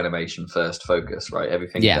that animation first focus, right?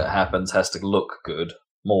 Everything that happens has to look good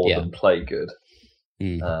more than play good.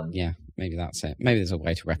 Maybe that's it. Maybe there's a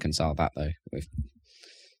way to reconcile that though, with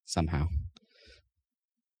somehow.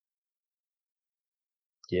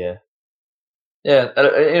 Yeah,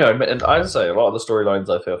 and I say a lot of the storylines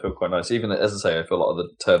I feel quite nice. Even as I say, I feel a lot of the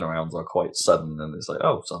turnarounds are quite sudden, and it's like,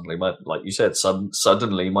 oh, suddenly like you said,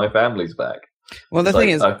 suddenly my family's back. Well, the thing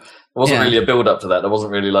is, it wasn't really a build up to that. There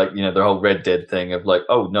wasn't really like the whole Red Dead thing of like,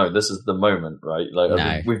 oh no, this is the moment, right?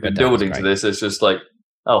 Like we've been building to this. It's just like,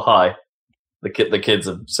 oh hi, the kids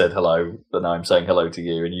have said hello, but now I'm saying hello to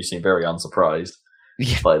you, and you seem very unsurprised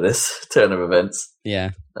by this turn of events.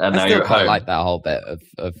 Yeah, and now you're at home. Like that whole bit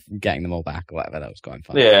of getting them all back or whatever. That was quite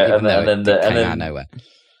fun. Yeah, and then out of nowhere.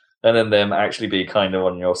 And then them actually be kind of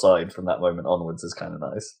on your side from that moment onwards is kind of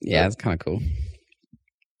nice. Yeah, it's kind of cool.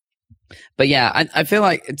 But yeah, I feel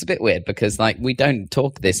like it's a bit weird because like we don't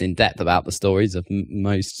talk this in depth about the stories of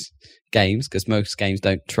most games because most games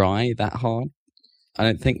don't try that hard. I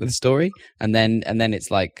don't think, with the story. And then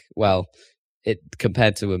it's like, well, it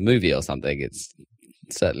compared to a movie or something, it's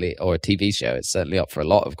certainly, or a TV show, it's certainly up for a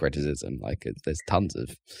lot of criticism. Like there's tons of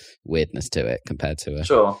weirdness to it compared to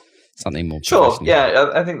something more. Sure,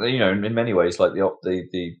 yeah, I think that, in many ways, like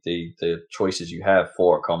the choices you have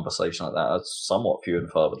for a conversation like that are somewhat few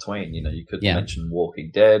and far between. You could mention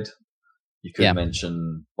Walking Dead, you could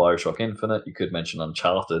mention BioShock Infinite, you could mention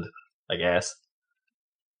Uncharted, I guess.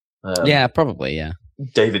 Probably, yeah.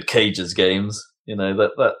 David Cage's games,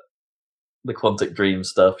 that the Quantic Dream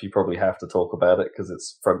stuff, you probably have to talk about it because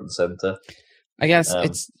it's front and center. I guess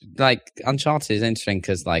it's like Uncharted is interesting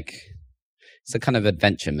because like it's a kind of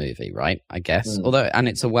adventure movie, right? I guess, and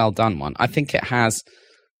it's a well done one. I think it's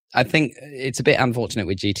a bit unfortunate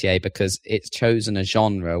with GTA because it's chosen a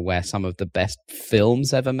genre where some of the best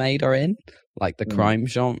films ever made are in, like the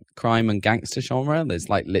crime and gangster genre. There's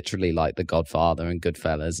like literally like The Godfather and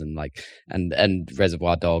Goodfellas and like and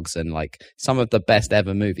Reservoir Dogs, and like some of the best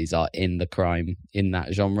ever movies are in the crime in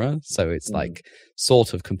that genre. So it's like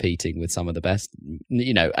sort of competing with some of the best,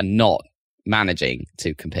 and not managing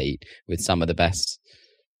to compete with some of the best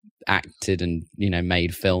acted and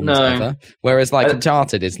made films ever. Whereas like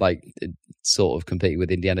Uncharted is like sort of competing with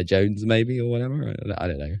Indiana Jones maybe or whatever. I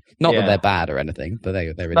don't know. Not that they're bad or anything, but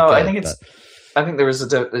they're really good. I think there is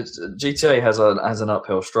GTA has an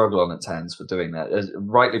uphill struggle on its hands for doing that,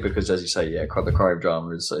 rightly because, as you say, the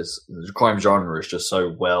crime genre is just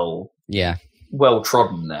so well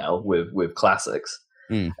trodden now with classics,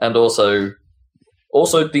 and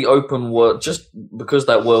also the open world. Just because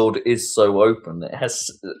that world is so open, it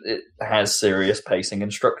has serious pacing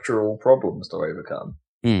and structural problems to overcome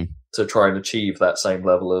to try and achieve that same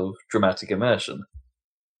level of dramatic immersion.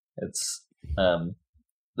 It's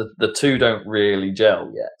the two don't really gel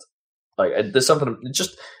yet. Like there's something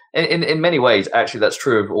just in many ways. Actually, that's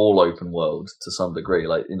true of all open world to some degree.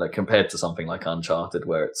 Like compared to something like Uncharted,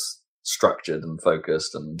 where it's structured and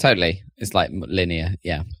focused and totally, it's like linear.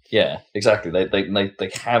 Yeah, exactly.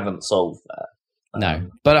 They haven't solved that. No,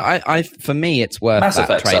 but I for me, it's worth Mass that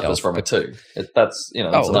Effect trade-off. suffers from it too. That's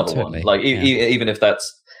another one. Like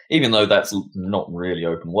even though that's not really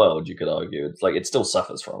open world, you could argue it's like it still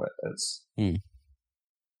suffers from it. It's.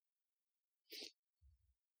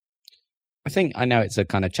 I think I know it's a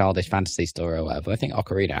kind of childish fantasy story or whatever. I think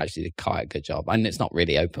Ocarina actually did quite a good job. I mean, it's not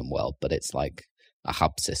really open world, but it's like a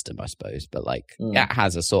hub system, I suppose. But like it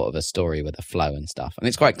has a sort of a story with a flow and stuff, and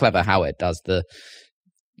it's quite clever how it does the,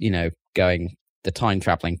 the time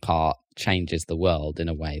traveling part changes the world in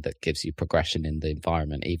a way that gives you progression in the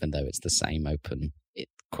environment, even though it's the same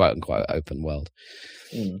quote unquote open world.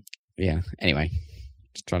 Yeah. Anyway.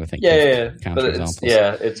 Just trying to think.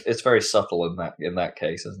 It's very subtle in that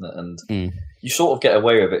case, isn't it? And you sort of get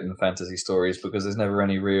away with it in fantasy stories because there's never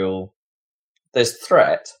any real. There's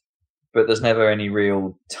threat, but there's never any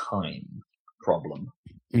real time problem.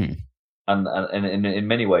 And in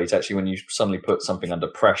many ways, actually, when you suddenly put something under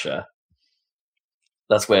pressure,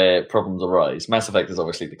 that's where problems arise. Mass Effect is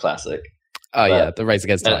obviously the classic. The Race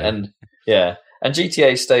Against Time, and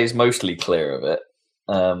GTA stays mostly clear of it.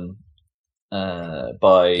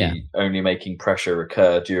 By only making pressure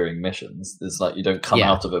occur during missions. It's like you don't come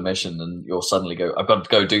out of a mission and you'll suddenly go, I've got to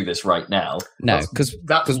go do this right now. No, because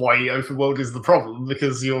that's why open world is the problem,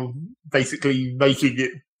 because you're basically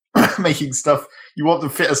making stuff. You want to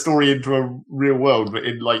fit a story into a real world, but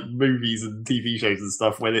in like movies and TV shows and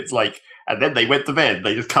stuff, when it's like, and then they went to bed,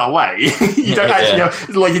 they just cut away. You don't actually have,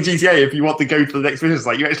 like in GTA, if you want to go to the next mission, it's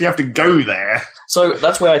like you actually have to go there. So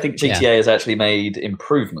that's where I think GTA has actually made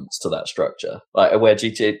improvements to that structure, like where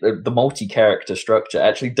GTA, the multi-character structure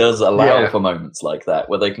actually does allow for moments like that,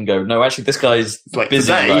 where they can go, no, actually this guy's like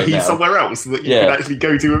busy today, right he's now. somewhere else that you can actually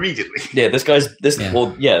go to immediately. Yeah,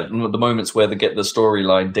 the moments where the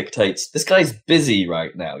storyline dictates, this guy's busy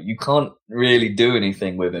right now. You can't really do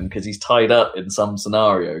anything with him because he's tied up in some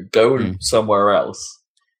scenario. Go somewhere else.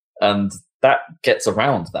 And that gets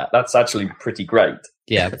around that. That's actually pretty great.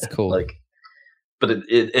 Yeah, that's cool. But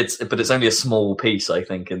it's only a small piece, I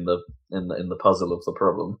think, in the puzzle of the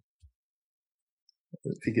problem. I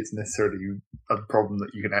don't think it's necessarily a problem that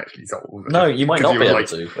you can actually solve. No, you might not be able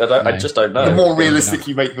to. I just don't know. The more realistic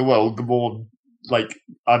you make the world, the more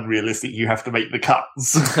unrealistic you have to make the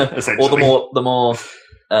cuts. Essentially, or the more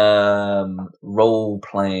role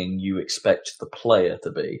playing you expect the player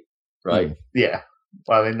to be, right? Yeah.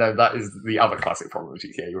 Well, that is the other classic problem with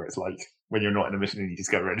GTA, where it's like when you're not in a mission and you just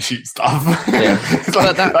go around and shoot stuff.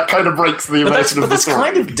 That kind of breaks the immersion of the story.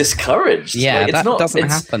 That's kind of discouraged. Yeah, that doesn't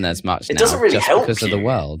happen as much. It doesn't really just help because you. of the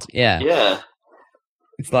world. Yeah.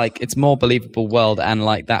 It's like it's more believable world, and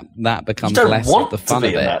like that becomes less of the fun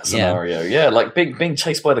of it. In that scenario, yeah. Like being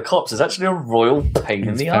chased by the cops is actually a royal pain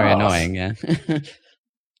in the ass. Very annoying, yeah.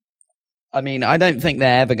 I mean, I don't think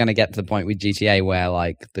they're ever going to get to the point with GTA where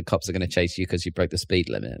like the cops are going to chase you because you broke the speed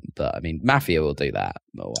limit. But I mean, Mafia will do that.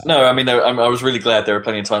 No, I mean, I was really glad there were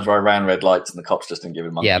plenty of times where I ran red lights and the cops just didn't give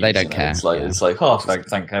him money. Yeah, they don't care. It's like, oh,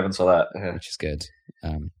 thank heavens for that. Yeah. Which is good.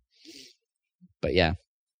 But yeah.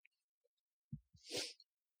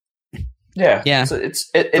 Yeah. So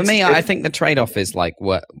for me, I think the trade-off is like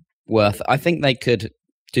worth. I think they could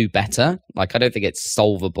do better. Like, I don't think it's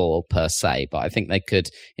solvable per se, but I think they could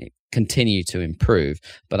continue to improve.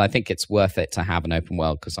 But I think it's worth it to have an open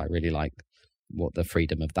world because I really like the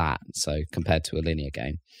freedom of that. So compared to a linear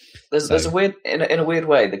game, there's a weird in a weird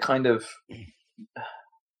way the kind of.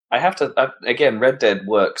 Again, Red Dead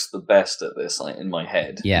works the best at this, like, in my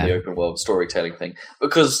head. Yeah. The open world storytelling thing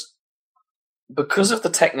because of the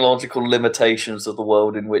technological limitations of the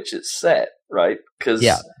world in which it's set, right? Because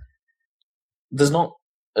there's not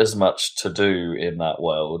as much to do in that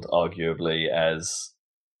world, arguably, as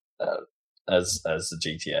the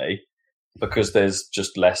GTA, because there's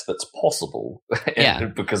just less that's possible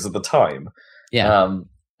because of the time. Yeah.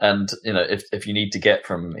 And if you need to get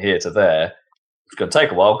from here to there, it's going to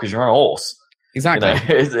take a while because you're on a horse. Exactly.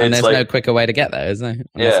 And there's no quicker way to get there, is there?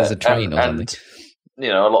 Unless there's a train or something.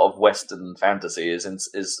 A lot of Western fantasy is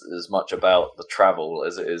as much about the travel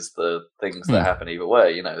as it is the things that happen either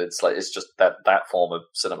way. It's just that form of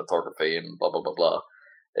cinematography and blah blah blah blah.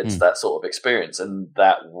 It's that sort of experience, and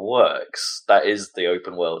that works. That is the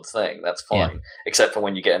open world thing. That's fine, except for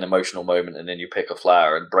when you get an emotional moment and then you pick a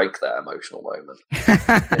flower and break that emotional moment.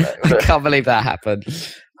 I can't believe that happened.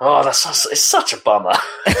 Oh, it's such a bummer.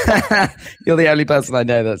 You're the only person I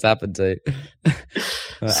know that's happened to.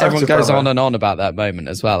 Everyone goes on and on about that moment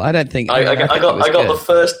as well. I don't think I got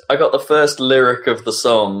the first lyric of the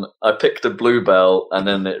song. I picked a bluebell, and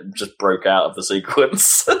then it just broke out of the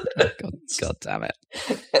sequence. God damn it!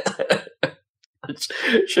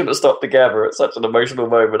 Shouldn't have stopped together at such an emotional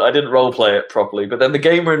moment. I didn't roleplay it properly, but then the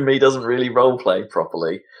gamer in me doesn't really roleplay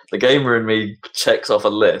properly. The gamer in me checks off a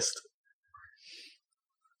list.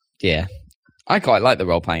 Yeah, I quite like the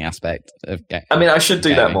role-playing aspect of I mean, I should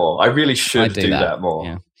do that more. I really should do that more.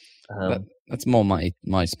 Yeah. But that's more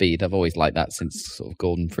my speed. I've always liked that since sort of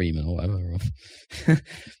Gordon Freeman or whatever.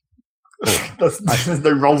 There's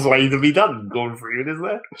no roleplay to be done, Gordon Freeman, is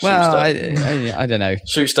there? Well, I don't know.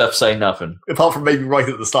 Shoot stuff, say nothing. Apart from maybe right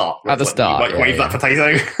at the start. At the start. Wave that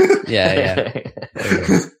potato. Yeah.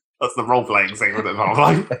 That's the role-playing thing with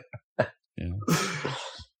it. Yeah.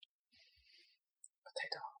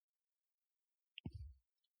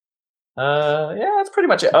 That's pretty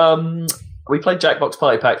much it. We played Jackbox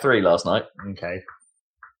Party Pack 3 last night. Okay.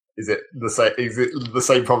 Is it the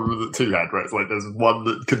same problem that 2 had, where it's like there's one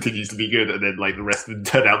that continues to be good and then like the rest of them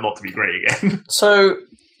turn out not to be great again? So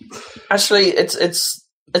actually it's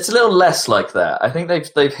a little less like that. I think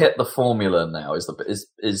they've hit the formula now is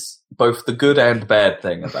both the good and bad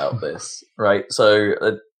thing about this, right? So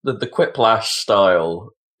the Quiplash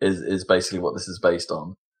style is basically what this is based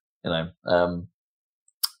on.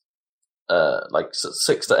 Like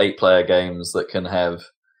 6 to 8 player games that can have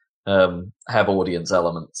audience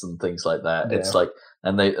elements and things like that. Yeah. It's like,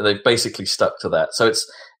 and they've basically stuck to that. So it's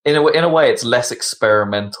in a way it's less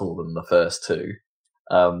experimental than the first 2.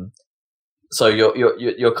 So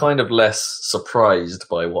you're kind of less surprised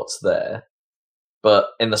by what's there,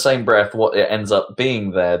 but in the same breath, what it ends up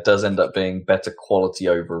being there does end up being better quality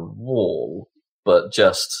overall, but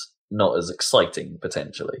just not as exciting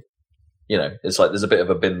potentially. It's like there's a bit of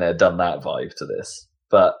a been there, done that vibe to this,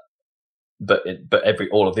 but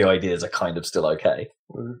all of the ideas are kind of still okay.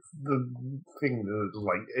 The thing that,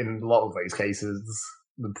 like, in a lot of those cases,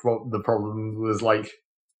 the problem was like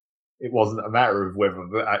it wasn't a matter of whether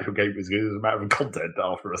the actual game was good; it was a matter of content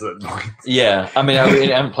after a certain point. Yeah, I mean, I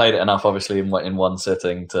haven't played it enough, obviously, in one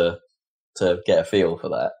sitting to get a feel for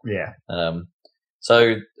that. Yeah.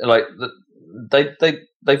 So like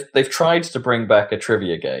they've tried to bring back a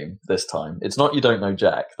trivia game this time. It's not You Don't Know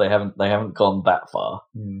Jack. They haven't gone that far.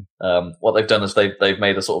 What they've done is they've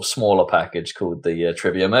made a sort of smaller package called the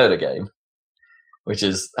Trivia Murder Game, which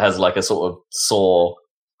has like a sort of Saw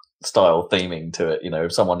style theming to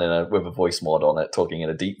it. Someone with a voice mod on it talking in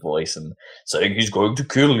a deep voice and saying he's going to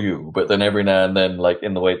kill you, but then every now and then, like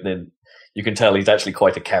in the way, then you can tell he's actually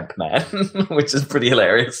quite a camp man, which is pretty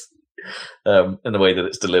hilarious. In the way that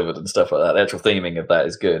it's delivered and stuff like that. The actual theming of that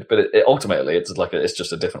is good, but it ultimately it's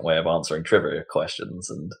just a different way of answering trivia questions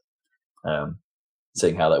and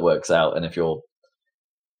seeing how that works out. And if you're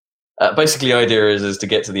Basically, the idea is to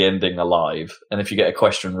get to the ending alive, and if you get a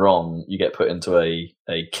question wrong, you get put into a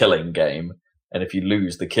killing game, and if you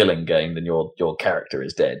lose the killing game, then your character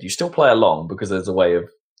is dead. You still play along because there's a way of,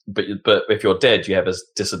 but if you're dead, you have a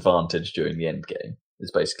disadvantage during the end game.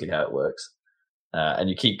 Is basically how it works, and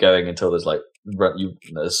you keep going until there's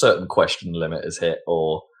a certain question limit is hit,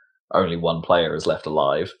 or only one player is left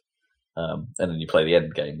alive, and then you play the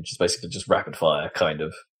end game, which is basically just rapid fire kind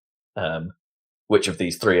of. Which of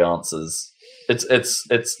these three answers? It's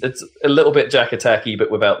a little bit Jack Attacky,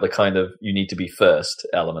 but without the kind of you need to be first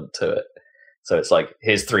element to it. So it's like,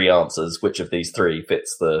 here's three answers. Which of these three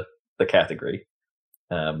fits the category?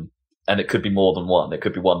 And it could be more than one. It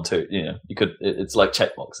could be 1, 2. It's like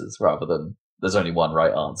checkboxes rather than there's only one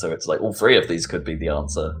right answer. It's like all three of these could be the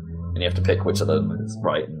answer, and you have to pick which of them is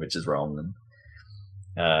right and which is wrong.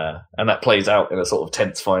 And that plays out in a sort of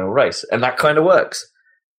tense final race, and that kind of works.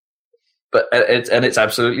 But it's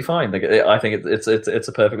absolutely fine. I think it's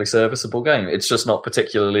a perfectly serviceable game. It's just not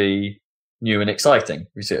particularly new and exciting.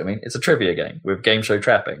 You see what I mean? It's a trivia game with game show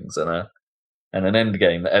trappings and an end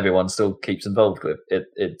game that everyone still keeps involved with.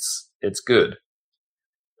 It's good.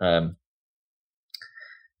 And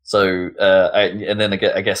then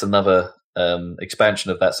I guess another expansion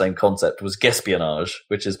of that same concept was Guespionage,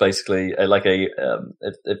 which is basically have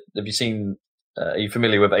you seen? Are you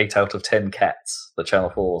familiar with 8 out of 10 Cats, the Channel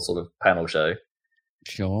 4 sort of panel show?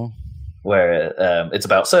 Sure. Where it's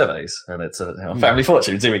about surveys, and it's family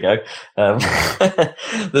fortunes. Here we go.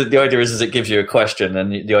 The idea is it gives you a question,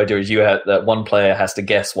 and the idea is that one player has to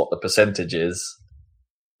guess what the percentage is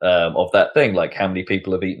of that thing. Like, how many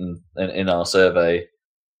people have eaten in our survey?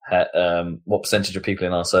 What percentage of people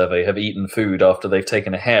in our survey have eaten food after they've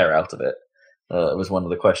taken a hair out of it? It was one of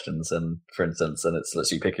the questions, and for instance, and it lets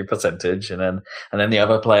you pick your percentage, and then the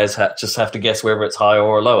other players just have to guess whether it's higher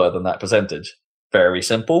or lower than that percentage. Very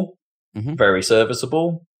simple, very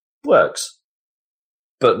serviceable, works,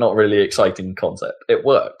 but not really exciting concept. It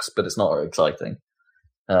works, but it's not exciting.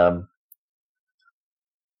 What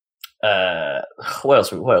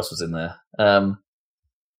else was in there?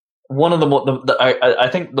 One of I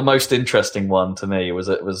think the most interesting one to me was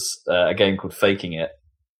a game called Faking It.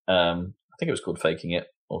 I think it was called Faking It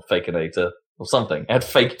or Fakinator or something. It had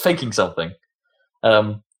faking something,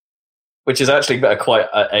 which is actually quite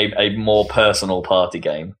a more personal party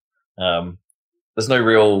game. There's no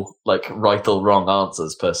real right or wrong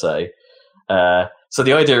answers per se. So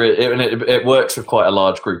the idea, it works with quite a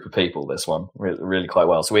large group of people. This one really quite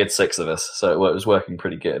well. So we had 6 of us, so it was working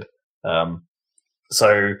pretty good.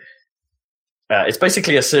 It's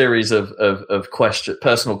basically a series of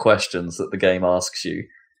personal questions that the game asks you.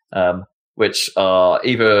 Which are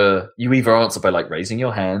either answer by raising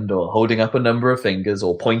your hand or holding up a number of fingers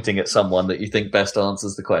or pointing at someone that you think best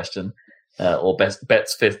answers the question, or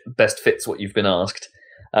best fits what you've been asked.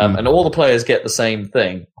 And all the players get the same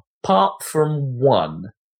thing, apart from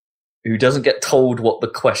one who doesn't get told what the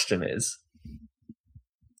question is.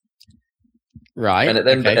 Right. And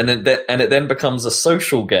it then becomes a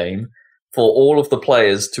social game for all of the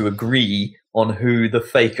players to agree on who the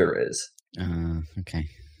faker is. Okay.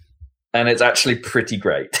 And it's actually pretty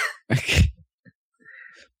great.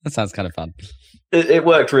 That sounds kind of fun. It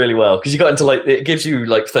worked really well because you got into it gives you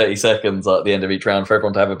 30 seconds at the end of each round for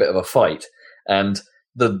everyone to have a bit of a fight, and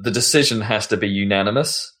the decision has to be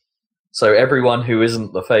unanimous. So everyone who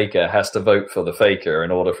isn't the faker has to vote for the faker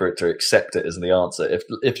in order for it to accept it as the answer.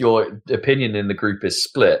 If your opinion in the group is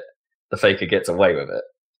split, the faker gets away with it.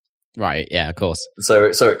 Right. Yeah. Of course. So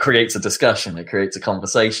it creates a discussion. It creates a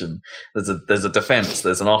conversation. There's a defense.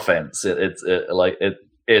 There's an offense.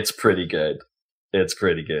 It's pretty good. It's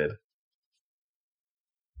pretty good.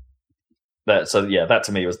 That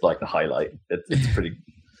to me was the highlight.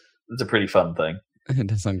 It's a pretty fun thing. It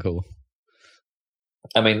does sound cool.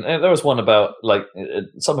 I mean, there was one about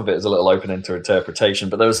some of it is a little open into interpretation,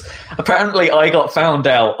 but there was apparently I got found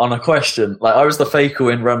out on a question. I was the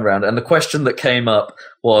faker in Run Round, and the question that came up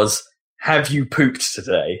was, "Have you pooped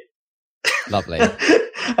today?" Lovely.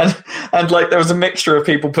 and there was a mixture of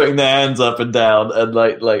people putting their hands up and down, and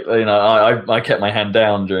I kept my hand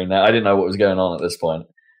down during that. I didn't know what was going on at this point,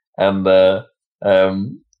 and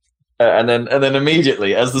then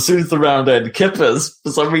immediately, as soon as the round ended, Kippers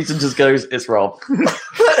for some reason just goes, "It's Rob."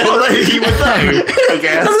 Well, he would know, I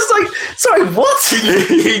guess. I was sorry, what?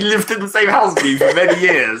 He lived in the same house with you for many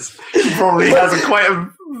years. He probably has quite a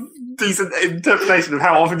decent interpretation of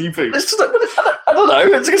how often you poop. It's just I don't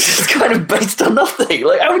know. It's just kind of based on nothing.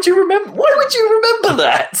 How would you remember? Why would you remember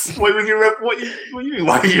that? Why would you remember? What you mean?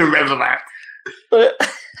 Why do you remember that?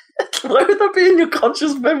 Why would that be in your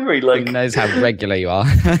conscious memory? Like, Who knows how regular you are?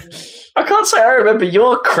 I can't say I remember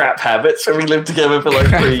your crap habits when we lived together for like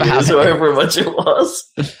 3 years or however much it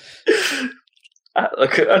was.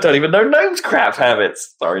 I don't even know Gnome's crap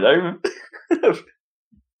habits. Sorry, Gnome.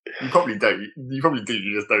 You probably don't. You probably do.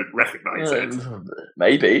 You just don't recognise it.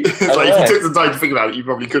 Maybe. It's like if you took the time to think about it, you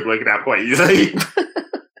probably could work it out quite easily.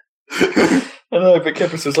 I know, but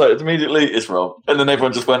Kippers was like, immediately, it's Rob. And then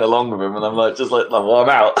everyone just went along with him, and I'm like, well, I'm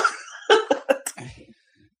out.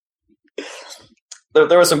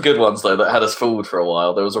 There were some good ones, though, that had us fooled for a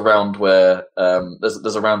while. There was a round where,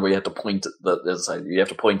 there's a round where you have to point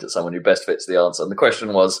at someone who best fits the answer. And the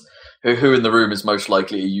question was, who in the room is most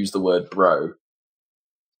likely to use the word bro?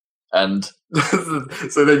 And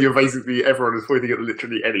so then you're basically, everyone is pointing at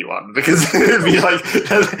literally anyone, because it'd be like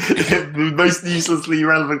the most uselessly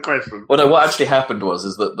relevant question. Well, no, what actually happened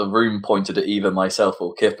is that the room pointed at either myself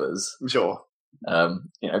or Kippers. Sure.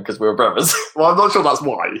 Because we were brothers. Well, I'm not sure that's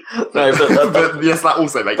why. No, but yes, that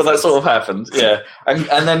also makes sense. But that sort of happened, yeah.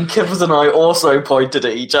 And then Kippers and I also pointed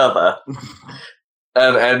at each other.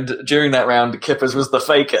 And during that round, Kippers was the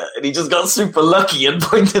faker, and he just got super lucky and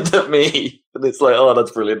pointed at me. And it's like, oh,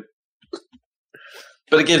 that's brilliant.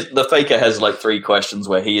 But it gives, the faker has like 3 questions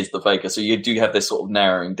where he is the faker, so you do have this sort of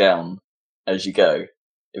narrowing down as you go,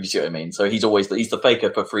 if you see what I mean. So he's the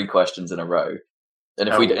faker for 3 questions in a row. And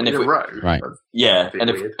if we right, yeah, and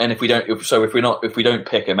if we don't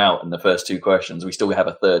pick him out in the first 2 questions, we still have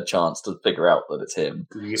a third chance to figure out that it's him.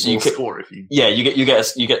 You get more score if you. Yeah, you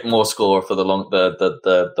get more score for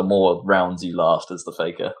the more rounds you last as the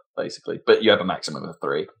faker, basically. But you have a maximum of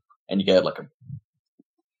 3, and you get like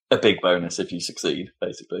a big bonus if you succeed,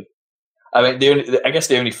 basically. I mean, I guess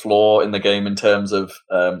the only flaw in the game in terms of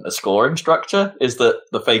a scoring structure is that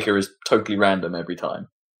the faker is totally random every time.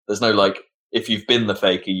 There's no like, if you've been the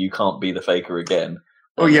faker, you can't be the faker again.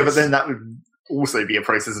 Oh yeah, but then that would also be a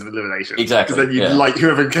process of elimination. Exactly. Because then like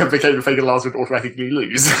whoever became the faker last would automatically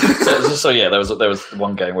lose. so yeah, there was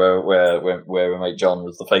one game where my mate John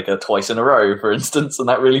was the faker twice in a row, for instance, and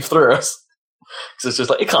that really threw us. Because it's just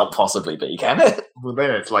like, it can't possibly be, can it? Well,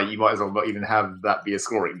 then it's like you might as well not even have that be a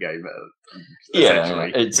scoring game. Yeah,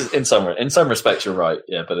 it's in some respects you're right.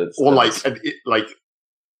 Yeah, but it's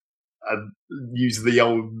use the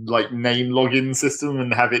old like name login system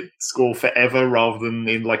and have it score forever rather than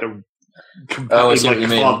in like a I see what you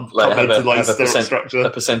mean. Like have structure. A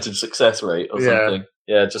percentage success rate or something.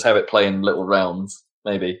 Yeah, just have it play in little rounds,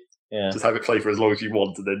 maybe. Yeah, just have it play for as long as you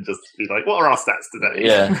want, and then just be like, "What are our stats today?"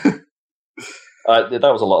 Yeah. That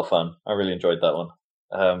was a lot of fun. I really enjoyed that one.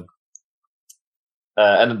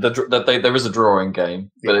 And there is a drawing game,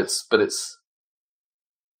 but it's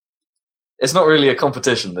not really a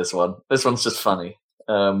competition. This one's just funny.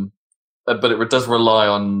 But it does rely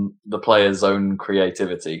on the player's own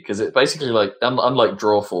creativity, because it's basically like, unlike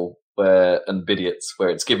Drawful and Bidiots, where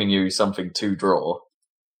it's giving you something to draw.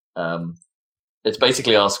 It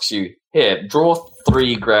basically asks you, here, draw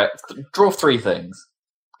 3 things.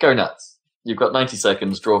 Go nuts. You've got 90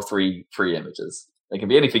 seconds, draw 3 images. They can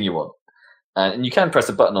be anything you want. And you can press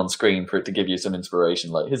a button on screen for it to give you some inspiration,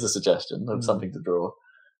 like, here's a suggestion of something to draw.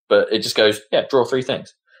 But it just goes, yeah, draw 3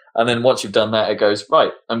 things. And then once you've done that, it goes,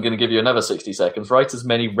 right, I'm going to give you another 60 seconds. Write as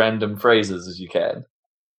many random phrases as you can.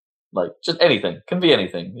 Like, just anything. Can be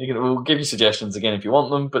anything. We'll give you suggestions again if you want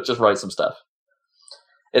them, but just write some stuff.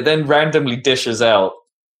 It then randomly dishes out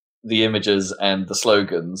the images and the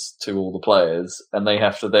slogans to all the players, and they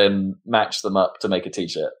have to then match them up to make a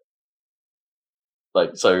t-shirt.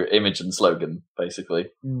 Like, so image and slogan, basically.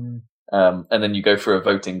 And then you go through a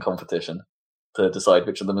voting competition to decide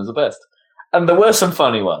which of them is the best. And there were some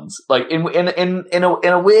funny ones. Like, in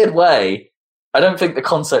a weird way, I don't think the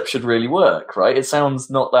concept should really work, right? It sounds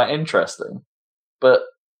not that interesting, but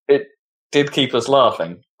it did keep us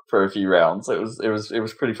laughing for a few rounds. It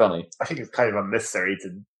was pretty funny. I think it's kind of unnecessary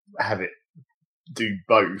to have it do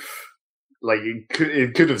both. Like,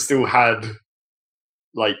 it could have still had,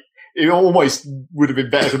 like, it almost would have been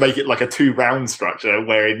better to make it like a 2-round structure,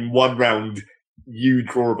 where in one round you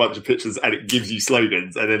draw a bunch of pictures and it gives you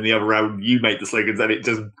slogans, and then the other round you make the slogans and it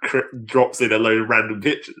just drops in a load of random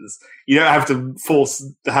pictures. You don't have to force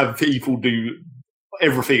to have people do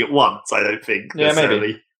everything at once, I don't think. Yeah,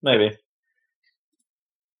 maybe.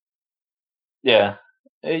 Yeah,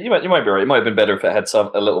 you might be right. It might have been better if it had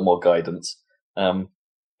a little more guidance. I mean,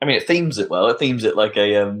 it themes it well. It themes it like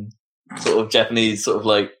a sort of Japanese sort of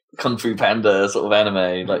like Kung Fu Panda sort of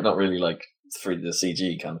anime, like not really like 3D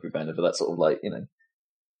CG Kung Fu Panda, but that sort of like,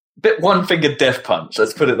 bit one-fingered Death Punch.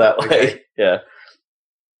 Let's put it that way. Okay. Yeah.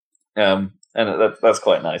 And that's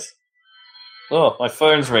quite nice. Oh, my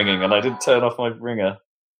phone's ringing, and I didn't turn off my ringer.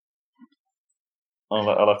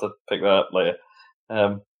 I'll have to pick that up later.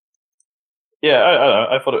 Yeah,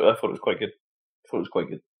 I thought it was quite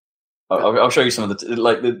good. I'll show you some of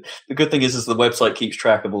the good thing is the website keeps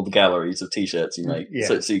track of all the galleries of t-shirts you make,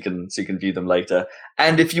 so you can view them later.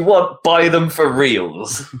 And if you want, buy them for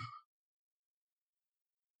reals.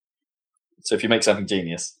 So if you make something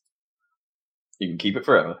genius, you can keep it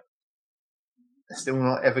forever. Still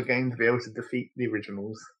not ever going to be able to defeat the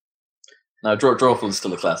originals. No, Drawful is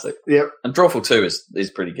still a classic. Yep. And Drawful 2 is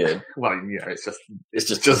pretty good. Well, it's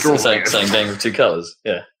just the same game with two colours.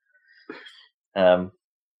 Yeah.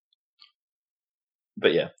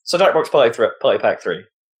 But yeah, so Jackbox Party Pack 3.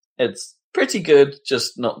 It's pretty good,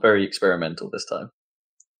 just not very experimental this time.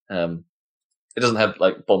 It doesn't have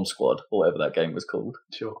like Bomb Squad or whatever that game was called.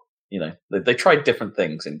 Sure. They tried different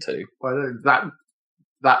things into. Well,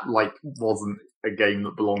 that like wasn't a game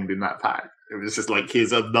that belonged in that pack. It was just like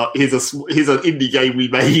here's an indie game we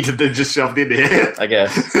made and then just shoved in here. I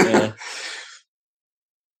guess. Yeah.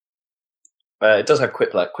 It does have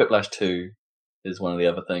Quiplash. Quiplash 2 is one of the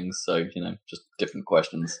other things, so just different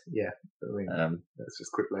questions. Yeah, I mean, that's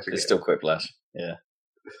just Quiplash again. It's still Quiplash, yeah.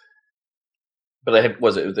 But it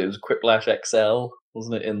was Quiplash XL,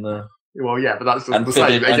 wasn't it? In the yeah, but that's just the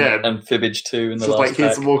same again. And Fibbage 2 in the last last pack.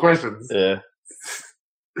 Here's some more questions. Yeah.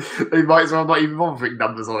 They might as well not even bother putting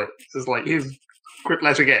numbers on it. It's just like here's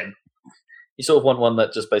Quiplash again. You sort of want one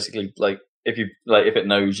that just basically like if it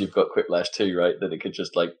knows you've got Quiplash 2, right, that it could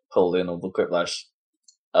just like pull in all the Quiplash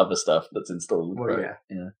other stuff that's installed. Well, right?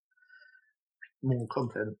 Yeah. More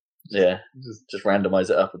content. Yeah. Just randomize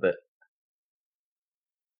it up a bit.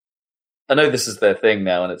 I know this is their thing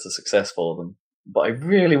now and it's a success for them, but I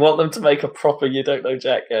really want them to make a proper You Don't Know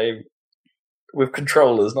Jack game with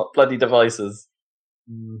controllers, not bloody devices.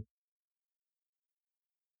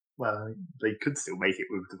 Well, they could still make it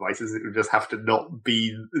with devices. It would just have to not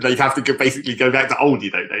be. They'd have to basically go back to old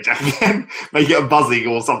You Don't Know Jack again. Make it a buzzing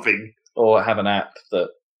or something, or have an app that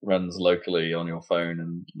runs locally on your phone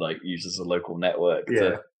and like uses a local network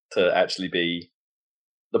to actually be.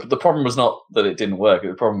 The problem was not that it didn't work.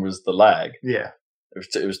 The problem was the lag. Yeah,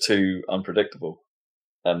 it was too unpredictable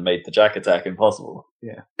and made the Jack attack impossible.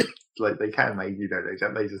 Yeah. Like they can make You Don't Know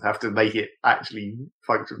Jack, they just have to make it actually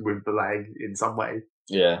function with the lag in some way.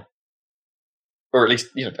 Yeah. Or at least,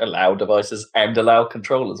 allow devices and allow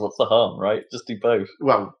controllers. What's the harm, right? Just do both.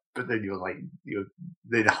 Well, but then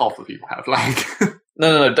then half the people have lag.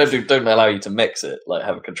 No, don't allow you to mix it, like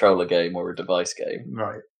have a controller game or a device game.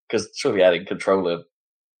 Right. Because surely adding controller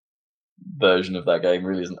version of that game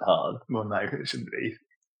really isn't hard. Well, no, it shouldn't be.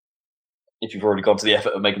 If you've already gone to the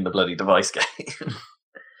effort of making the bloody device game.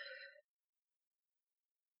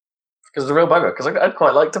 Because it's a real bugger. Because I'd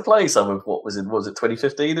quite like to play some of what was it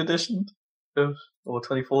 2015 edition? Or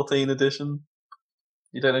 2014 edition?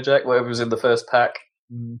 You Don't Know Jack? Whatever was in the first pack.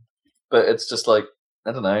 But it's just like,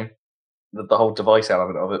 I don't know, the whole device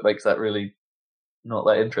element of it makes that really not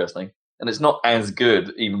that interesting. And it's not as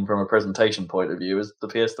good, even from a presentation point of view, as the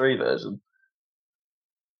PS3 version.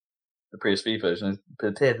 The PSV version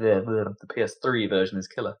the PS3 version is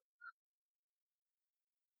killer.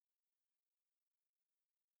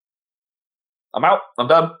 I'm out. I'm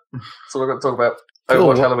done. That's all I've got to talk about.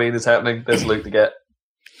 Overwatch Halloween is happening. There's loot to get.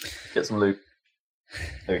 Get some loot.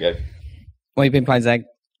 There we go. What have you been playing, Zeg?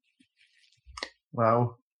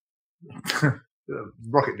 Well,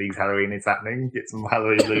 Rocket League's Halloween is happening. Get some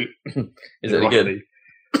Halloween loot. Is it any good?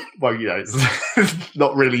 Well, it's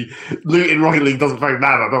not really. Loot in Rocket League doesn't very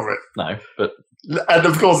matter, does it? No, but... And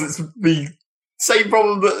of course, it's the same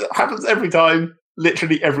problem that happens every time.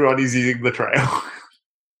 Literally everyone is using the trail.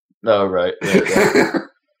 Oh, right. Yeah.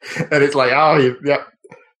 And it's like,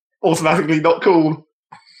 automatically not cool.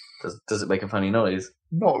 Does it make a funny noise?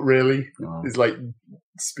 Not really. Oh. It's like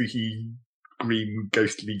spooky green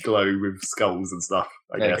ghostly glow with skulls and stuff,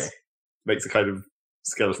 I guess. Makes a kind of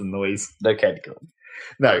skeleton noise. No candy corn.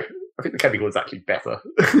 No, I think the candy corn is actually better,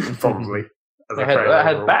 probably. That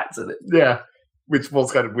had bats in it. Yeah, which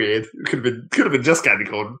was kind of weird. It could have been just candy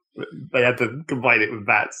corn. But they had to combine it with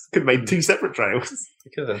bats. Could have made two separate trails.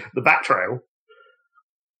 The bat trail.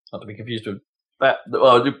 Not to be confused with bat.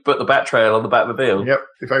 Well, you put the bat trail on the Batmobile. Yep,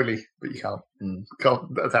 if only, but you can't.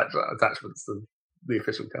 Can't attach attachments to the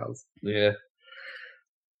official cars. Yeah.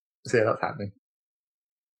 So yeah, that's happening.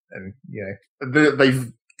 And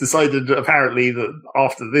they've decided apparently that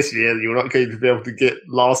after this year you're not going to be able to get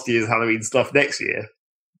last year's Halloween stuff next year.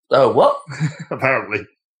 Oh, what? Apparently.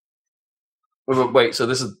 Wait, so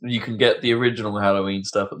this is you can get the original Halloween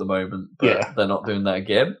stuff at the moment, but they're not doing that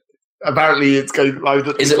again? Apparently it's going...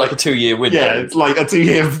 Is it like a 2-year window? Yeah, it's like a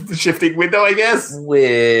 2-year shifting window, I guess.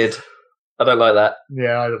 Weird. I don't like that.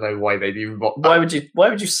 Yeah, I don't know why they'd even. Why would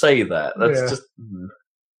you say that? That's just.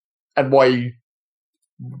 And why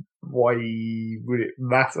would it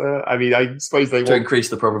matter? I mean, I suppose they to increase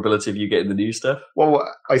the probability of you getting the new stuff. Well,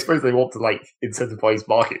 I suppose they want to like incentivize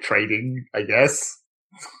market trading. I guess.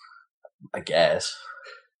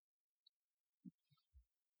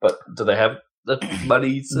 But do they have the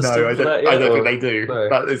money system? No, I don't think they do. No.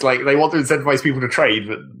 But it's like they want to incentivize people to trade,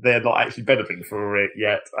 but they're not actually benefiting from it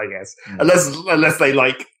yet. I guess, unless they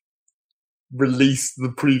like release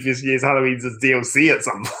the previous year's Halloweens as DLC at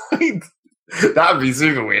some point. That would be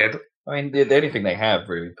super weird. I mean, the only thing they have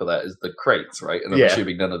really for that is the crates, right? And I'm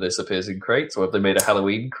assuming none of this appears in crates, or have they made a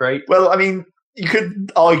Halloween crate? Well, I mean, you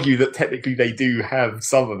could argue that technically they do have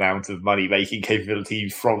some amount of money-making capability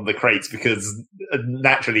from the crates, because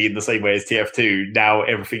naturally, in the same way as TF2, now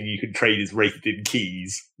everything you can trade is rated in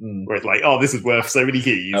keys, where it's like, oh, this is worth so many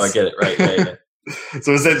keys. Oh, I get it, right, yeah.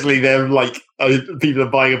 So essentially, they're like, people are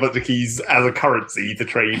buying a bunch of keys as a currency to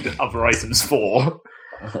trade other items for.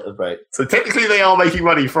 Right. So technically they are making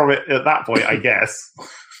money from it at that point, I guess.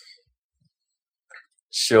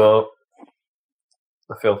 Sure.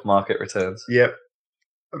 The filth market returns. Yep.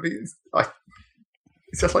 I mean,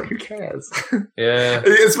 it's just like, who cares? Yeah.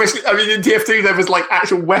 Especially, I mean, in TF2 there was like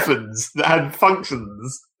actual weapons that had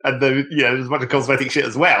functions, and there was a bunch of cosmetic shit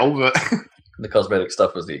as well, but... The cosmetic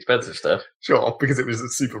stuff was the expensive stuff. Sure, because it was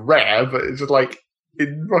super rare, but it's just like,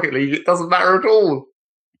 in Rocket League, it doesn't matter at all.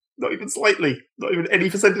 Not even slightly. Not even any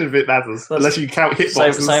percentage of it matters. Unless you count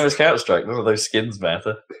hitboxes. Same as Counter-Strike. None of those skins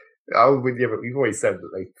matter. Oh, yeah, but we've always said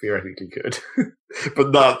that they theoretically could.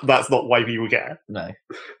 But that's not why people care. No.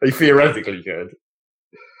 They theoretically could.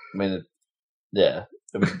 I mean, yeah.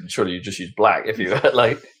 I mean, surely you just use black if you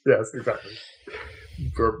like... Yes, exactly.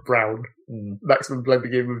 Brown. Maximum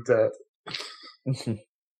blending in with dirt.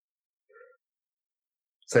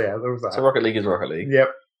 So yeah, there was that. So Rocket League is Rocket League.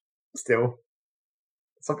 Yep. Still.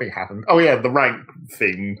 Something happened. Oh yeah, the rank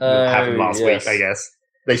thing happened last week, I guess.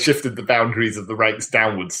 They shifted the boundaries of the ranks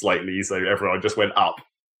downwards slightly, so everyone just went up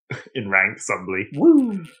in rank suddenly.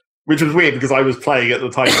 Woo! Which was weird, because I was playing at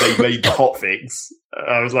the time they made the hotfix.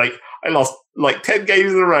 I was like, I lost like 10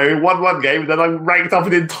 games in a row, won one game, and then I ranked up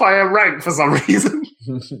an entire rank for some reason.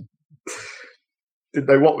 Didn't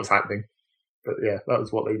know what was happening. But yeah, that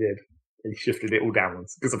was what they did. They shifted it all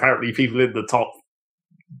downwards. Because apparently people in the top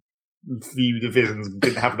few divisions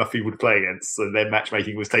didn't have enough people to play against, so their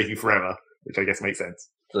matchmaking was taking forever, which I guess makes sense.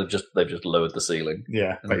 So they've just lowered the ceiling.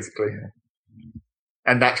 Yeah, basically.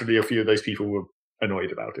 And naturally, a few of those people were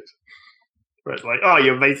annoyed about it. But it's like, oh,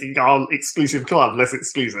 you're making our exclusive club less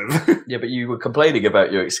exclusive. Yeah, but you were complaining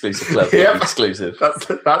about your exclusive club being exclusive. That's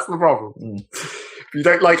the problem. If you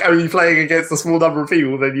don't like only playing against a small number of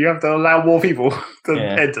people, then you have to allow more people to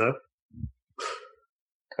enter.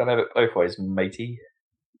 Can't have it both ways, matey.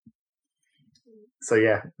 So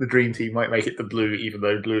yeah, the dream team might make it to blue, even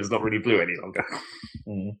though blue is not really blue any longer.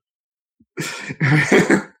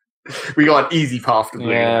 We got an easy path to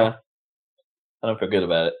blue. Yeah, I don't feel good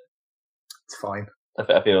about it. It's fine.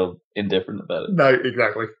 I feel indifferent about it. No,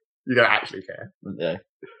 exactly. You don't actually care. Yeah,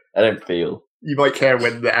 I don't feel. You might care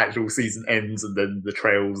when the actual season ends and then the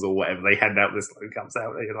trails or whatever they hand out this load comes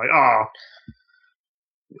out. And you're like,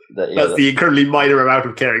 that's the incredibly minor amount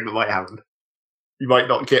of caring that might happen. You might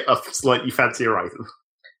not get a slightly fancier item.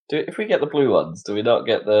 If we get the blue ones, do we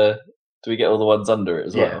get all the ones under it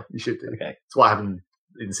as well? Yeah, you should do. Okay. It's what happened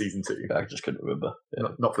in season 2. I just couldn't remember. Yeah.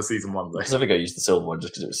 Not for season 1 though. I think I used the silver one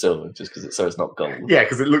just because it was silver, just because it's not gold. Yeah,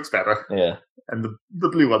 because it looks better. Yeah. And the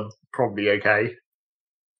blue one's probably okay.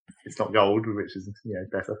 It's not gold, which is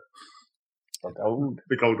better. Gold.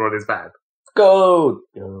 The gold one is bad. Gold.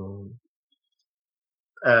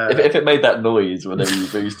 If it made that noise whenever you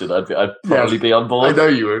boosted, I'd probably be on board. I know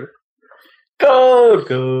you would. Gold.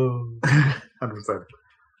 100%.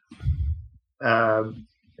 I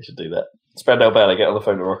should do that. Spandau Ballet, get on the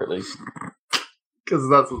phone to Rocket League. Because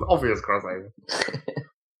that's an obvious crossover.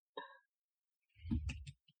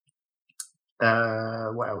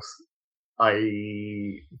 What else?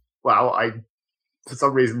 I for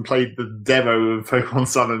some reason played the demo of Pokemon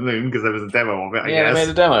Sun and Moon because there was a demo of it. I guess. They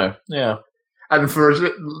made a demo. Yeah. And for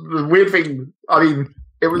the weird thing, I mean,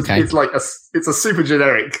 it's like it's a super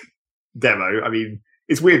generic demo. I mean,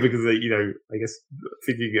 it's weird because I guess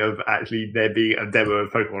thinking of actually there being a demo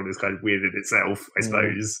of Pokemon is kind of weird in itself, I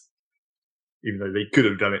suppose. Even though they could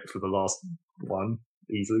have done it for the last one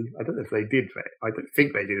easily. I don't know if they did. I don't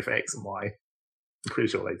think they did for X and Y. I'm pretty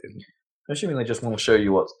sure they didn't. I'm assuming they just want to show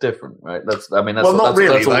you what's different, right? That's not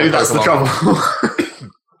really, though. That's the trouble.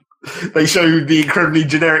 They show the incredibly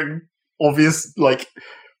generic, obvious, like,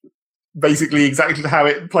 basically exactly how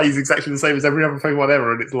it plays exactly the same as every other Pokemon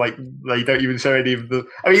ever, and it's like they don't even show any of the.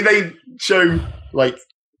 I mean, they show like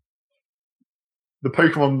the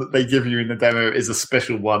Pokemon that they give you in the demo is a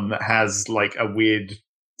special one that has like a weird.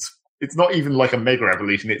 It's not even like a Mega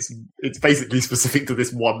Evolution. It's basically specific to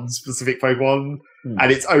this one specific Pokemon,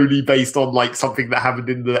 and it's only based on like something that happened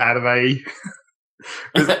in the anime.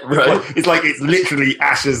 It's literally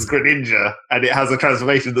Ash's Greninja, and it has a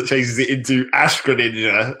transformation that changes it into Ash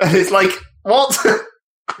Greninja, and it's like, what?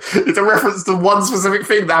 It's a reference to one specific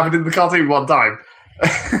thing that happened in the cartoon one time,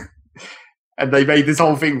 and they made this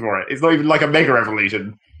whole thing for it. It's not even like a Mega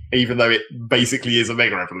Evolution, even though it basically is a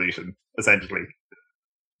Mega Evolution, essentially.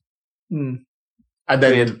 And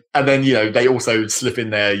then they also slip in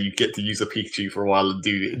there. You get to use a Pikachu for a while and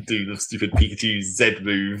do the stupid Pikachu Z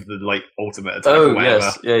move, the like ultimate attack. Oh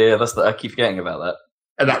yes, yeah. I keep forgetting about that.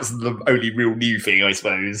 And that's the only real new thing, I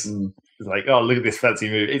suppose. It's like, oh, look at this fancy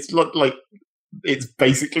move. It's like it's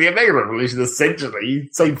basically a Mega Evolution, essentially.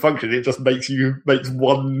 Same function. It just makes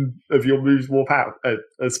one of your moves more powerful,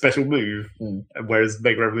 a special move. Whereas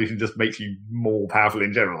Mega Evolution just makes you more powerful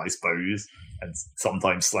in general, I suppose, and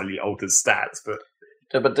sometimes slightly alters stats, but.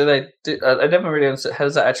 But I never really understood, how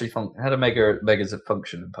does that actually function? How do Megas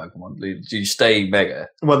function in Pokemon? Do you stay Mega?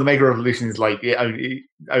 Well, the Mega Evolution is like, it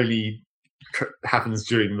only happens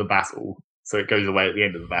during the battle, so it goes away at the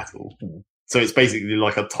end of the battle. So it's basically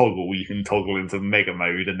like a toggle. You can toggle into Mega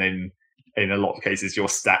mode, and then in a lot of cases your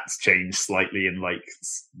stats change slightly, and like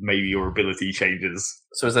maybe your ability changes.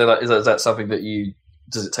 So is that something that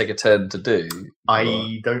does it take a turn to do?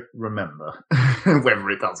 I don't remember whether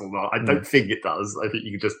it does or not. I don't think it does. I think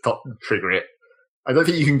you can just trigger it. I don't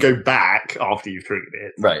think you can go back after you've triggered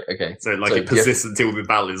it. Right, okay. So it persists until the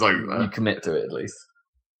battle is over. You commit to it at least.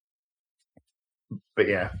 But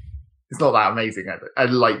yeah, it's not that amazing.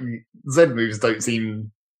 And like Z moves don't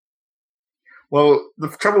seem. Well, the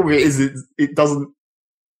trouble with it is it doesn't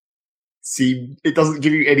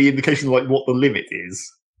give you any indication of like what the limit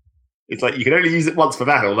is. It's like you can only use it once per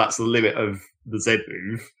battle. That's the limit of the Z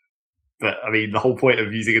move. But I mean, the whole point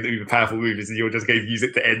of using an uber powerful move is that you're just going to use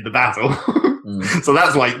it to end the battle. So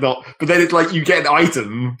that's like not. But then it's like you get an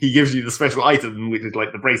item. He gives you the special item, which is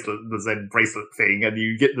like the bracelet, the Z bracelet thing, and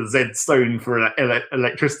you get the Z stone for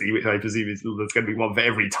electricity, which I presume is there's going to be one for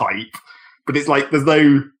every type. But it's like there's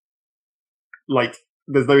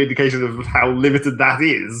no indication of how limited that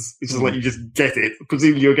is. It's just like you just get it.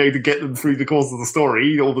 Presumably you're going to get them through the course of the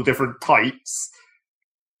story, all the different types.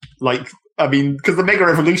 Like, I mean, because the Mega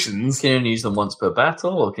Evolutions... Can you only use them once per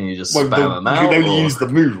battle, or can you just spam them out? You can only use the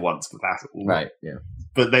move once per battle. Right, yeah.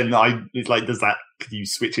 But then it's like, could you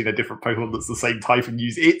switch in a different Pokemon that's the same type and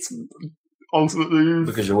use its ultimate move?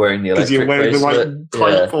 Because you're wearing the electric Because you're wearing bracelet. the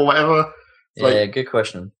right type or whatever. Yeah, good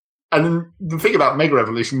question. And then the thing about Mega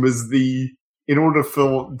Evolution was in order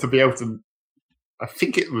to be able to, I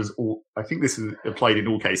think this is applied in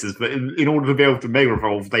all cases, but in order to be able to Mega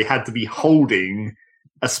Evolve, they had to be holding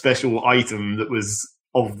a special item that was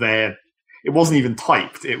it wasn't even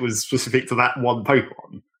typed, it was specific to that one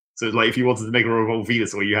Pokemon. So like if you wanted to Mega Evolve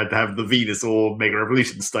Venusaur, you had to have the Venusaur Mega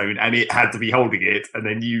Evolution Stone, and it had to be holding it, and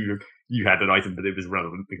then you had an item, but it was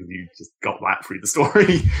relevant because you just got that through the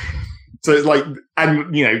story. So it's like,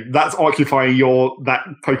 and that's occupying that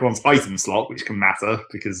Pokemon's item slot, which can matter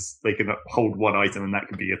because they can hold one item, and that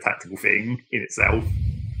can be a tactical thing in itself.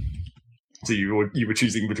 So you were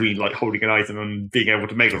choosing between like holding an item and being able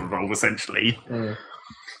to Mega Evolve, essentially.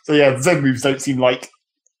 So yeah, the Z moves don't seem like,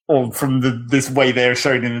 or from this way they're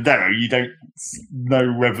shown in the demo, you don't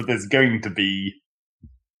know whether there's going to be,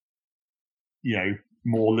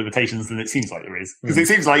 more limitations than it seems like there is. Because it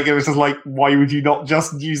seems like it was just like, why would you not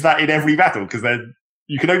just use that in every battle? Because then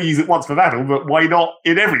you can only use it once per battle, but why not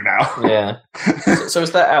in every battle? Yeah. So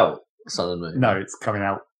is that out, Sun and Moon? No, it's coming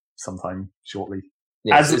out sometime shortly.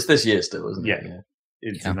 Yeah, it's this year still, isn't it? Yeah.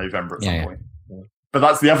 It's in November at some point. Yeah. But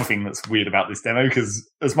that's the other thing that's weird about this demo, because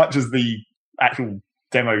as much as the actual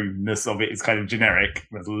demo-ness of it is kind of generic,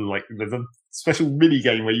 there's a special mini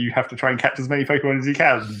game where you have to try and catch as many Pokemon as you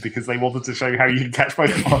can because they wanted to show how you can catch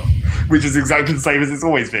Pokemon, which is exactly the same as it's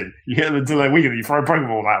always been. You hit them until they're weak and you throw a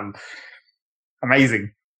Pokeball at them.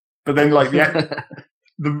 Amazing. But then,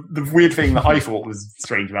 the weird thing that I thought was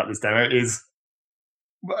strange about this demo is,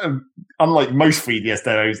 unlike most 3DS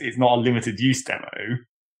demos, it's not a limited use demo.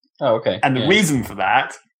 Oh, okay. And the reason for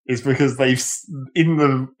that is because they've in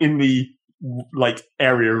the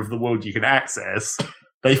area of the world you can access,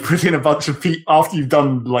 they've put in a bunch of people after you've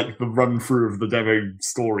done like the run through of the demo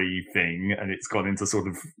story thing, and it's gone into sort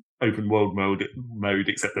of open world mode,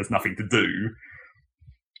 except there's nothing to do.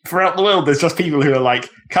 throughout the world, there's just people who are like,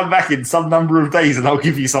 come back in some number of days and I'll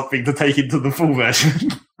give you something to take into the full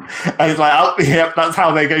version. And it's like, oh, yep, that's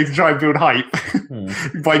how they're going to try and build hype.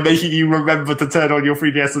 By making you remember to turn on your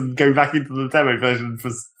 3DS and go back into the demo version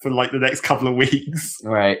for like the next couple of weeks.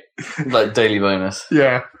 Right. Like daily bonus.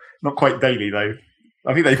 Yeah. Not quite daily, though.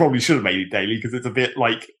 I think they probably should have made it daily because it's a bit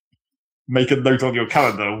like make a note on your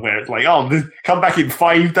calendar where it's like, oh, come back in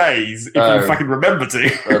 5 days if you fucking remember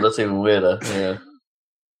to. Oh, that's even weirder. Yeah.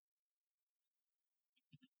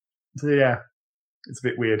 So yeah, it's a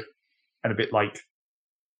bit weird and a bit like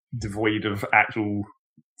devoid of actual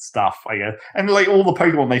stuff, I guess. And like all the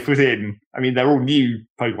Pokemon they put in, I mean, they're all new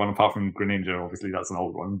Pokemon apart from Greninja, obviously that's an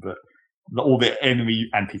old one, but all the enemy,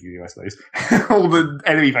 and Pikachu, I suppose, all the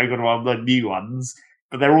enemy Pokemon are the new ones,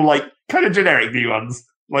 but they're all like kind of generic new ones.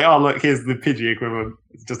 Like, oh look, here's the Pidgey equivalent,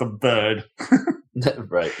 it's just a bird.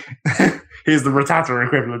 Right. Here's the Rattata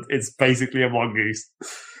equivalent, it's basically a mongoose.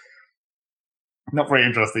 Not very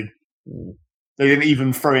interesting. They didn't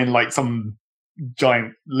even throw in like some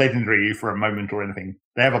giant legendary for a moment or anything.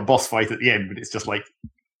 They have a boss fight at the end, but it's just like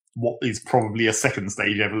what is probably a second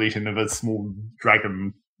stage evolution of a small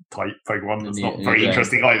dragon type Pokemon. That's not very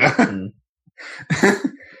interesting either.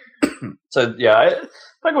 So yeah,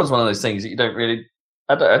 Pokemon's one of those things that you don't really.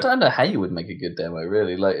 I don't know how you would make a good demo,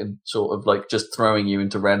 really. Like, sort of like just throwing you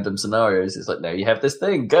into random scenarios. It's like, no, you have this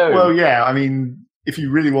thing, go. Well, yeah, I mean, if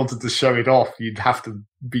you really wanted to show it off, you'd have to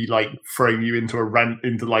be like throwing you into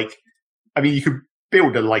I mean, you could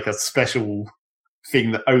build a special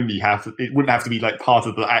thing that it wouldn't have to be like part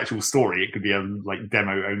of the actual story. It could be a like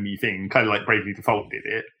demo only thing, kind of like Bravely Default did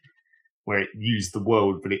it, where it used the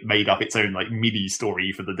world, but it made up its own like mini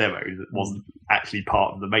story for the demo that wasn't actually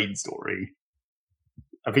part of the main story.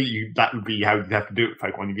 I think that would be how you'd have to do it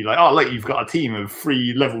with Pokemon. You'd be like, oh, look, you've got a team of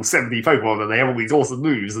 3 level 70 Pokemon and they have all these awesome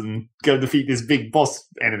moves and go defeat this big boss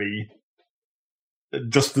enemy.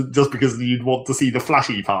 Just because you'd want to see the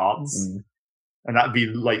flashy parts. And that'd be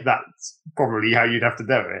like, that's probably how you'd have to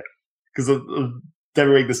demo it. Because of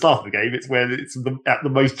demoing the start of the game, it's where it's at the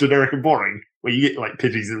most generic and boring. Where you get like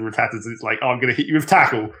Pidgeys and Rattatas, it's like, oh, I'm going to hit you with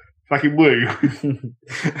Tackle. Fucking woo.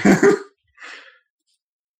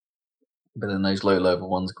 But then those low-level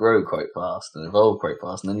ones grow quite fast and evolve quite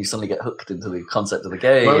fast, and then you suddenly get hooked into the concept of the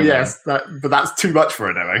game. Well, yes, but that's too much for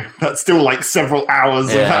a demo. That's still like several hours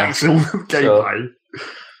of actual gameplay.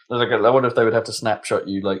 I wonder if they would have to snapshot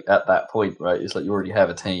you like at that point, right? It's like you already have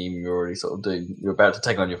a team, you're already sort of you're about to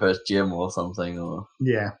take on your first gym or something, or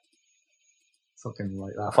something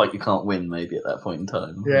like that. A fight you can't win, maybe at that point in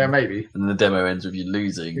time. Yeah, maybe. And the demo ends with you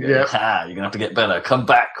losing. You're gonna have to get better. Come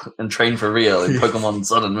back and train for real in Pokemon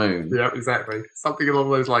Sun and Moon. Yeah, exactly. Something along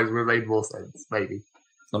those lines would have made more sense, maybe.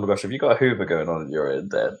 Oh my gosh, have you got a Hoover going on at your end,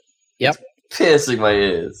 Dad? Yep. It's piercing my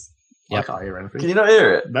ears. Yep. I can't hear anything. Can you not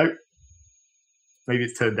hear it? No. Maybe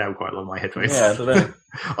it's turned down quite a lot on my headphones. Yeah, I don't know.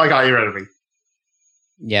 I can't hear anything.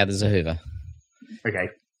 Yeah, there's a Hoover. Okay.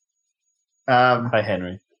 Hi,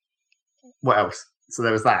 Henry. What else? So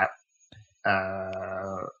there was that.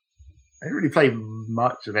 I didn't really play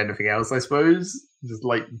much of anything else, I suppose. Just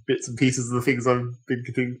like bits and pieces of the things I've been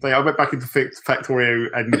continuing to play. I went back into Factorio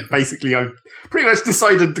and basically I've pretty much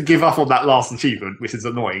decided to give up on that last achievement, which is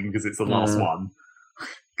annoying because it's the last one.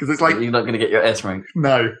 Because it's like... You're not going to get your S rank.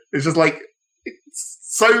 No. It's just like... It's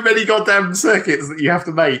so many goddamn circuits that you have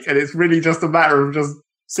to make, and it's really just a matter of just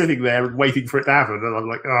sitting there and waiting for it to happen. And I'm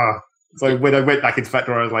like, So when I went back into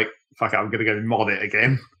Factorio, I was like, fuck it, I'm going to go mod it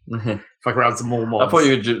again. Fuck around some more mods. I thought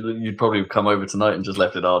you'd probably come over tonight and just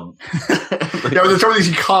left it on. Yeah, but the trouble is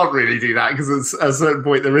you can't really do that because at a certain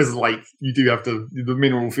point there is like, you do have to, the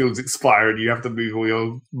mineral fields expire and you have to move all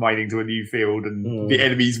your mining to a new field and the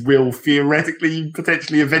enemies will theoretically,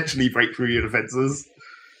 potentially, eventually break through your defenses.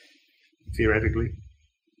 Theoretically.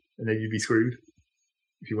 And then you'd be screwed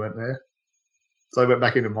if you weren't there. So I went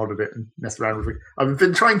back in and modded it and messed around with it. I've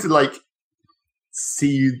been trying to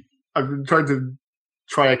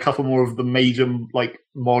try a couple more of the major like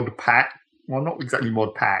mod pack. Well, not exactly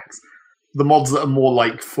mod packs. The mods that are more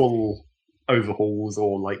like full overhauls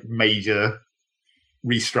or like major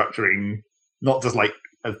restructuring, not just like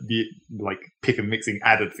pick and mixing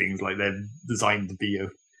added things. Like they're designed to be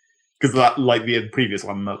because that like the previous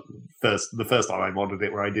one, the first time I modded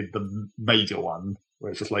it, where I did the major one,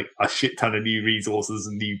 where it's just like a shit ton of new resources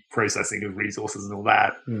and new processing of resources and all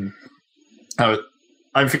that.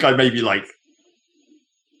 I think I maybe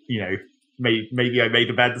maybe I made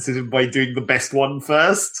a bad decision by doing the best one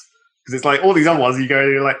first. Because it's like all these other ones, you go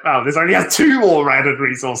and you're like, oh, this only has 2 more added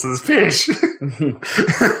resources, pish.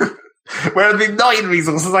 Where are the 9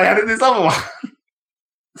 resources I had in this other one?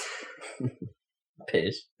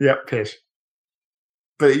 Pish. Yep, pish.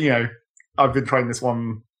 But I've been trying this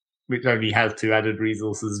one, which only has 2 added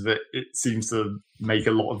resources, but it seems to make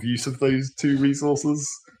a lot of use of those 2 resources.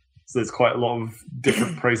 So there's quite a lot of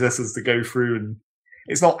different processes to go through, and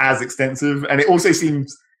it's not as extensive. And it also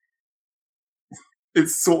seems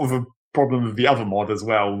it's sort of a problem with the other mod as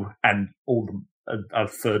well, and a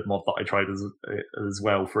third mod that I tried as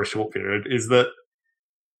well for a short period, is that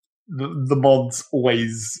the mods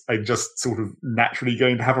always are just sort of naturally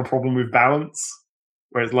going to have a problem with balance.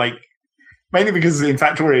 Whereas, mainly because in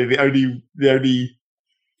Factorio, the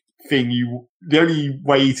only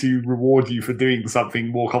way to reward you for doing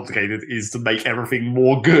something more complicated is to make everything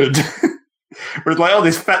more good. Whereas,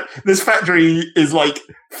 this factory is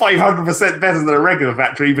 500% better than a regular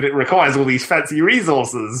factory, but it requires all these fancy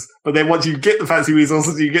resources. But then once you get the fancy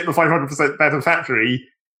resources, you get the 500% better factory.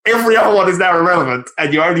 Every other one is now irrelevant,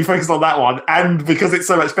 and you're only focused on that one. And because it's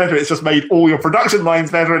so much better, it's just made all your production lines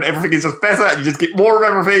better, and everything is just better, and you just get more of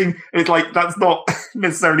everything. It's that's not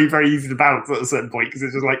necessarily very easy to balance at a certain point, because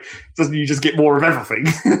it's just you just get more of everything.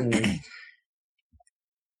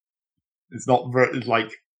 It's not very,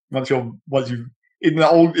 once you in the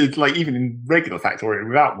old, it's even in regular Factorio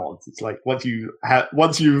without mods, it's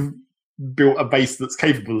once you've built a base that's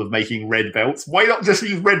capable of making red belts, why not just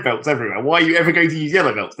use red belts everywhere? Why are you ever going to use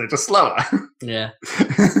yellow belts? They're just slower. Yeah.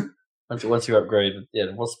 once you upgrade,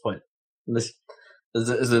 what's the point?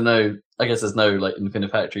 Is there no? I guess there's no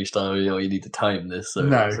Infinifactory style. You need to time this so it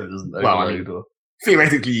doesn't overload.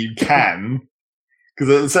 Theoretically, you can,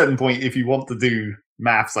 because at a certain point, if you want to do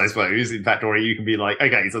maths, I suppose, in Factorio, you can be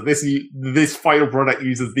okay, so this final product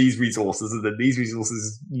uses these resources, and then these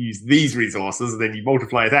resources use these resources, and then you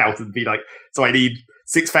multiply it out and be so I need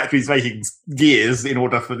 6 factories making gears in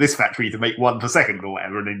order for this factory to make 1 per second or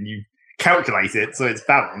whatever, and then you calculate it so it's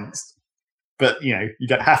balanced. But, you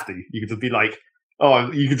don't have to. You could just be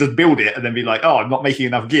you could just build it and then be I'm not making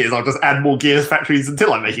enough gears, I'll just add more gears factories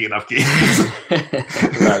until I'm making enough gears.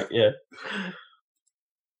 Right, yeah.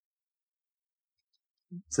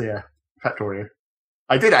 So yeah, Factorio.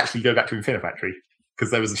 I did actually go back to Infinifactory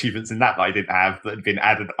because there was achievements in that I didn't have that had been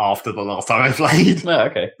added after the last time I played. Oh,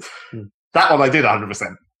 okay. That one I did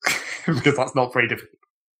 100% because that's not very difficult.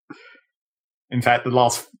 In fact, the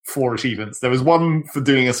last 4 achievements, there was one for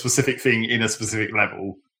doing a specific thing in a specific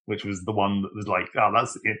level, which was the one that was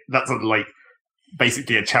that's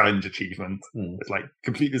basically a challenge achievement. It's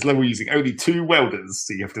complete this level using only 2 welders,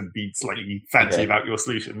 so you have to be slightly fancy about your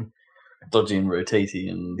solution. Dodging, rotating,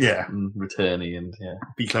 and returning, and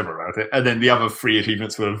be clever about it. And then the other 3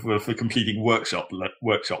 achievements were for completing workshop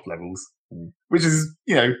levels, which is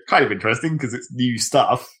kind of interesting because it's new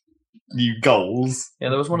stuff, new goals. Yeah,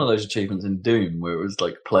 there was one of those achievements in Doom where it was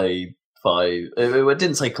play 5. It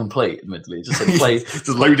didn't say complete, admittedly. It just said play. Just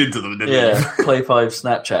load into them. Play 5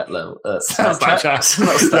 Snapchat level. Snapchat.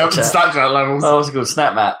 Not Snapchat. Snapchat levels. Oh, what's it called?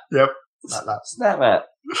 Snap Map. Yep. Snap Map.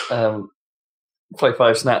 Play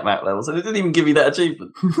 5 Snap Map levels, and it didn't even give you that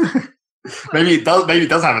achievement. Maybe it does. Maybe it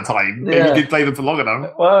does have a time. Maybe you did play them for long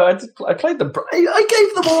enough. Well, I played them. I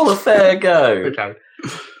gave them all a fair go. Okay.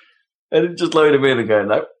 I didn't just load them in and go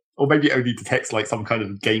no. Or maybe it only detects some kind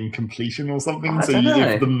of game completion or something. I don't know.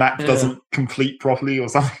 If the map doesn't complete properly or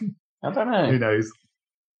something. I don't know. Who knows?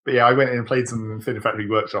 But yeah, I went in and played some Infinifactory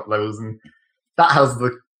workshop levels, and that has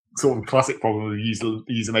the sort of classic problem with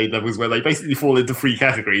user-made levels where they basically fall into 3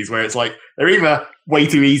 categories, where it's they're either way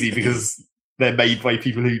too easy because they're made by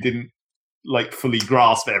people who didn't fully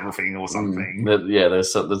grasp everything or something.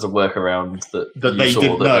 There's a workaround that they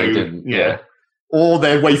didn't know. They didn't, Or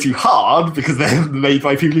they're way too hard because they're made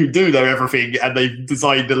by people who do know everything and they've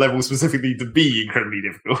designed the level specifically to be incredibly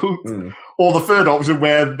difficult. Or the third option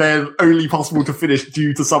where they're only possible to finish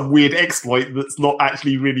due to some weird exploit that's not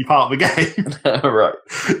actually really part of the game. Right.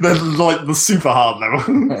 They're the super hard level.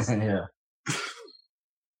 Yeah.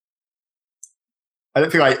 I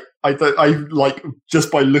don't think I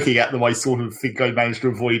just by looking at them, I sort of think I managed to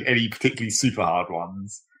avoid any particularly super hard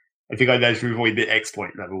ones. I think I managed to avoid the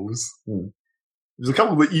exploit levels. There's a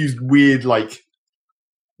couple that used weird,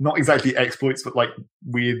 not exactly exploits, but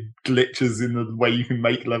weird glitches in the way you can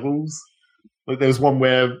make levels. There was one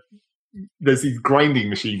where there's these grinding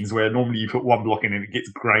machines where normally you put 1 block in and it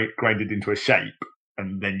gets grinded into a shape,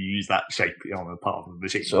 and then you use that shape on a part of the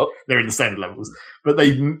machine. Sure. They're in the standard levels, but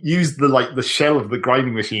they used the shell of the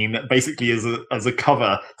grinding machine basically as a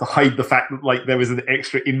cover to hide the fact that there was an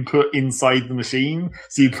extra input inside the machine.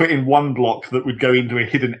 So you put in 1 block that would go into a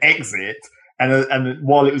hidden exit. And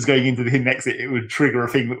while it was going into the hidden exit, it would trigger a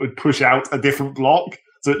thing that would push out a different block.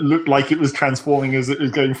 So it looked like it was transforming as it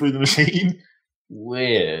was going through the machine.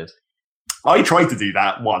 Weird. I tried to do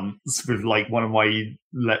that once with like one of my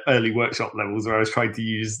early workshop levels where I was trying to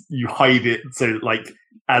you hide it so that, like,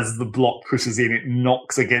 as the block pushes in, it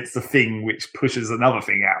knocks against the thing which pushes another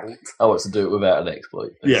thing out. Oh, it's to do it without an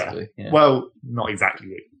exploit, basically. Yeah. Well, not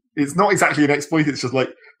exactly. It's not exactly an exploit, it's just like,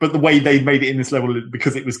 but the way they made it in this level,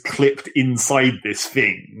 because it was clipped inside this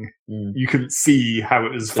thing, you couldn't see how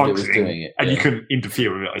it was functioning. And you couldn't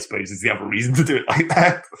interfere with it, I suppose, is the other reason to do it like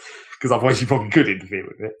that. Because otherwise you probably could interfere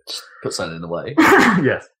with it. Just put something in the way.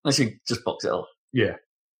 Yes. Unless you just box it off. Yeah.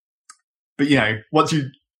 But,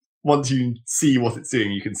 once you see what it's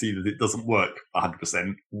doing, you can see that it doesn't work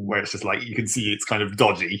 100%, where it's just like, you can see it's kind of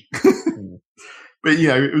dodgy. But,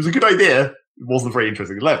 it was a good idea. It wasn't a very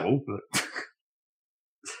interesting level, but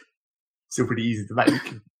still pretty easy to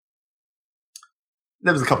make.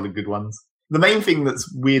 There was a couple of good ones. The main thing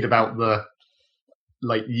that's weird about the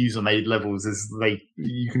user-made levels is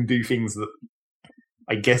you can do things that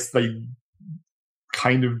I guess they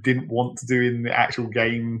kind of didn't want to do in the actual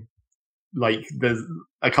game. Like, there's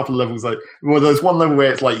a couple of levels there's one level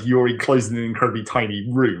where it's like you're enclosed in an incredibly tiny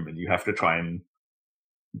room and you have to try and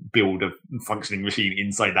build a functioning machine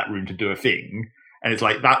inside that room to do a thing. And it's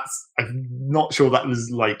like, I'm not sure that was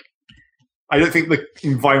like, I don't think the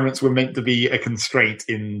environments were meant to be a constraint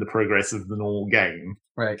in the progress of the normal game.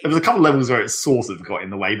 Right. There was a couple of levels where it sort of got in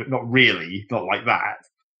the way, but not really, not like that.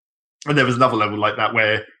 And there was another level like that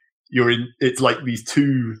where it's like these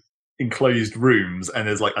two enclosed rooms and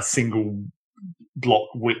there's like a single block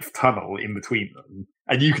width tunnel in between them.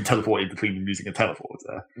 And you can teleport in between them using a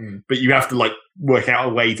teleporter. But you have to like work out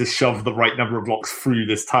a way to shove the right number of blocks through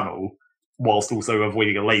this tunnel whilst also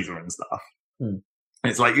avoiding a laser and stuff. And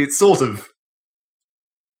it's like, it's sort of,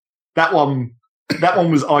 that one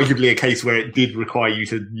was arguably a case where it did require you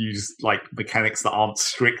to use like mechanics that aren't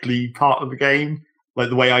strictly part of the game. Like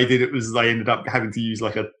the way I did it was I ended up having to use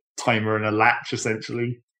like a timer and a latch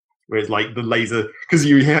essentially, where it's like the laser, because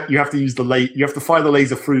you have to use you have to fire the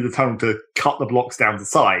laser through the tunnel to cut the blocks down to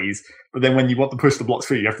size. But then when you want to push the blocks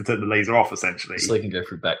through, you have to turn the laser off essentially, so they can go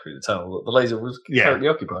back through the tunnel. The laser was currently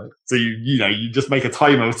occupied. So you just make a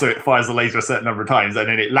timer so it fires the laser a certain number of times, and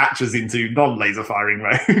then it latches into non-laser firing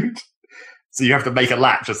mode. So you have to make a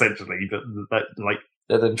latch essentially that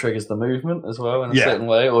then triggers the movement as well in a certain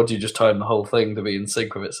way, or do you just time the whole thing to be in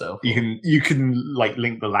sync with itself? You can like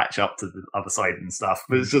link the latch up to the other side and stuff,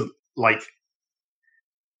 but it's just like,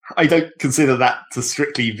 I don't consider that to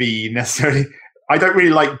strictly be necessarily. I don't really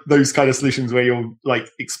like those kind of solutions where you're like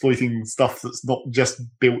exploiting stuff that's not just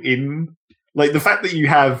built in. Like the fact that you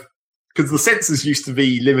have, because the sensors used to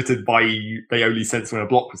be limited by they only sense when a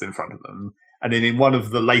block was in front of them. And then in one of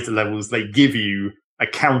the later levels, they give you a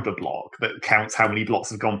counter block that counts how many blocks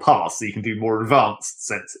have gone past, so you can do more advanced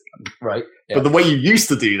sensing. Right. Yeah. But the way you used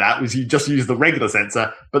to do that was you just use the regular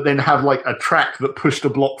sensor, but then have like a track that pushed a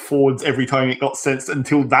block forwards every time it got sensed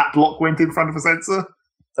until that block went in front of a sensor.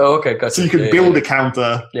 Oh, okay, gotcha. So you can build a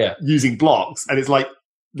counter using blocks, and it's like,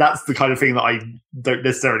 that's the kind of thing that I don't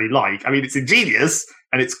necessarily like. I mean, it's ingenious,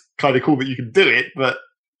 and it's kind of cool that you can do it, but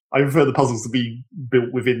I prefer the puzzles to be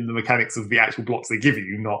built within the mechanics of the actual blocks they give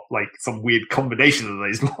you, not like some weird combination of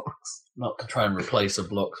those blocks. Not to try and replace a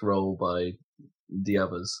block's role by the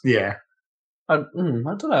others. Yeah. I don't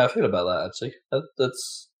know how I feel about that, actually.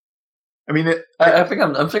 That's. I mean, I think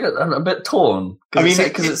I'm a bit torn.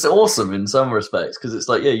 Because it's awesome in some respects. Because it's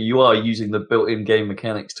like, you are using the built-in game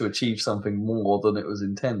mechanics to achieve something more than it was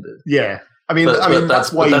intended. Yeah.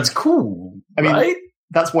 That's why that's cool. Right?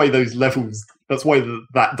 That's why those levels. That's why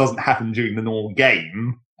that doesn't happen during the normal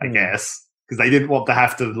game, I guess, because they didn't want to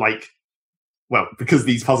have to because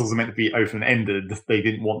these puzzles are meant to be open-ended. They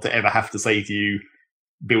didn't want to ever have to say to you,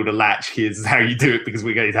 "Build a latch. Here's how you do it," because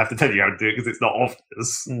we're going to have to tell you how to do it because it's not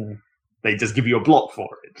obvious. They just give you a block for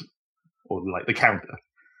it, or like the counter.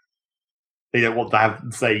 They don't want to have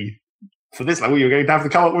to say, for this level, you're going to have to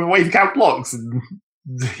come up with a way to count blocks, and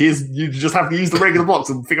you just have to use the regular blocks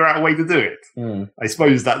and figure out a way to do it. I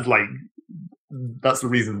suppose that's the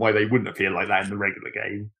reason why they wouldn't appear like that in the regular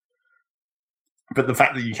game. But the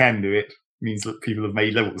fact that you can do it means that people have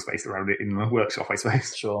made level space around it in the workshop, I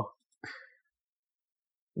suppose. Sure.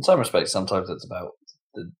 In some respects, sometimes it's about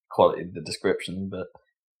the quality of the description, but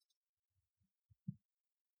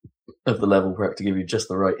of the level for it to give you just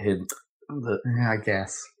the right hint. I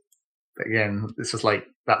guess. But again, it's just like,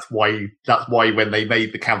 that's why when they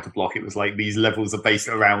made the counter block, it was like, these levels are based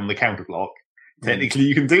around the counter block. Technically,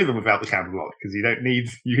 you can do them without the counter block, because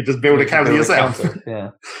you can just build a counter yourself. Yeah.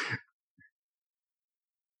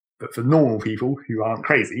 But for normal people who aren't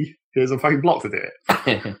crazy, here's a fucking block to do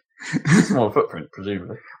it. Small footprint,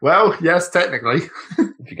 presumably. Well, yes, technically.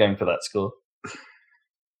 If you're going for that score.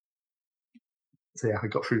 So yeah, I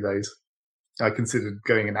got through those. I considered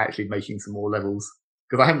going and actually making some more levels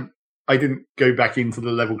because I didn't go back into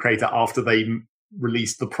the level creator after they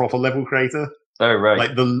released the proper level creator. Oh right,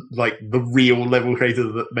 like the real level creator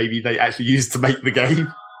that maybe they actually used to make the game.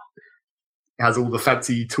 It has all the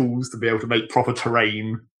fancy tools to be able to make proper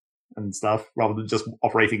terrain and stuff, rather than just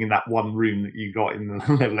operating in that one room that you got in the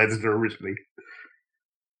level editor originally.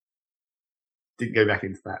 Didn't go back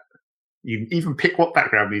into that. You can even pick what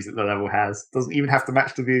background music the level has. Doesn't even have to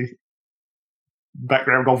match to the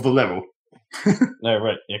background of the level. No,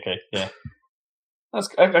 right, okay, yeah.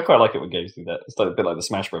 I quite like it when games do that. It's like a bit like the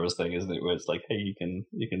Smash Brothers thing, isn't it? Where it's like, hey, you can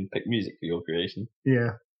pick music for your creation.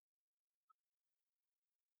 Yeah.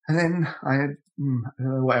 And then I had I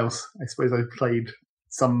don't know what else. I suppose I played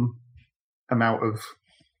some amount of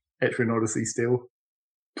Etrian Odyssey still.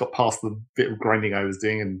 Got past the bit of grinding I was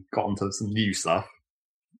doing and got onto some new stuff.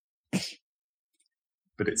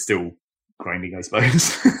 But it's still grinding, I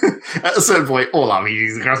suppose. At a certain point, all I'm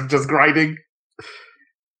using is just grinding.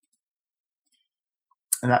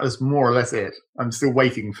 And that was more or less it. I'm still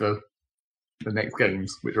waiting for the next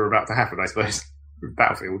games, which are about to happen, I suppose, with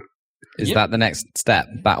Battlefield. Is that the next step,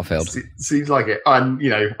 Battlefield? Seems like it. I'm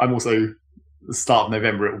also, the start of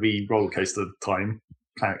November, it will be roller coaster time,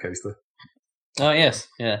 Planet Coaster. Oh, yes,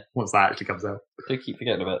 yeah. Once that actually comes out. I do keep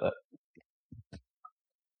forgetting about that.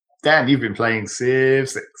 Dan, you've been playing Civ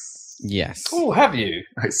 6. Yes. Oh, have you?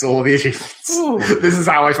 I saw the achievements. This is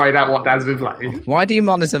how I find out what Dan's been playing. Why do you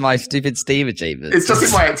monitor my stupid Steam achievements? It's just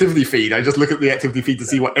in my activity feed. I just look at the activity feed to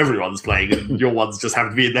see what everyone's playing, and your ones just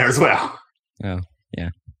happen to be in there as well. Oh, yeah.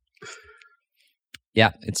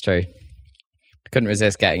 Yeah, it's true. I couldn't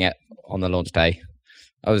resist getting it on the launch day.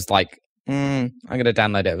 I was like, I'm going to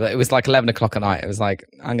download it. But it was like 11 o'clock at night. It was like,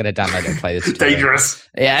 I'm going to download it and play the tutorial. Dangerous.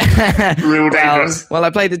 Yeah. Real dangerous. Well, I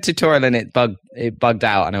played the tutorial and it bugged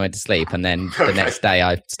out and I went to sleep. And then the next day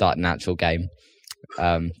I started an actual game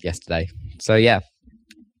yesterday. So yeah,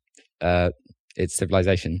 it's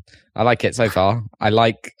Civilization. I like it so far. I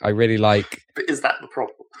really like... But is that the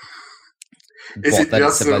problem? Is it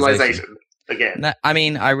just Civilization? Again. No, I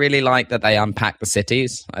mean, I really like that they unpack the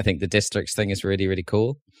cities. I think the districts thing is really, really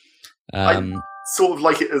cool. I sort of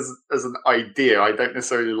like it as an idea. I don't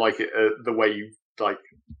necessarily like it the way you like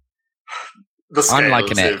the scale. I'm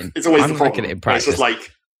liking it. It's always I'm the problem. liking it in practice. It's just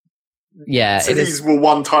like cities were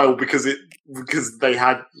one tile because it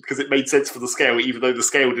made sense for the scale, even though the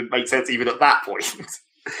scale didn't make sense even at that point.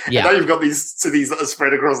 Yeah. And now you've got these cities that are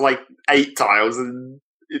spread across like 8 tiles and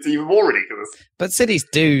it's even more ridiculous. But cities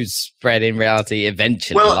do spread in reality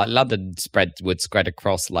eventually. Well, like London would spread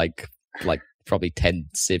across like probably 10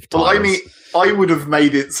 civ tiles. Well, I mean, I would have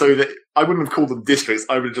made it so that I wouldn't have called them districts.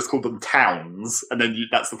 I would have just called them towns, and then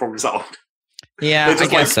that's the problem solved. Yeah, I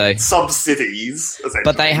guess so. Sub-cities, essentially.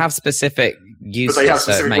 But they have specific uses, but they have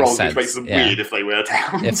specific roles, sense. which makes them weird if they were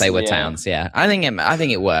towns. If they were towns, yeah. I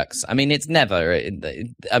think it works. I mean, it's never...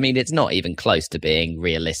 I mean, it's not even close to being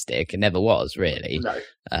realistic. It never was, really.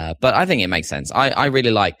 No. But I think it makes sense. I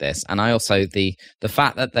really like this. And I also... The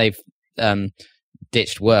fact that they've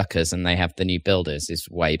ditched workers and they have the new builders is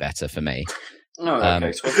way better for me. No,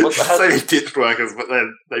 okay. So they ditched workers, but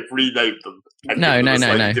then they've renamed them. And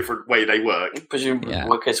no. Different way they work. Presumably. Yeah.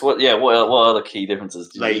 Okay, so what are the key differences?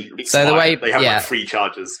 They expire. They have like 3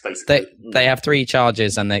 charges, basically. They have 3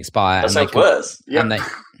 charges and they expire. That sounds worse. Yeah.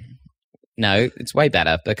 No, it's way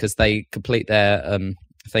better because they complete their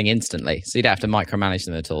thing instantly. So you don't have to micromanage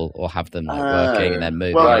them at all or have them working and then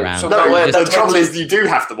moving around. So the trouble is you do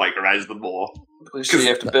have to micromanage them more. Because you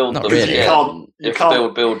have to build them. Really. You can't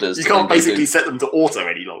build builders. You can't basically set them to auto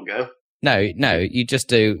any longer. No, you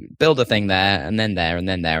just build a thing there, and then there, and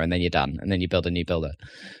then there, and then you're done. And then you build a new builder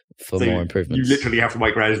for more improvements. You literally have to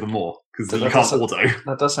micromanage them more because you can't auto.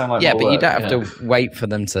 That does sound like but you don't have to wait for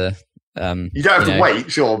them to... you don't have to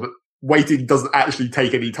wait, sure, but waiting doesn't actually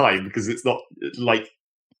take any time because it's not like...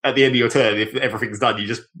 At the end of your turn, if everything's done, you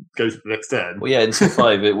just go to the next turn. Well, yeah, in Civ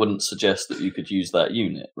 5, it wouldn't suggest that you could use that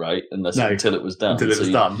unit, right? Until it was done. Until it was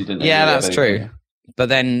done. You didn't that's true. But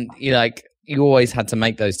then, you always had to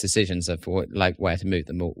make those decisions of where to move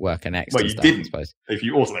them or work an X. Well, you didn't, I suppose. If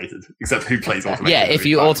you automated, except who plays automated? Yeah, if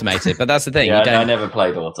you automated, but that's the thing. I never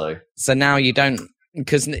played auto. So now you don't,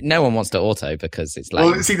 because no one wants to auto because it's lame.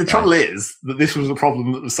 Well, see, the trouble is that this was a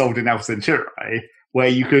problem that was solved in Alpha Centauri, where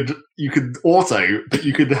you could auto, but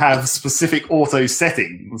you could have specific auto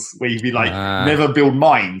settings where you'd be like, never build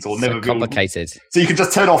mines or never build... complicated. So you could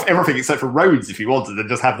just turn off everything except for roads if you wanted and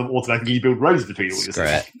just have them automatically build roads between all your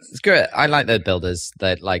systems. Screw it. I like the builders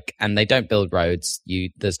that and they don't build roads.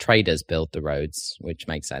 There's traders build the roads, which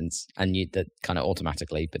makes sense. And that kind of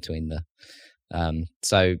automatically between the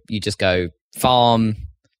So you just go farm,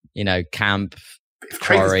 camp,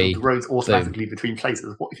 quarry. Build the roads automatically between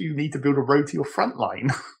places. What if you need to build a road to your front line?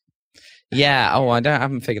 Yeah. Oh, I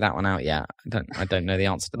haven't figured that one out yet. I don't know the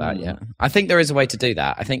answer to that yet. I think there is a way to do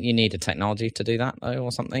that. I think you need a technology to do that though,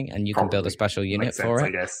 or something, and you can build a special unit for it. I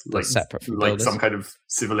guess, separate from like some kind of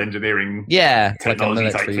civil engineering. Yeah, technology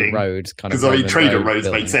like a type military thing. road kind of. Because trader roads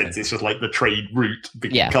building make sense. thing. It's just like the trade route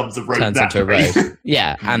becomes a road. Turns into a naturally. road.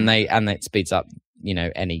 Yeah, and it speeds up.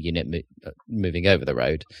 Any unit moving over the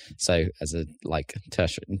road, so as a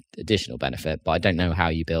tertiary additional benefit. But I don't know how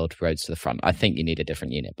you build roads to the front. I think you need a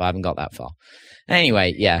different unit, but I haven't got that far.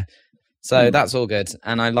 Anyway, yeah. So that's all good,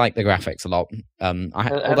 and I like the graphics a lot.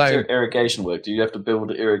 How does your irrigation work? Do you have to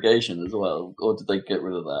build irrigation as well, or did they get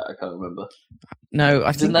rid of that? I can't remember. No,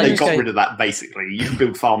 I think they got rid of that. Basically, you can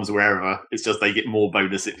build farms wherever. It's just they get more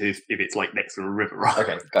bonus if it's like next to a river. Right?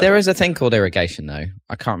 Okay, there is a thing called irrigation though.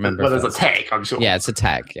 I can't remember. But there's a tech, I'm sure. Yeah, it's a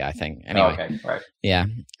tech. Yeah, I think. Anyway, okay, right. Yeah.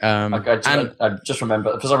 I just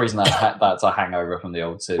remember for some reason that's a hangover from the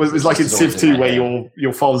old Civ. Well, it was like in Civ 2 where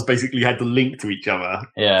your farms basically had to link to each other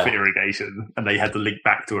for irrigation, and they had to link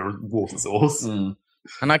back to a water source. And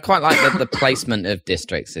I quite like that the placement of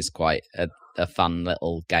districts is quite a fun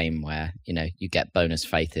little game where you get bonus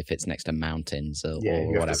faith if it's next to mountains or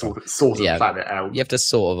you whatever. have to sort of plan it out. You have to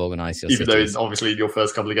sort of organize your even cities. though obviously in your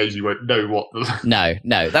first couple of games you won't know what the no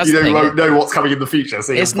that's you the thing. Won't know what's coming in the future,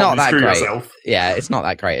 so it's not that great. Yourself. Yeah, it's not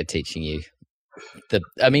that great at teaching you.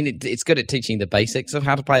 It's good at teaching the basics of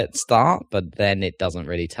how to play at the start, but then it doesn't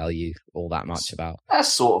really tell you all that much about.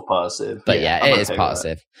 That's sort of passive. But it is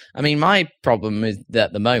passive. My problem is that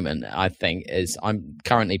at the moment, I think, is I'm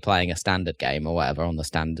currently playing a standard game or whatever on the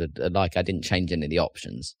standard. Like, I didn't change any of the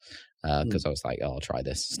options because I was like, I'll try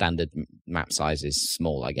this. Standard map size is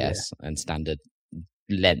small, I guess, and standard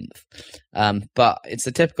length. But it's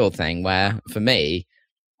a typical thing where, for me,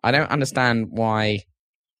 I don't understand why.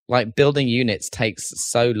 Building units takes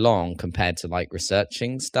so long compared to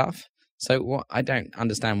researching stuff. So I don't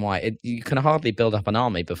understand why you can hardly build up an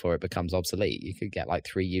army before it becomes obsolete. You could get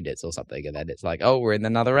 3 units or something, and then it's we're in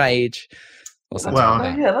another age. Or something like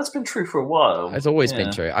that. Yeah, that's been true for a while. It's always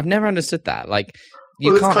been true. I've never understood that.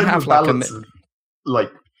 You can't have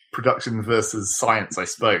of production versus science, I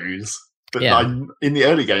suppose. But in the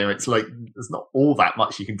early game, it's there's not all that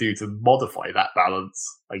much you can do to modify that balance,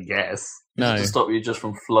 I guess. No. To stop you just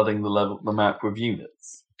from flooding the map with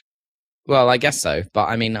units. Well, I guess so, but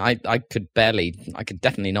I could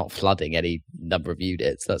definitely not flooding any number of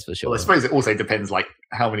units, that's for sure. Well, I suppose it also depends,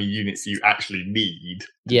 how many units you actually need.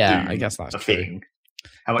 I guess that's true. Thing.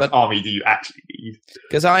 How much army do you actually need?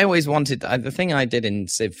 Because I always wanted, the thing I did in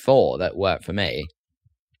Civ 4 that worked for me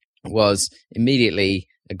was immediately,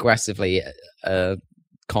 aggressively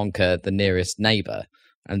conquer the nearest neighbor,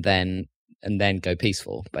 and then go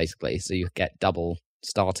peaceful, basically. So you get double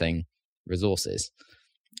starting resources.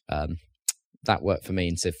 That worked for me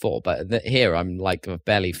in Civ 4, but here I'm I've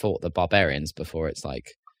barely fought the barbarians before it's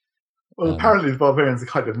Well, apparently the barbarians are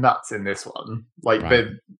kind of nuts in this one.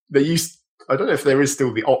 They used. I don't know if there is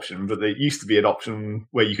still the option, but there used to be an option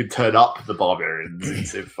where you could turn up the barbarians in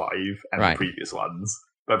Civ 5 and the previous ones.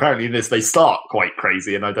 But apparently in this, they start quite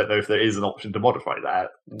crazy, and I don't know if there is an option to modify that.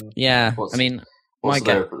 Yeah, you mean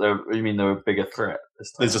they're a bigger threat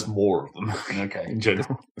this time? There's just more of them. Okay, in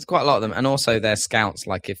general, there's quite a lot of them, and also their scouts.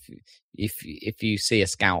 If you see a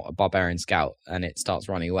barbarian scout, and it starts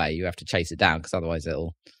running away, you have to chase it down because otherwise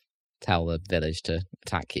it'll tell the village to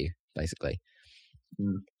attack you, basically.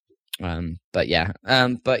 But yeah.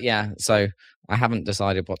 So I haven't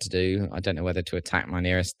decided what to do. I don't know whether to attack my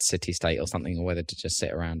nearest city-state or something, or whether to just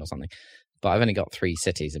sit around or something. But I've only got 3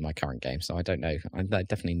 cities in my current game, so I don't know. I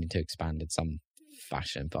definitely need to expand in some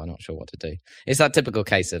fashion, but I'm not sure what to do. It's that typical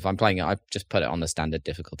case of I'm playing it, I've just put it on the standard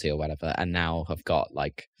difficulty or whatever, and now I've got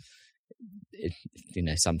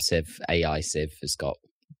some AI Civ has got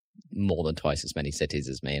more than twice as many cities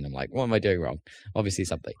as me, and I'm like, what am I doing wrong? Obviously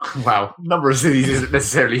something. Wow, number of cities isn't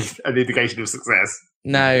necessarily an indication of success.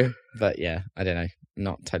 No, but yeah, I don't know. I'm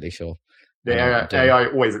not totally sure. The AI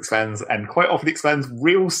always expands, and quite often expands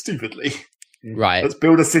real stupidly. Right. Let's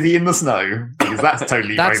build a city in the snow, because that's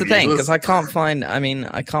totally that's the thing, because I can't find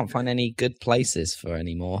any good places for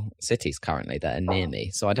any more cities currently that are near me,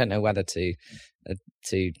 so I don't know whether to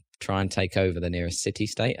try and take over the nearest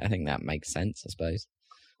city-state. I think that makes sense, I suppose.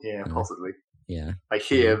 Yeah, possibly. Yeah. I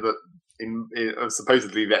hear that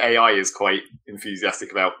supposedly the AI is quite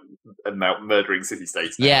enthusiastic about murdering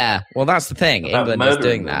city-states now. Yeah, well, that's the thing. England is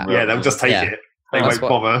doing that. Yeah, they'll just take it. They won't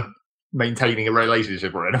bother maintaining a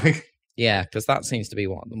relationship or anything. Yeah, because that seems to be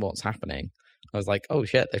what's happening. I was like, oh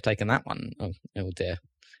shit, they've taken that one. Oh dear.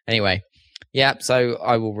 Anyway, Yeah, so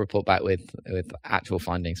I will report back with actual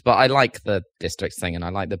findings. But I like the districts thing, and I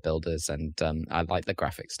like the builders, and I like the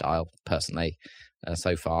graphic style personally.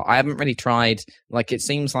 So far, I haven't really tried. Like, it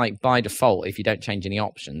seems like by default, if you don't change any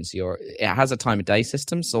options, it has a time of day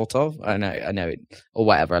system, sort of. I know, or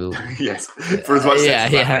whatever. Yes, for as much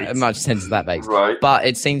sense as much sense as that makes. Right, but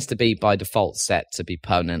it seems to be by default set to be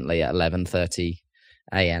permanently at 11:30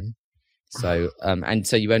 a.m. So, and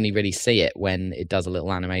so you only really see it when it does a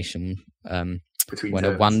little animation. When turns.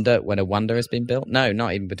 a wonder has been built. No,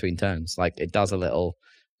 not even between turns. Like, it does a little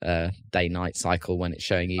day-night cycle when it's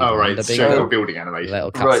showing you. Oh right, it's showing a building animation.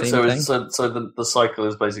 Right, so the cycle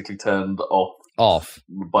is basically turned off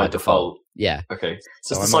by default. Yeah. Okay.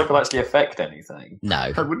 Does the cycle actually affect anything?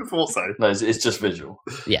 No. I wouldn't have thought so. No, it's just visual.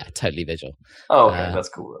 Yeah, totally visual. Oh, okay, that's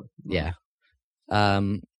cool then. Yeah.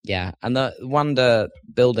 Yeah, and the wonder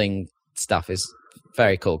building stuff is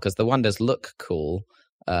very cool because the wonders look cool,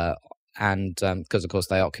 and because of course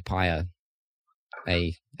they occupy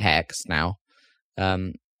a hex now.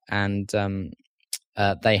 And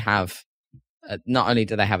they have not only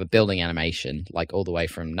do they have a building animation like all the way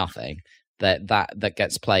from nothing that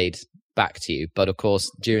gets played back to you, but of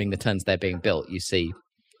course during the turns they're being built, you see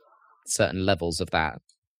certain levels of that,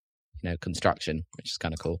 construction, which is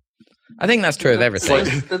kind of cool. I think that's true of everything.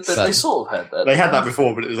 They sort of had that. They had that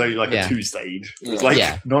before, but it was only like a 2-stage. It was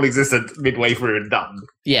non-existent midway through and done.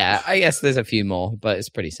 Yeah, I guess there's a few more, but it's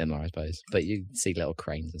pretty similar, I suppose. But you see little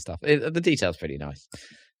cranes and stuff. The detail's pretty nice.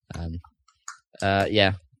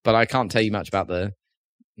 But I can't tell you much about the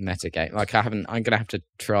meta game. Like, I'm going to have to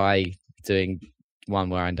try doing one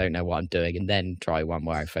where I don't know what I'm doing, and then try one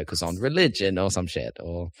where I focus on religion or some shit,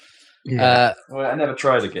 or... Well, I never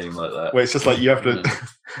tried a game like that. Where it's just like you have to,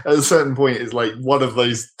 at a certain point, it's like one of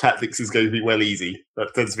those tactics is going to be well easy. That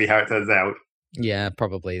tends to be how it turns out. Yeah,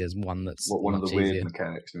 probably there's one that's one of the easier. weird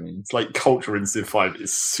mechanics. I mean, it's like culture in Civ 5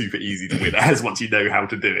 is super easy to win as once you know how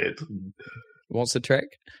to do it. What's the trick?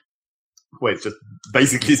 Well, it's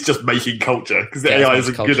just making culture because the AI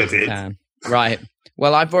isn't good at it. Right.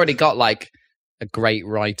 Well, I've already got like a great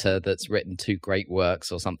writer that's written 2 great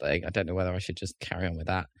works or something. I don't know whether I should just carry on with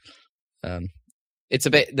that. It's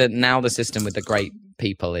a bit that now the system with the great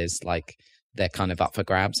people is like they're kind of up for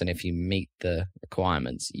grabs, and if you meet the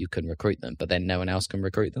requirements, you can recruit them, but then no one else can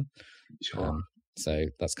recruit them. Sure. So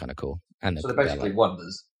that's kind of cool. And so they're basically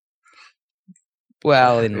wonders.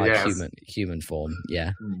 Well, in like human form,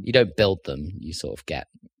 yeah. You don't build them; you sort of get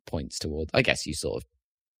points towards. I guess you sort of.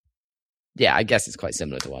 Yeah, I guess it's quite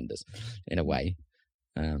similar to wonders in a way,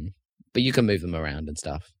 but you can move them around and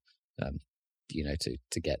stuff.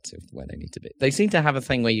 To get to where they need to be. They seem to have a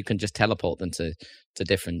thing where you can just teleport them to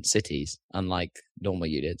different cities, unlike normal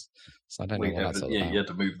units. So I don't know what that's all about. You had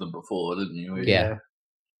to move them before, didn't you? Yeah.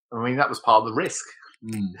 I mean, that was part of the risk.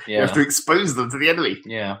 You have to expose them to the enemy.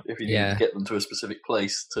 Yeah, if you need to get them to a specific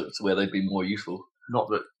place to where they'd be more useful. Not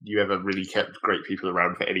that you ever really kept great people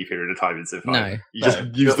around for any period of time in Civ 5. No. You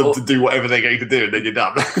just use them to do whatever they're going to do, and then you're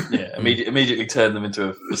done. Yeah, immediately turn them into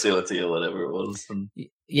a facility or whatever it was. And...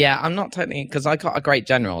 Yeah, I'm not totally... Because I got a great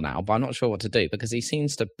general now, but I'm not sure what to do, because he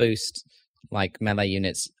seems to boost like melee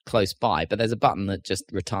units close by, but there's a button that just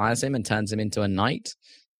retires him and turns him into a knight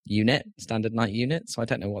unit, standard knight unit, so I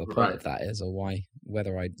don't know what the point of that is, or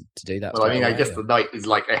whether I to do that. Well, I mean, I guess the knight is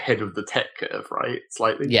like ahead of the tech curve, right?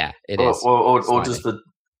 Slightly. Yeah, it is. Or just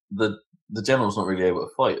the general's not really able to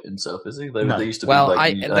fight himself, is he? They used to be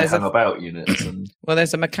hang about units. And... Well,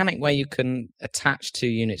 there's a mechanic where you can attach 2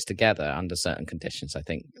 units together under certain conditions. I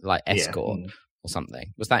think, like escort or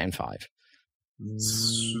something. Was that in 5?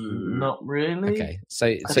 Not really. Okay, so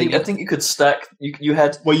I think you could stack. You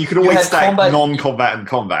had you could always stack non-combat and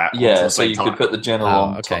combat. Yeah, so you could put the general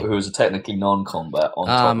on top, who is technically non-combat on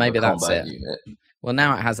top maybe of the that's combat it. unit. Well,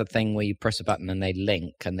 now it has a thing where you press a button and they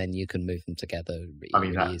link, and then you can move them together.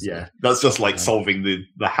 That's just like solving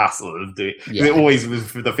the hassle of doing. Yeah. It always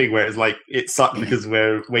was the thing where it's like it sucked because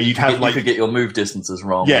where you'd have you could get your move distances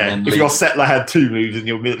wrong. Yeah, if your settler had 2 moves and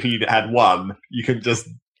your military unit had 1, you can just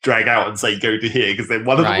drag out and say go to here, because then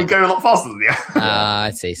one of them would go a lot faster than the other. I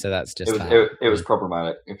see. So that's just it was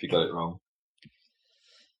problematic if you got it wrong.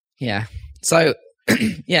 Yeah. So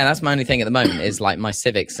yeah, that's my only thing at the moment is like my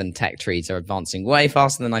civics and tech trees are advancing way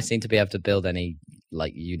faster than I seem to be able to build any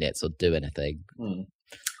like units or do anything.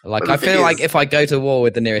 Like I feel like if I go to war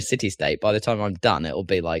with the nearest city state, by the time I'm done, it'll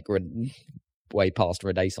be like way past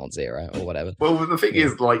Renaissance era or whatever. Well, the thing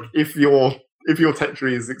is, like if your tech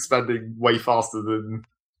tree is expanding way faster than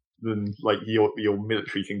like your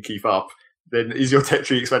military can keep up, then is your tech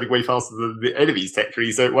tree expanding way faster than the enemy's tech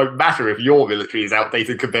tree? So it won't matter if your military is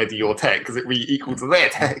outdated compared to your tech, because it'll be equal to their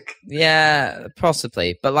tech. Yeah,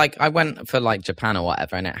 possibly. But like, I went for like Japan or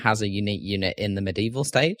whatever, and it has a unique unit in the medieval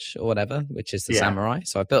stage or whatever, which is the samurai.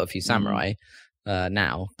 So I built a few samurai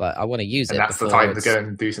now, but I want to use it. That's the time to go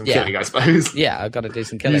and do some killing, I suppose. Yeah, I've got to do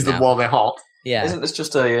some killing. Use them while they're hot. Yeah. Isn't this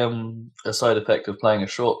just a side effect of playing a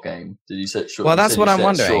short game? Did you set short? Well, that's what I'm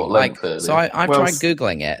wondering. Like, so I've tried well,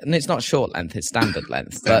 googling it, and it's not short length; it's standard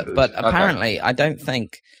length. But apparently, I don't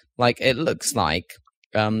think it looks like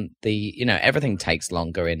everything takes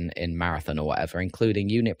longer in marathon or whatever, including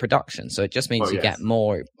unit production. So it just means you get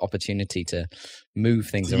more opportunity to move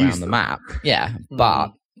things around the map. Yeah,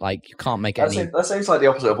 but. Like, you can't make it. That seems like the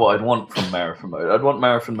opposite of what I'd want from marathon mode. I'd want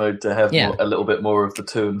marathon mode to have a little bit more of the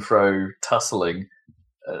to and fro tussling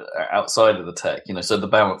outside of the tech, so the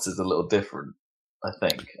balance is a little different, I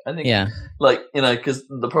think. Because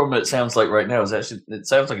the problem it sounds like right now is actually, it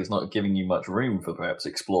sounds like it's not giving you much room for perhaps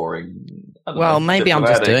exploring. Maybe I'm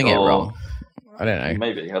just doing it wrong. I don't know.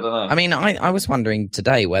 Maybe, I don't know. I mean, I was wondering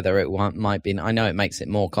today whether it might be... I know it makes it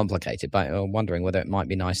more complicated, but I'm wondering whether it might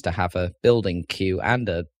be nice to have a building queue and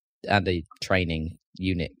a training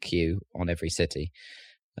unit queue on every city.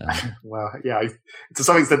 Well, yeah, to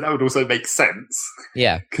some extent that would also make sense.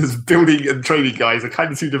 Yeah. Because building and training guys are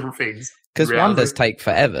kind of two different things. Because wonders take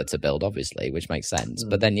forever to build, obviously, which makes sense.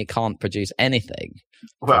 But then you can't produce anything.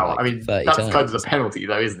 Well, I mean, that's kind of the penalty,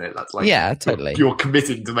 though, isn't it? That's like, yeah, totally. You're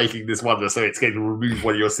committing to making this wonder, so it's going to remove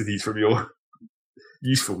one of your cities from your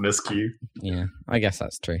usefulness queue. Yeah, I guess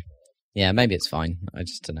that's true. Yeah, maybe it's fine. I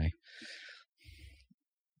just don't know.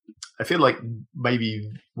 I feel like maybe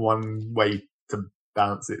one way to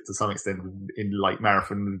balance it to some extent in like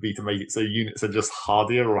marathon would be to make it so units are just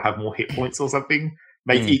hardier or have more hit points or something.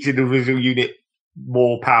 Make each individual unit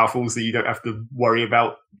more powerful so you don't have to worry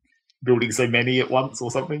about building so many at once or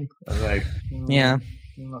something. I don't know. Yeah.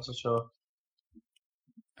 I'm not so sure.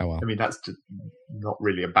 Oh well. I mean, that's just not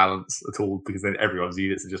really a balance at all, because then everyone's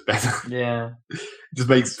units are just better. Yeah. It just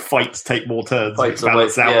makes fights take more turns. Fights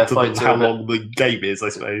balance out to how long the game is, I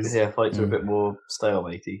suppose. Yeah, fights are a bit more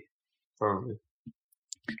stalematey, probably.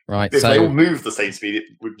 Right. If they all move the same speed, it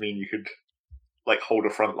would mean you could like hold a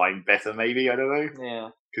front line better, maybe. I don't know. Yeah.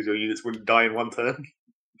 Because your units wouldn't die in one turn.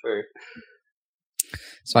 True.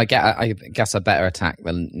 So I guess I better attack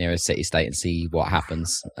the nearest city-state and see what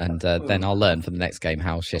happens, and then I'll learn for the next game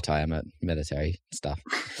how shit I am at military stuff.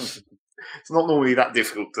 It's not normally that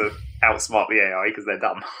difficult to outsmart the AI because they're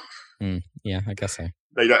dumb. Yeah, I guess so.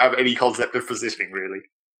 They don't have any concept of positioning, really.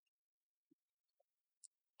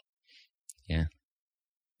 Yeah.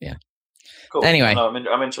 Cool. Anyway. No,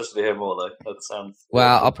 I'm interested to hear more, though. That sounds...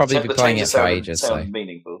 Well, I'll probably be playing it for ages. Sounds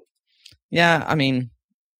meaningful. Yeah, I mean...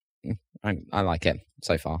 I like it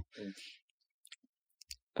so far.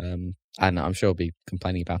 And I'm sure I'll be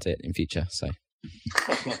complaining about it in future, so...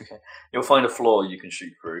 You'll find a flaw you can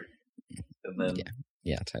shoot through. And then...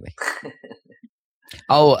 Yeah, totally.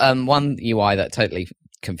 One UI that totally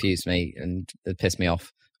confused me and that pissed me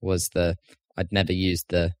off was I'd never used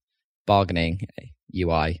the bargaining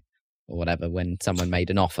UI or whatever when someone made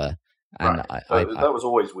an offer. And right. That was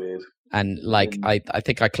always weird. And like, I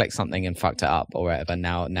think I clicked something and fucked it up or whatever.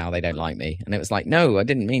 Now they don't like me. And it was like, no, I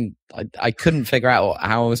didn't mean, I couldn't figure out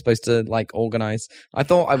how I was supposed to like organize. I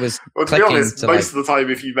thought I was. Well, to be honest, most of the time,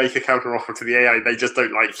 if you make a counter offer to the AI, they just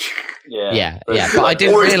don't like you. Yeah. But I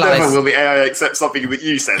didn't realize. Never will the AI accept something that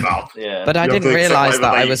you set up. Yeah. But I didn't realize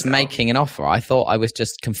that I was making an offer. I thought I was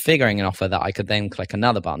just configuring an offer that I could then click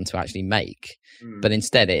another button to actually make. But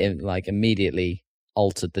instead, it like immediately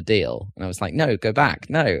altered the deal, and I was like, no, go back,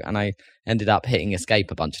 no. And I ended up hitting escape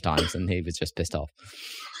a bunch of times, and he was just pissed off.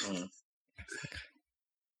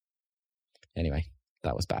 Anyway,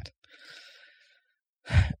 that was bad.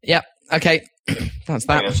 Yeah, okay. That's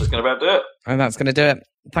that. That's just going to about do it. And that's going to do it.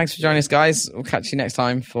 Thanks for joining us, guys. We'll catch you next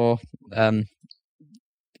time for the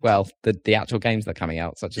actual games that are coming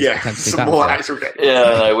out, such as potentially some more actual games. Yeah,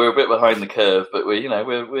 I know, we're a bit behind the curve, but we're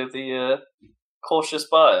the cautious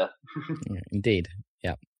buyer. Indeed.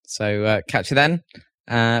 Yeah. So catch you then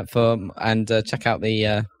check out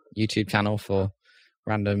the YouTube channel for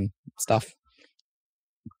random stuff.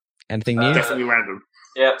 Anything new? Definitely random.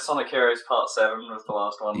 Yeah, Sonic Heroes Part 7 was the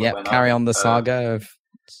last one. Yeah, carry on the saga of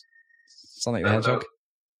Sonic the Hedgehog.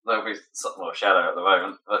 There'll be Shadow at the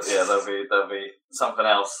moment, but yeah, there'll be something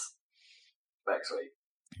else next week.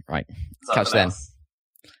 Right. Catch you then.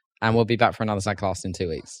 And we'll be back for another Sidecast in 2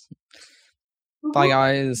 weeks. Bye,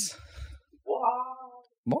 guys.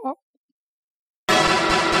 What?